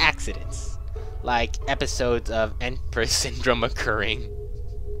accidents, like episodes of Empress Syndrome occurring.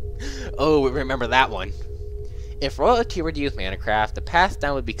 Oh, remember that one. If royalty were to use mana craft, the path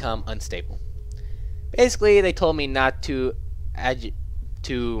down would become unstable. Basically, they told me not to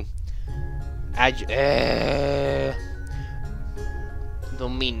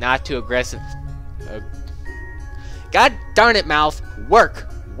aggressive. God darn it, mouth! Work!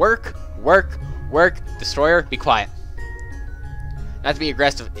 Destroyer, be quiet. Not to be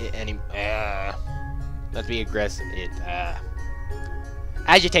aggressive not to be aggressive.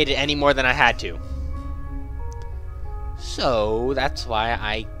 Agitated any more than I had to. So that's why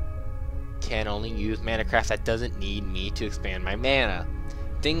I can only use mana craft that doesn't need me to expand my mana.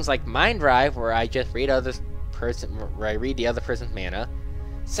 Things like Mind Drive, where I just read the other person's mana.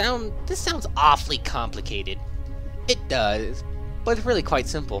 This sounds awfully complicated. It does, but it's really quite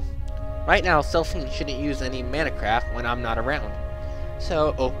simple. Right now, Sylphine shouldn't use any mana craft when I'm not around.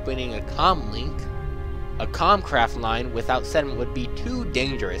 So opening a Comcraft line without sediment would be too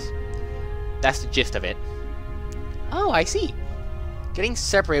dangerous. That's the gist of it. Oh, I see. Getting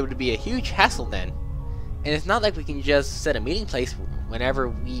separated would be a huge hassle then. And it's not like we can just set a meeting place whenever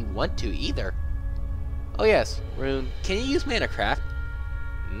we want to either. Oh yes, Rune, can you use Manacraft?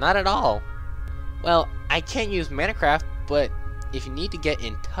 Not at all. Well, I can't use Manacraft, but if you need to get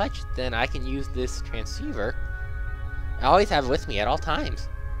in touch, then I can use this transceiver. I always have it with me at all times.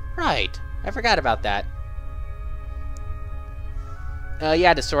 Right, I forgot about that.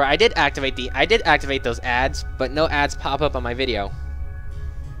 Yeah, Desora, I did activate those ads, but no ads pop up on my video.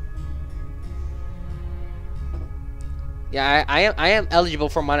 Yeah, I am eligible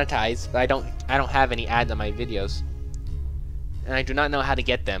for monetize, but I don't have any ads on my videos. And I do not know how to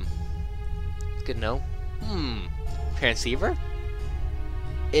get them. It's good to know. Transceiver?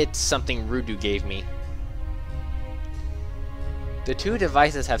 It's something Rudu gave me. The two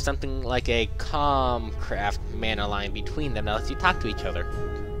devices have something like a Comcraft mana line between them that lets you talk to each other.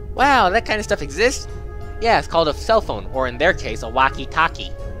 Wow, that kind of stuff exists? Yeah, it's called a cell phone, or in their case, a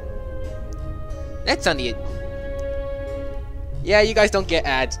walkie-talkie. Next on the... Yeah, you guys don't get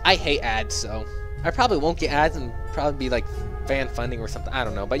ads. I hate ads, so... I probably won't get ads and probably be like fan funding or something. I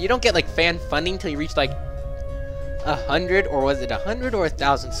don't know. But you don't get like fan funding till you reach like 100, or was it 100 or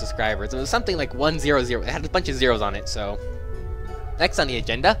 1,000 subscribers? It was something like 100. It had a bunch of zeros on it, so... Next on the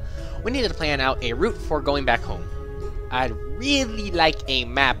agenda, we need to plan out a route for going back home. I'd really like a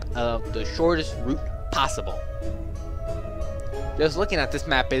map of the shortest route possible. Just looking at this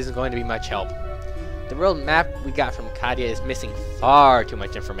map isn't going to be much help. The real map we got from Kadia is missing far too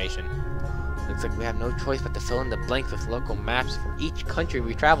much information. Looks like we have no choice but to fill in the blanks with local maps for each country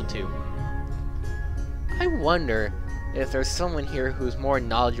we travel to. I wonder if there's someone here who's more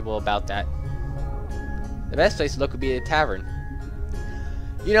knowledgeable about that. The best place to look would be a tavern.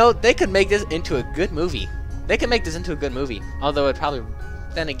 You know, they could make this into a good movie. They could make this into a good movie. Although it probably...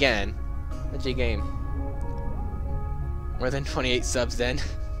 Then again... What's your game? More than 28 subs then.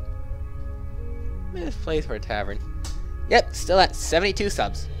 This place for a tavern. Yep, still at 72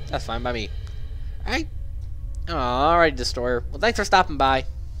 subs. That's fine by me. Alright. Alright, Destroyer. Well, thanks for stopping by.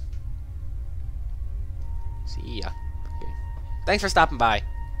 See ya. Okay. Thanks for stopping by.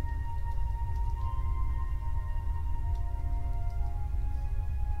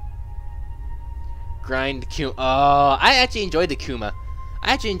 Grind the Kuma. Oh, I actually enjoyed the Kuma.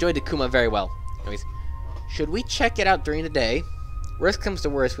 I actually enjoyed the Kuma very well. Anyways, should we check it out during the day? Worst comes to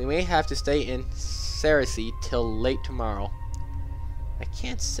worst, we may have to stay in Cersei till late tomorrow. I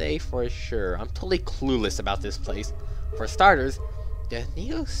can't say for sure. I'm totally clueless about this place. For starters, does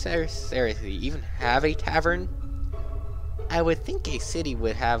Neo Cersei even have a tavern? I would think a city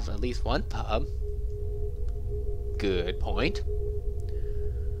would have at least one pub. Good point.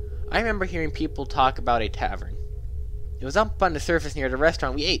 I remember hearing people talk about a tavern. It was up on the surface near the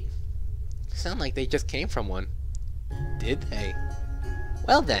restaurant we ate. Sound like they just came from one. Did they?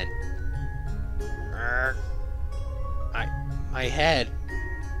 Well then. My head.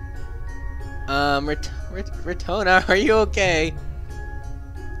 Ratona, are you okay?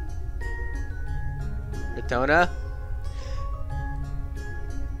 Ratona?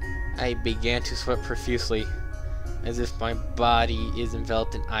 I began to sweat profusely, as if my body is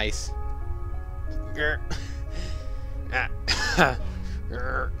enveloped in ice.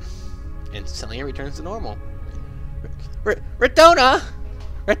 And suddenly it returns to normal. Ratona!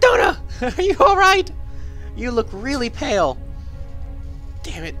 Ratona! Are you alright? You look really pale.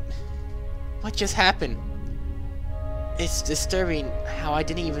 Damn it. What just happened? It's disturbing how I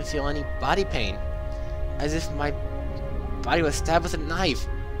didn't even feel any body pain. As if my body was stabbed with a knife.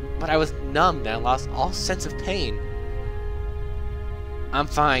 But I was numbed and I lost all sense of pain. I'm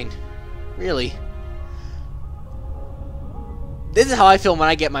fine. Really. This is how I feel when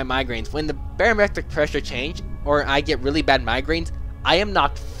I get my migraines. When the barometric pressure changes, or I get really bad migraines, I am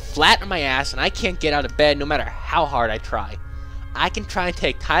knocked flat on my ass and I can't get out of bed no matter how hard I try. I can try and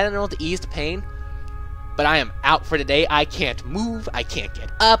take Tylenol to ease the pain, but I am out for the day. I can't move, I can't get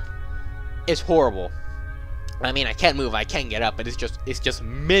up. It's horrible. I mean, I can't move, I can't get up, but it's just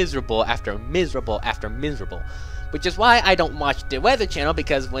miserable after miserable after miserable. Which is why I don't watch the Weather Channel,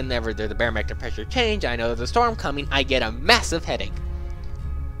 because whenever there's a barometric pressure change, I know there's a storm coming, I get a massive headache.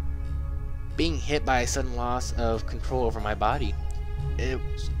 Being hit by a sudden loss of control over my body, it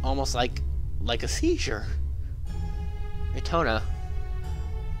was almost like a seizure. Ratona,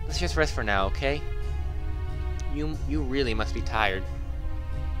 let's just rest for now, okay? You really must be tired.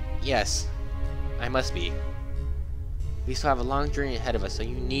 Yes, I must be. We still have a long journey ahead of us, so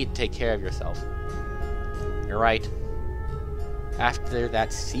you need to take care of yourself. You're right. After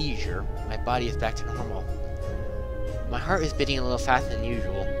that seizure, my body is back to normal. My heart is beating a little faster than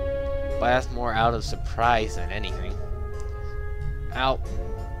usual, but that's more out of surprise than anything. I'll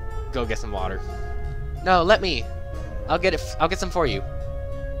go get some water. No, let me. I'll get it. I'll get some for you.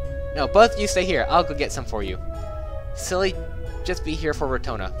 No, both of you stay here. I'll go get some for you. Silly, just be here for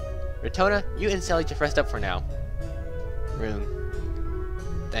Rotona. Rotona, you and Sally just rest up for now. Rune.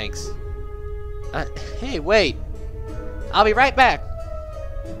 Thanks. Hey, wait. I'll be right back.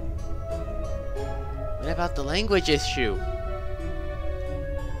 What about the language issue?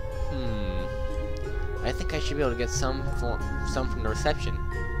 I think I should be able to get some from the reception.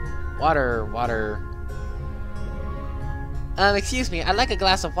 Water. Excuse me, I'd like a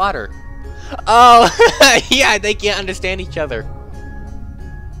glass of water. Oh, yeah, they can't understand each other.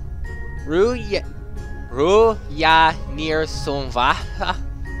 Ru ya near son vasa.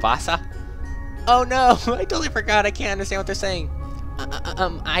 Oh no, I totally forgot. I can't understand what they're saying.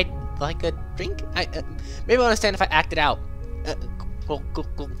 I'd like a drink. Maybe I'll understand if I act it out.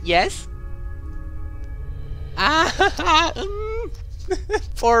 Yes.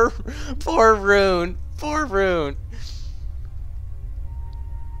 Poor Rune. Poor Rune.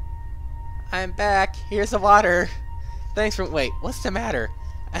 I'm back. Here's the water. Thanks for— wait, what's the matter?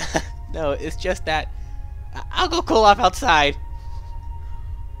 No, it's just that I'll go cool off outside.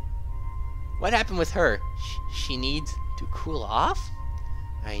 What happened with her? She needs to cool off?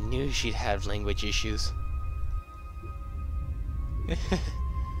 I knew she'd have language issues.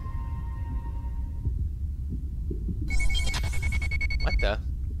 What the?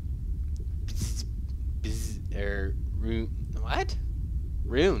 Rune. What?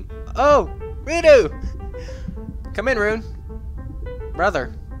 Rune. Oh! Rudu! Come in, Rune.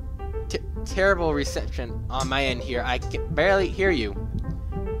 Brother. Terrible reception on my end here. I can barely hear you.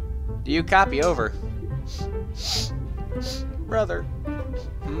 Do you copy? Over. Brother.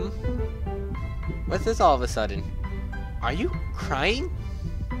 What's this all of a sudden? Are you crying?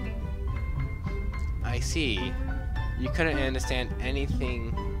 I see. You couldn't understand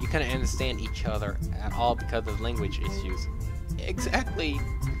anything. You couldn't understand each other at all because of language issues. Exactly.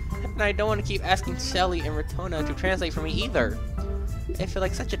 And I don't want to keep asking Shelly and Rotona to translate for me either. I feel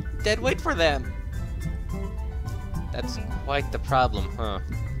like such a dead weight for them. That's quite the problem, huh?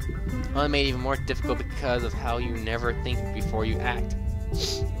 Only made even more difficult because of how you never think before you act.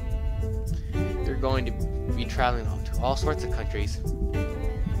 You're going to be traveling to all sorts of countries.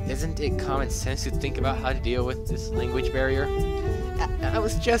 Isn't it common sense to think about how to deal with this language barrier? I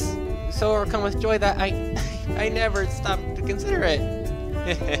was just so overcome with joy that I never stopped to consider it.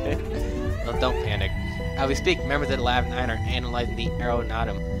 Well, don't panic. As we speak, members of the Lab 9 are analyzing the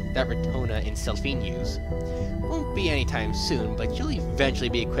aeronatum that Rotona and Selphine use. Won't be anytime soon, but you'll eventually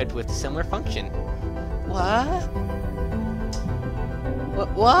be equipped with a similar function. What?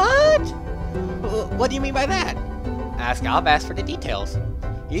 What? What do you mean by that? Ask Albas for the details.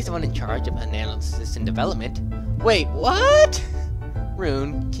 He's the one in charge of analysis and development. Wait, what?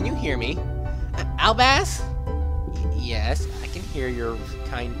 Rune, can you hear me? Albas? Yes, I can hear your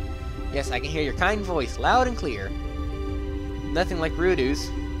kind... Yes, I can hear your kind voice, loud and clear. Nothing like Rudu's.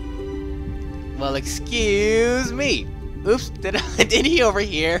 Well, excuse me. Oops, did he over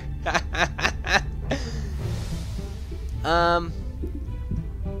here? I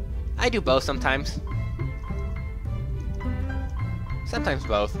do both sometimes. Sometimes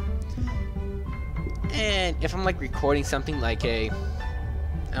both. And if I'm like recording something like I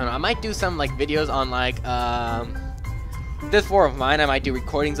don't know, I might do some like videos on like this forum of mine I might do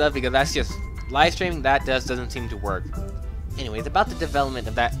recordings of, because that's just live streaming. That just doesn't seem to work. Anyways, about the development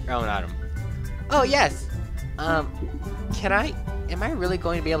of that aeronatum. Oh yes. Am I really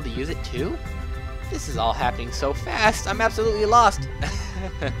going to be able to use it too? This is all happening so fast. I'm absolutely lost.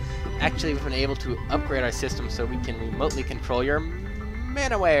 Actually, we've been able to upgrade our system so we can remotely control your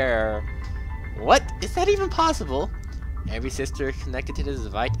manaware. What? Is that even possible? Every sister is connected to the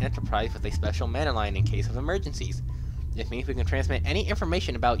Zvite Enterprise with a special mana line in case of emergencies. This means we can transmit any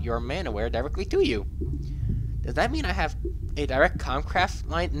information about your manaware directly to you. Does that mean I have a direct Comcraft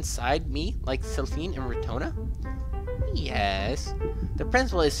line inside me, like Selphine and Rotona? Yes. The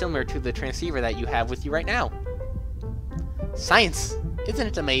principle is similar to the transceiver that you have with you right now. Science! Isn't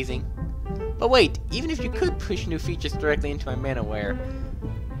it amazing? But wait, even if you could push new features directly into my manaware,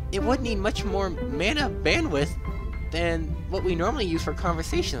 it would need much more mana bandwidth than what we normally use for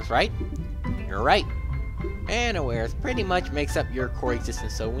conversations, right? You're right. Manawares pretty much makes up your core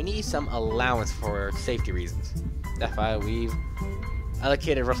existence, so we need some allowance for safety reasons. That's why we've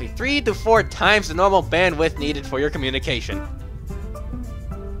allocated roughly 3 to 4 times the normal bandwidth needed for your communication.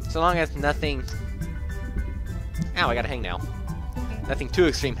 So long as nothing... Ow, I gotta hang now. Nothing too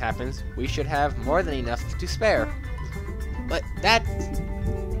extreme happens, we should have more than enough to spare. But that...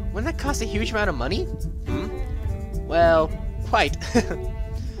 wouldn't that cost a huge amount of money? Well, quite.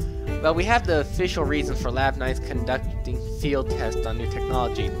 Well, we have the official reason for Lab 9's conducting field tests on new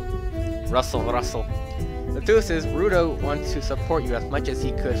technology. Russell. The truth is, Rudo wants to support you as much as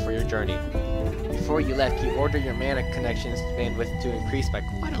he could for your journey. Before you left, he ordered your mana connections bandwidth to increase by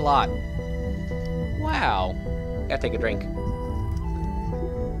quite a lot. Wow. Gotta take a drink.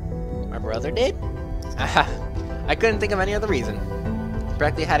 My brother did? I couldn't think of any other reason.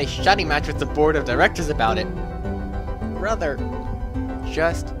 Practically had a shouting match with the board of directors about it. Brother.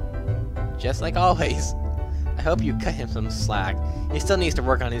 Just like always. I hope you cut him some slack. He still needs to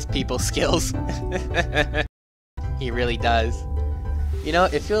work on his people skills. He really does. You know,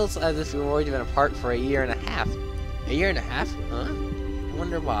 it feels as if we've already been apart for a year and a half. A year and a half? Huh? I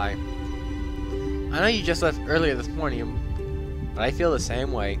wonder why. I know you just left earlier this morning, but I feel the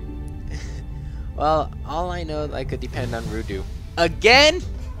same way. Well, all I know is I could depend on Rudu. Again?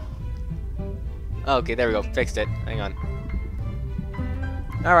 Okay, there we go. Fixed it. Hang on.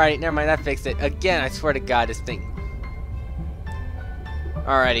 Alrighty, never mind. That fixed it. Again, I swear to God, this thing.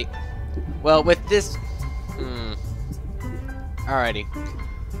 Alrighty. Well, with this... Alrighty.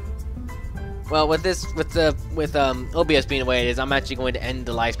 Well, with OBS being the way it is, I'm actually going to end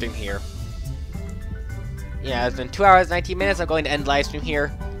the live stream here. Yeah, it's been 2 hours, 19 minutes. I'm going to end the live stream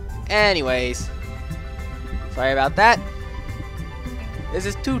here. Anyways. Sorry about that. This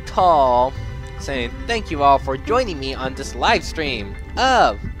is Too Tall saying thank you all for joining me on this live stream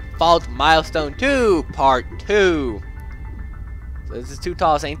of Fault Milestone 2 Part 2. So this is Too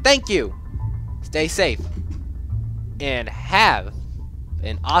Tall saying thank you. Stay safe. And have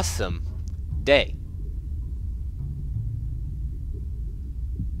an awesome day.